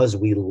because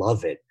we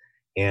love it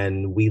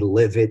and we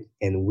live it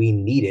and we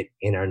need it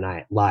in our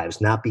lives,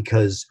 not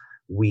because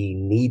we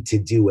need to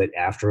do it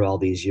after all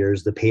these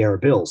years to pay our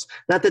bills.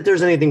 Not that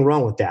there's anything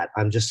wrong with that.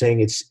 I'm just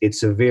saying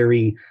it's a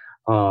very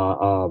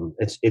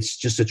it's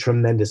just a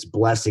tremendous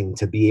blessing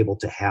to be able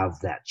to have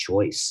that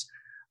choice.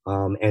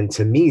 And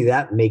to me,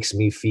 that makes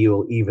me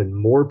feel even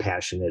more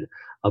passionate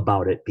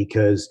about it,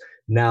 because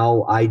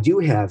now I do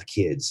have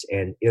kids,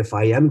 and if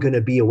I am going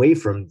to be away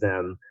from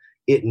them,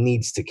 it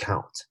needs to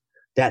count.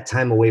 That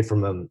time away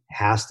from them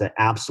has to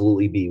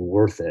absolutely be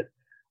worth it.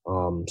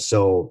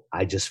 So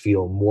I just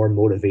feel more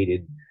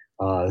motivated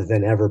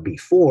than ever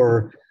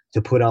before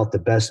to put out the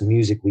best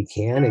music we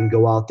can and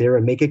go out there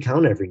and make it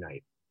count every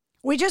night.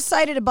 We just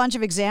cited a bunch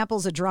of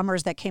examples of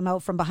drummers that came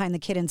out from behind the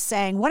kit and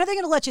sang. When are they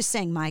going to let you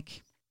sing,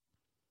 Mike?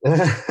 Well,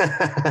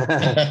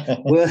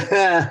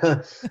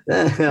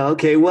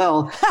 okay,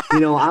 well,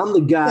 I'm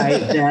the guy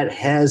that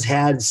has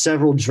had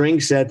several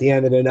drinks at the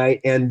end of the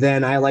night, and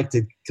then I like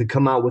to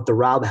come out with the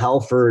Rob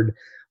Halford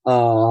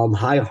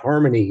high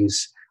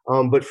harmonies.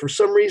 But for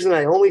some reason,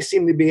 I only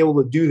seem to be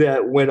able to do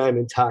that when I'm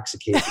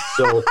intoxicated.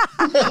 So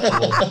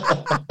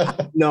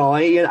no,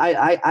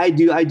 I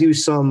do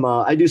some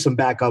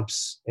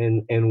backups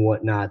and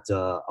whatnot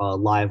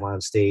live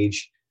on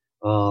stage.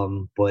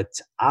 But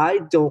I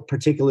don't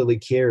particularly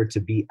care to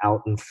be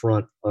out in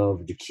front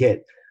of the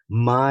kit.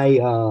 My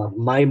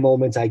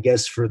moment, I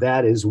guess, for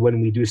that is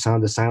when we do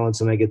Sound of Silence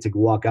and I get to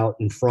walk out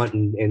in front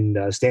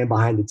and stand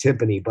behind the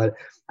timpani. But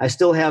I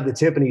still have the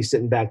timpani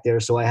sitting back there,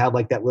 so I have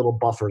like that little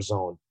buffer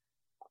zone.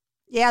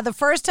 Yeah, the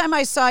first time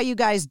I saw you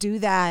guys do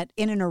that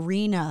in an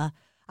arena,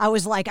 I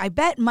was like, I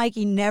bet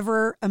Mikey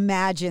never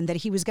imagined that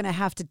he was going to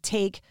have to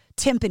take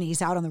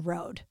timpanis out on the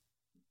road.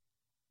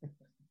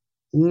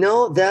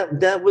 No,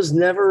 that was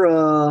never,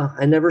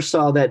 I never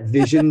saw that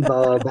vision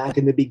back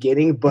in the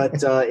beginning,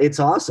 but it's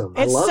awesome.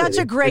 It's I love such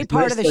it. a great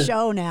part nice of the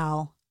show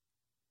now.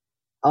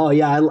 Oh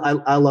yeah,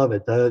 I love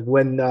it.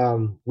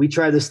 When we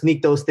try to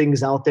sneak those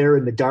things out there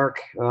in the dark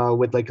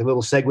with like a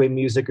little segue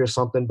music or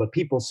something, but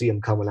people see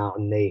them coming out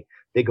and they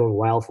go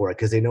wild for it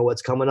because they know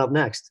what's coming up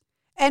next.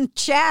 And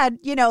Chad,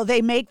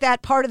 they make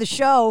that part of the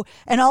show,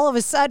 and all of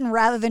a sudden,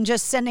 rather than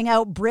just sending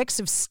out bricks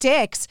of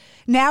sticks,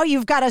 now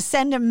you've got to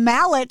send him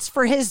mallets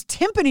for his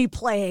timpani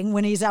playing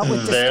when he's out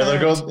with Disturbed. There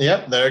go.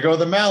 Yep, there go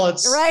the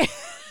mallets. Right.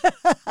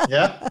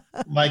 Yep,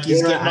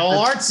 Mikey's getting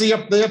all artsy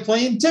up there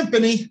playing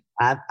timpani.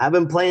 I've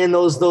been playing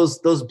those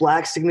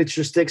black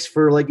signature sticks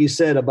for, like you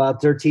said,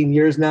 about 13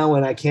 years now,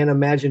 and I can't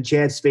imagine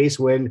Chad's face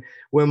when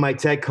my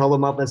tech called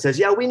him up and says,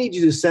 "Yeah, we need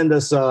you to send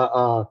us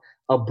a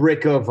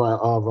brick of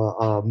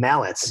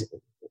mallets."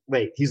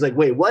 Wait, he's like,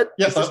 "Wait, what?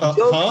 Yeah,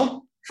 huh?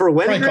 For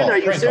Wenngren? Are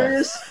you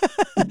serious?"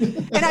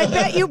 And I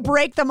bet you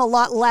break them a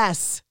lot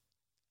less.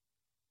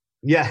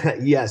 Yeah,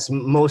 yes,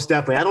 most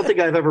definitely. I don't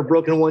think I've ever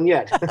broken one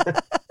yet.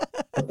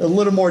 A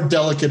little more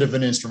delicate of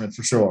an instrument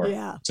for sure.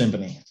 Yeah,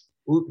 timpani.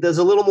 There's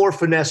a little more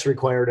finesse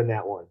required in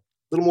that one. A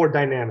little more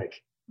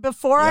dynamic.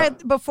 Before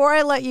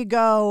I let you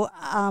go,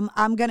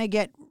 I'm going to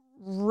get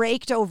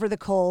raked over the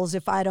coals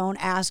if I don't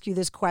ask you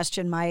this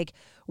question, Mike.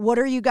 What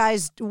are you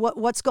guys,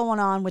 what's going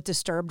on with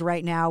Disturbed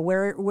right now?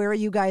 Where are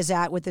you guys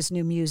at with this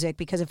new music?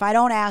 Because if I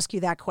don't ask you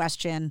that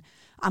question,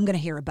 I'm going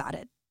to hear about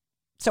it.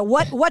 So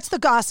what's the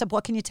gossip?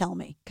 What can you tell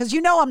me? Because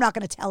I'm not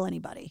going to tell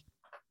anybody.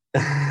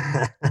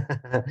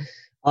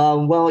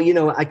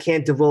 Well, I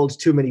can't divulge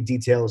too many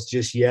details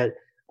just yet,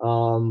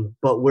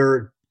 but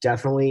we're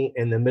definitely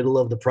in the middle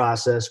of the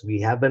process.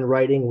 We have been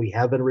writing, we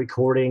have been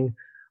recording.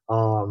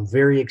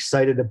 Very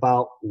excited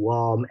about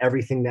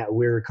everything that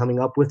we're coming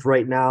up with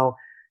right now.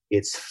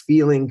 It's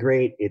feeling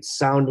great. It's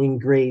sounding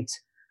great.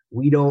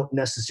 We don't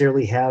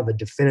necessarily have a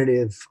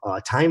definitive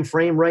time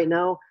frame right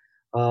now.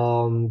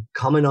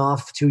 Coming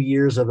off 2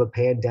 years of a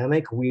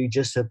pandemic, we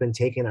just have been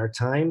taking our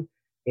time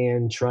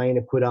and trying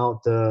to put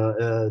out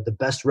the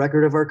best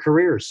record of our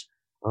careers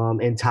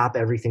and top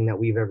everything that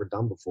we've ever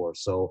done before.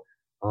 So,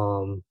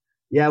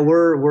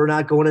 we're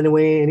not going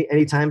away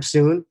anytime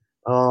soon.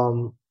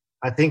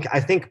 I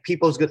think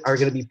people are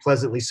going to be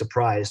pleasantly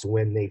surprised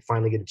when they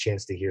finally get a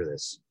chance to hear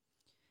this.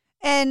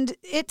 And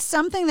it's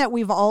something that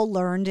we've all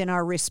learned in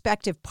our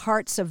respective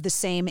parts of the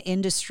same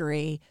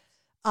industry,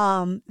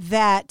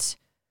 that,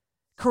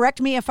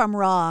 correct me if I'm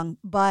wrong,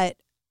 but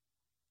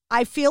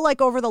I feel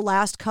like over the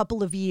last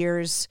couple of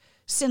years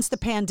since the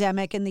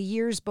pandemic and the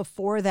years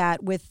before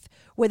that, with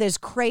as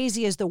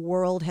crazy as the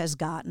world has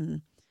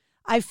gotten,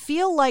 I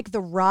feel like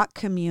the rock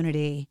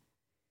community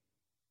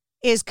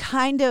is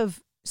kind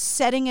of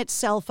setting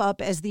itself up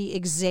as the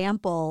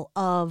example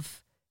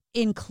of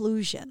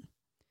inclusion.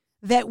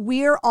 That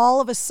we're all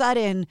of a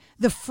sudden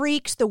the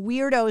freaks, the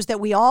weirdos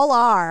that we all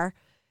are,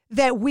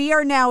 that we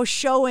are now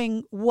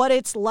showing what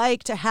it's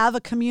like to have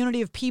a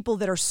community of people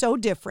that are so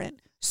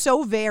different,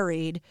 so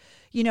varied,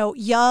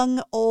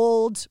 young,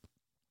 old,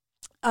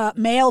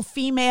 male,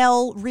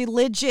 female,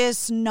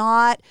 religious,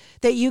 not,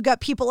 that you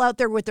got people out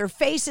there with their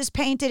faces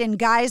painted and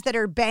guys that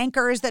are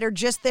bankers that are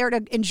just there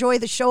to enjoy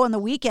the show on the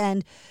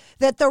weekend,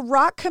 that the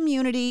rock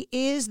community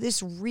is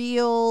this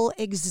real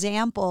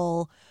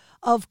example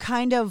of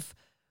kind of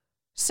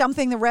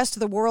something the rest of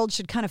the world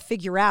should kind of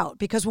figure out.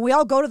 Because when we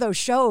all go to those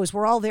shows,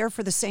 we're all there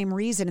for the same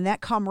reason. And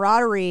that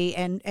camaraderie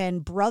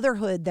and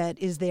brotherhood that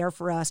is there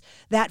for us,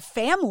 that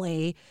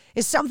family,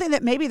 is something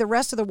that maybe the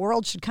rest of the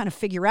world should kind of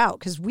figure out,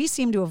 because we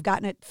seem to have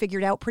gotten it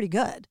figured out pretty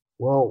good.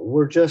 Well,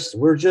 we're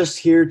just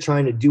here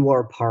trying to do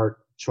our part,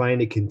 trying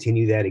to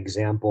continue that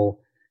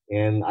example.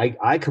 And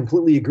I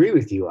completely agree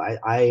with you.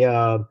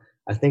 I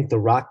think the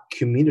rock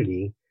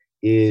community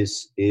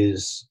is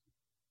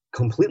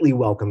completely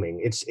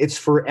welcoming. It's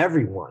for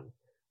everyone.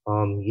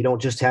 You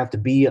don't just have to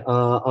be a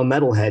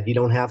metalhead. You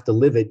don't have to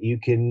live it. You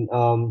can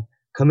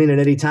come in at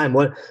any time.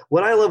 What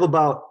I love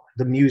about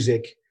the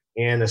music,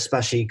 and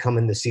especially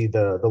coming to see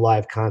the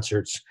live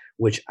concerts,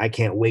 which I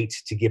can't wait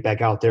to get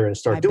back out there and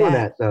start doing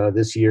that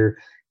this year,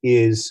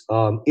 is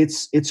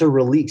it's a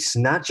release,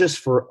 not just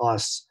for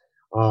us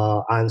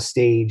on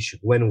stage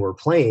when we're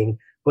playing,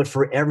 but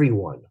for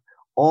everyone.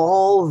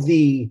 All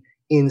the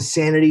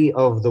insanity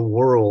of the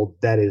world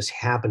that is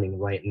happening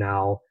right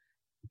now,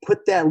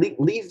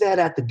 leave that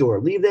at the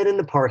door, leave that in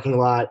the parking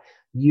lot.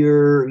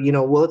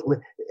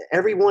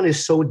 Everyone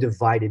is so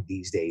divided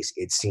these days,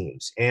 it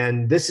seems,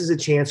 and this is a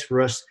chance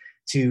for us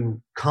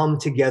to come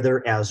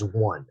together as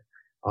one.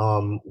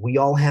 We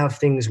all have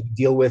things we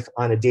deal with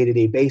on a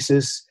day-to-day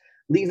basis.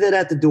 Leave that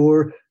at the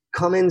door,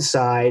 come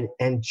inside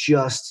and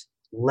just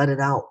let it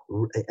out.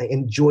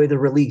 Enjoy the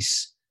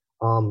release.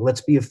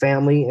 Let's be a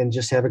family and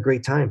just have a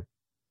great time.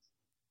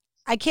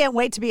 I can't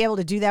wait to be able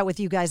to do that with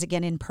you guys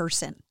again in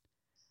person.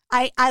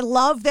 I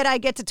love that I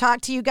get to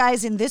talk to you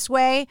guys in this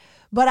way,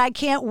 but I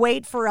can't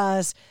wait for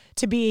us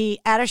to be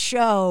at a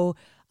show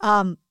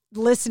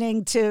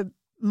listening to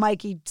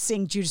Mikey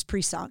sing Judas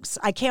Priest songs.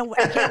 I can't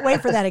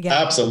wait for that again.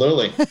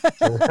 Absolutely.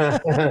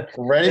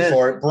 Ready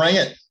for it. Bring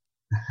it.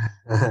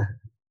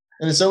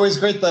 And it's always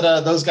great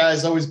that those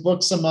guys always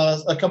book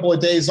a couple of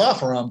days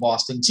off around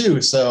Boston too.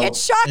 So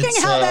it's shocking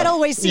how that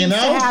always seems to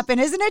happen,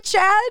 isn't it,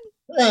 Chad?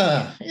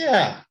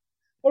 Yeah.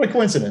 What a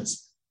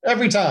coincidence.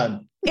 Every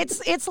time.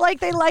 It's like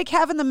they like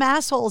having the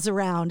massholes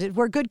around.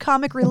 We're good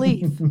comic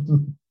relief.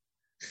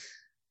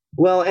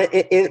 Well,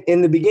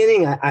 in the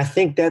beginning, I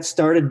think that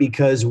started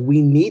because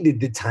we needed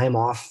the time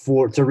off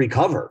to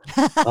recover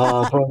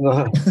from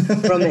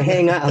the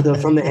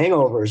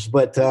hangovers.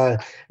 But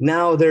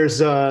now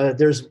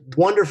there's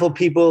wonderful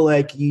people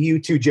like you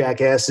two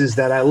jackasses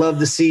that I love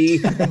to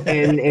see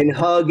and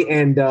hug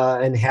and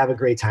have a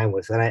great time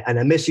with. And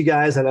I miss you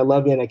guys, and I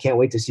love you, and I can't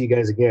wait to see you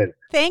guys again.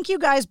 Thank you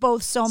guys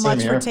both so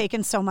much for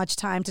taking so much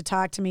time to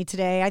talk to me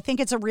today. I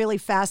think it's a really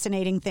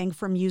fascinating thing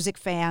for music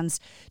fans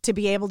to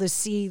be able to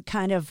see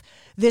kind of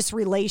this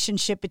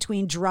relationship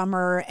between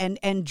drummer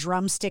and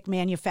drumstick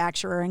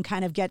manufacturer and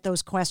kind of get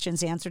those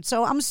questions answered.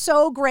 So I'm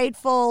so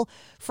grateful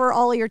for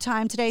all of your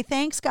time today.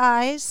 Thanks,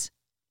 guys.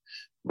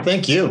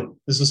 Thank you.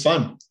 This was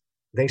fun.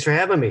 Thanks for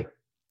having me.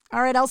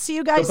 All right, I'll see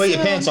you guys soon. Go put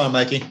your pants on,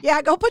 Mikey.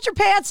 Yeah, go put your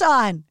pants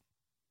on.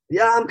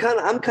 Yeah, I'm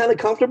kind of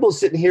comfortable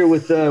sitting here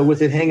with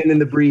it hanging in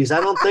the breeze.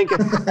 I don't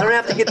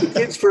have to get the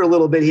kids for a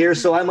little bit here,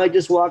 so I might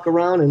just walk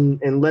around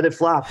and let it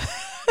flop.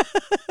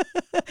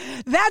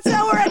 That's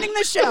how we're ending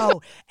the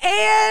show.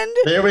 And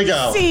there we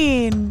go.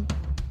 Scene.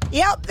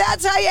 Yep,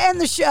 that's how you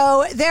end the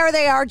show. There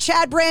they are,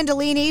 Chad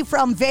Brandolini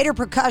from Vader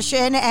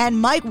Percussion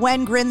and Mike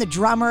Wengren, the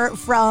drummer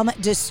from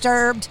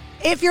Disturbed.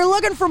 If you're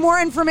looking for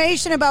more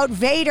information about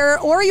Vader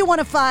or you want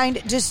to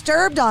find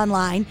Disturbed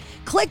online,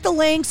 click the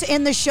links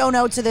in the show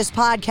notes of this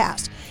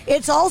podcast.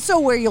 It's also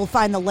where you'll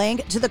find the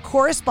link to the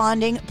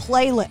corresponding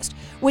playlist,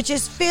 which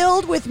is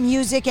filled with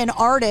music and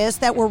artists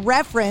that were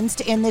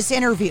referenced in this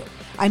interview.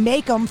 I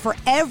make them for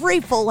every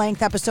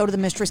full-length episode of the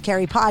Mistress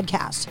Carrie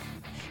podcast.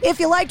 If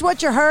you liked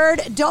what you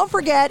heard, don't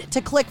forget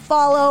to click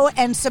follow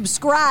and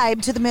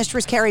subscribe to the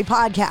Mistress Carrie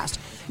podcast.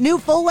 New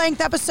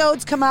full-length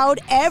episodes come out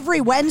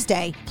every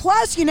Wednesday.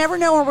 Plus, you never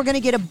know when we're going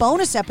to get a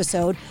bonus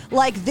episode,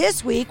 like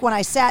this week when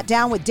I sat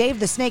down with Dave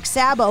the Snake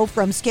Sabo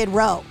from Skid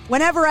Row.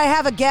 Whenever I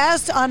have a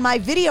guest on my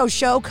video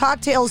show,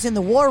 Cocktails in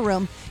the War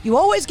Room, you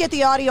always get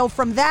the audio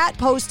from that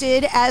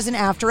posted as an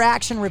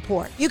after-action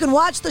report. You can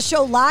watch the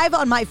show live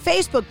on my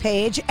Facebook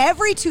page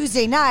every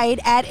Tuesday night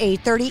at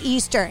 8:30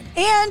 Eastern.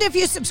 And if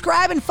you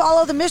subscribe and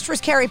follow the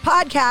Mistress Carrie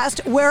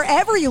podcast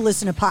wherever you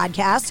listen to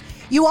podcasts,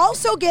 you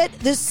also get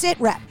the Sit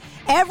Rep.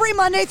 Every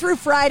Monday through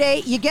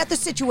Friday, you get the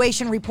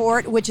Situation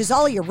Report, which is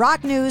all your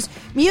rock news,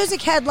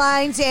 music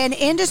headlines, and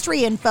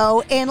industry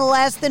info in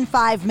less than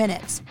 5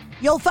 minutes.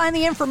 You'll find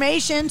the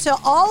information to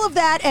all of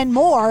that and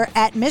more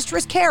at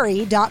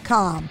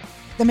MistressCarrie.com.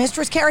 The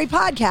Mistress Carrie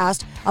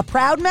Podcast, a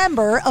proud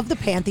member of the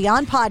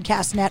Pantheon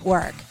Podcast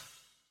Network.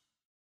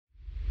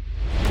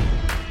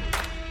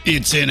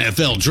 It's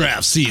NFL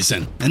draft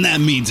season, and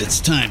that means it's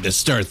time to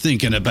start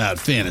thinking about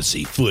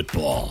fantasy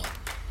football.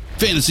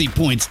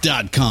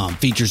 FantasyPoints.com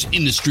features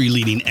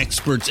industry-leading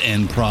experts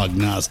and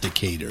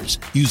prognosticators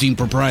using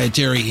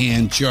proprietary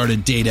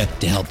hand-charted data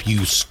to help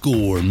you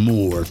score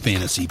more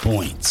fantasy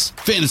points.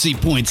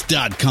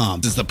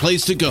 FantasyPoints.com is the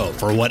place to go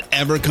for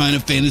whatever kind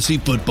of fantasy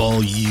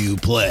football you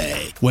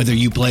play. Whether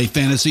you play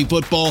fantasy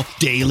football,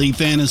 daily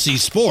fantasy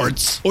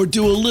sports, or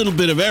do a little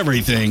bit of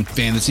everything,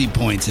 Fantasy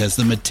Points has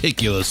the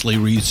meticulously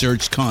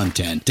researched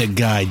content to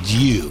guide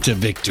you to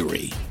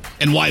victory.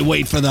 And why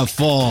wait for the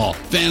fall?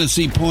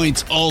 Fantasy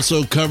Points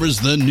also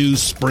covers the new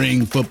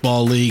spring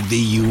football league,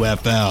 the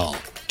UFL.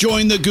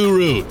 Join the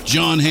guru,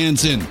 John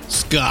Hansen,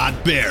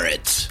 Scott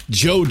Barrett,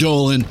 Joe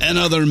Dolan, and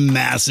other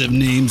massive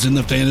names in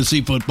the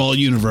fantasy football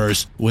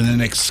universe with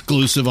an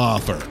exclusive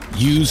offer.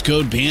 Use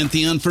code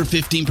Pantheon for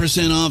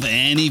 15% off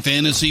any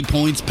Fantasy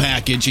Points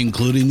package,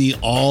 including the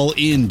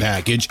all-in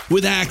package,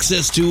 with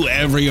access to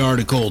every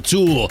article,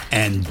 tool,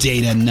 and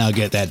data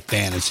nugget that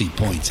Fantasy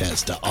Points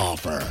has to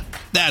offer.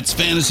 That's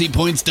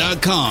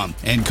FantasyPoints.com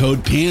and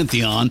code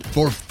Pantheon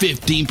for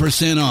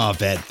 15%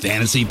 off at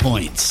Fantasy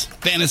Points.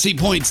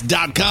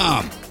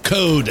 FantasyPoints.com,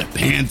 code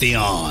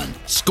Pantheon.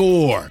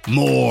 Score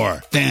more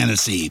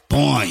fantasy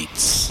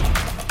points.